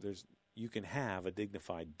 You can have a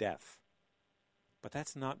dignified death, but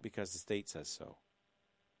that's not because the state says so.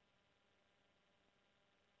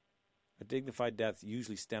 A dignified death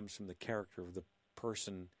usually stems from the character of the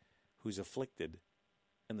person who's afflicted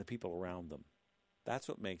and the people around them. That's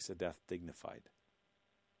what makes a death dignified,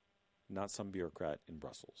 not some bureaucrat in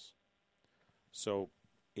Brussels. So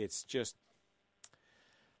it's just,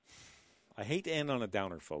 I hate to end on a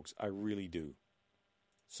downer, folks. I really do.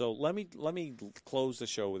 So let me close the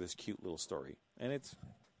show with this cute little story. And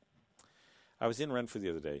I was in Renfrew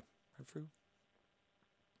the other day. Renfrew?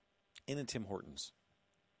 In a Tim Hortons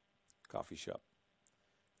coffee shop.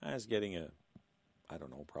 I was getting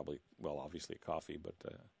obviously a coffee, but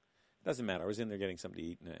it doesn't matter. I was in there getting something to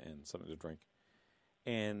eat and something to drink.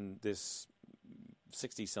 And this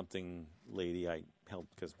 60-something lady I held,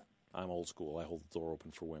 because I'm old school, I hold the door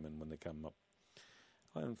open for women when they come up.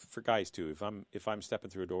 And for guys, too. If I'm stepping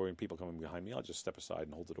through a door and people coming behind me, I'll just step aside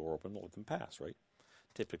and hold the door open and let them pass, right?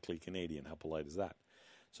 Typically Canadian. How polite is that?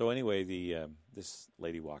 So anyway, this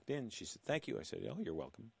lady walked in. She said, thank you. I said, oh, you're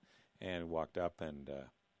welcome. And walked up, and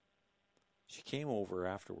she came over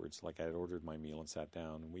afterwards, like I had ordered my meal and sat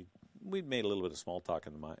down. And we'd made a little bit of small talk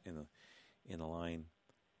in the line.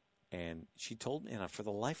 And she told me, and for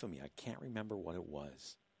the life of me, I can't remember what it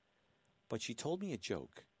was. But she told me a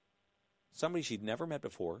joke. Somebody she'd never met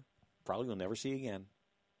before, probably will never see again.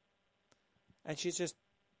 And she's just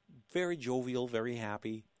very jovial, very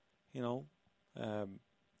happy,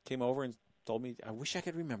 came over and told me, I wish I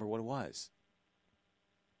could remember what it was.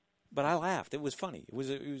 But I laughed. It was funny. It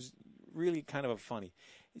was really kind of funny.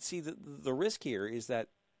 See, the risk here is that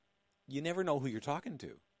you never know who you're talking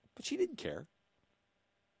to. But she didn't care.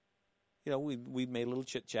 We made a little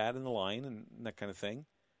chit-chat in the line and that kind of thing.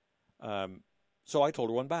 So I told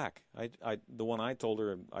her one back. The one I told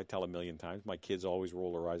her, I tell a million times. My kids always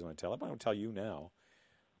roll their eyes when I tell it, but I'll tell you now.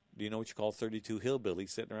 Do you know what you call 32 hillbillies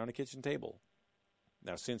sitting around a kitchen table?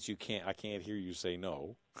 Now, since I can't hear you say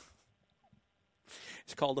no.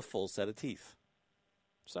 It's called a full set of teeth.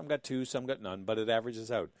 Some got two, some got none, but it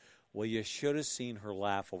averages out. Well, you should have seen her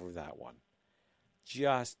laugh over that one.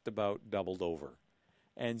 Just about doubled over.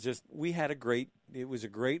 And just, it was a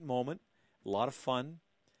great moment, a lot of fun.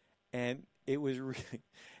 And it was really,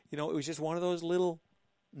 it was just one of those little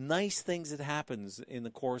nice things that happens in the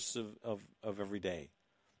course of every day.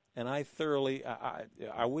 And I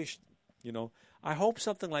wish, I hope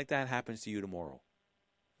something like that happens to you tomorrow.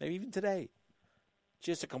 Maybe even today.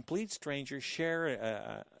 Just a complete stranger,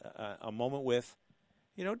 share a moment with.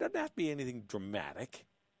 Doesn't have to be anything dramatic.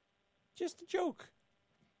 Just a joke.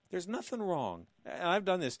 There's nothing wrong. And I've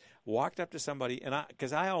done this. Walked up to somebody,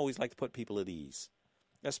 because I always like to put people at ease.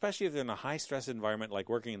 Especially if they're in a high-stress environment like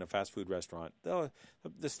working in a fast food restaurant.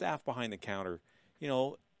 The staff behind the counter,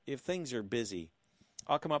 if things are busy,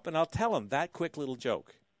 I'll come up and I'll tell them that quick little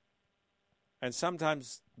joke. And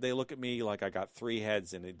sometimes they look at me like I got 3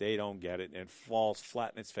 heads and they don't get it and it falls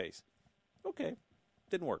flat in its face. Okay,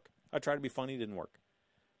 didn't work. I tried to be funny, didn't work.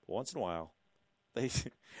 But once in a while, they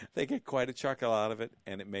get quite a chuckle out of it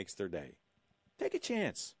and it makes their day. Take a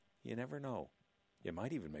chance. You never know. You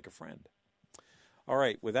might even make a friend. All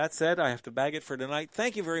right, with that said, I have to bag it for tonight.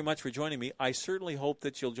 Thank you very much for joining me. I certainly hope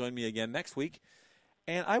that you'll join me again next week.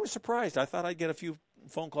 And I was surprised. I thought I'd get a few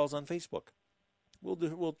phone calls on Facebook.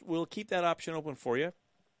 We'll keep that option open for you.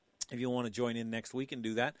 If you want to join in next week and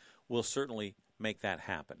do that, we'll certainly make that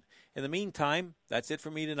happen. In the meantime, that's it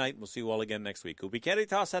for me tonight. We'll see you all again next week.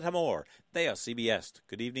 Ubiqueritas et amor. Deo CBS.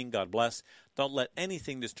 Good evening. God bless. Don't let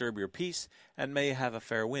anything disturb your peace, and may you have a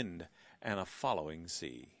fair wind and a following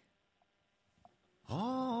sea.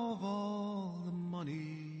 Of all the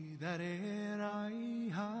money that e'er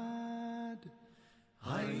I had,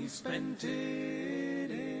 I spent it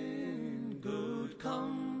in good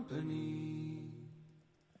company,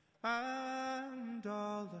 and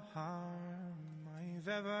all the harm I've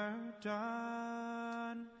ever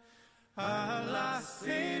done, alas,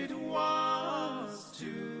 it was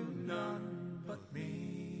to none but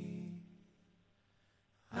me,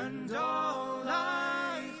 and all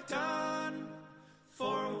I've done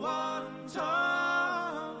for want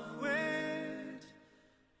of wit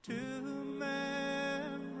to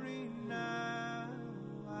memory now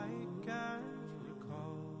I can't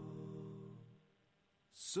recall.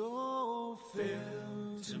 So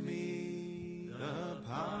fill to me the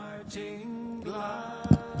parting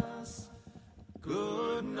glass.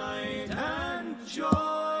 Good night and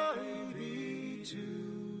joy be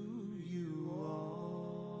to you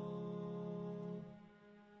all.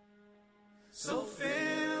 So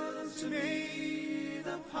fill to me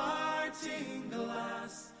the parting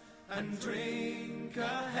glass, and drink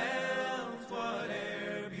a health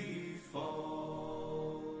whate'er befalls.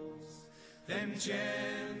 Then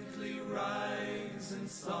gently rise and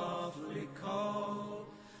softly call,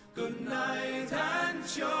 good night and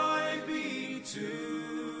joy be to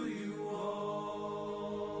you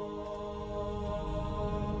all.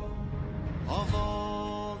 Of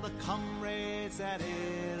all the comrades that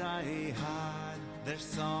e'er I had, they're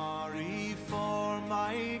sorry for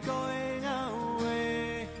my going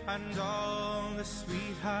away, and all the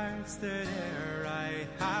sweethearts that e'er I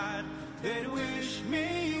had, they'd wish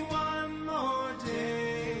me one more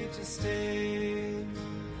day to stay.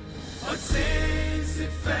 But since it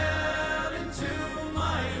fell into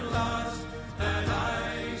my lot that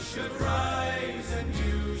I should rise and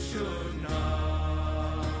you should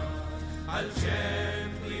not, I'll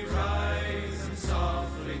gently rise and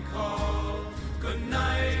softly call, good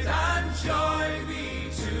night and joy be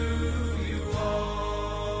to you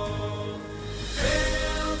all.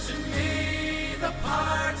 Fill to me the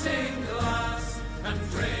parting glass, and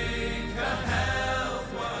drink a health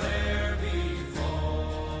whate'er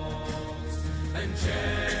befalls, and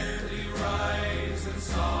gently rise and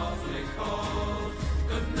softly call,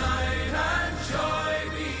 good night and joy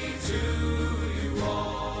be to you all.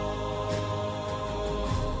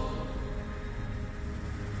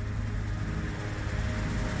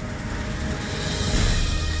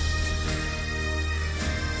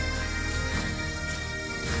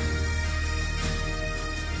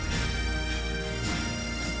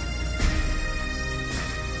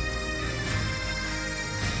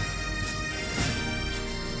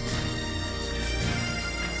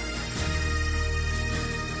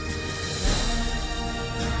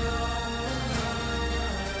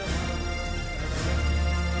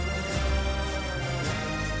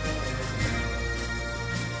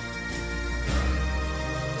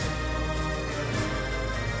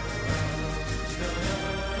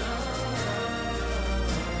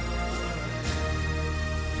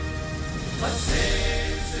 But say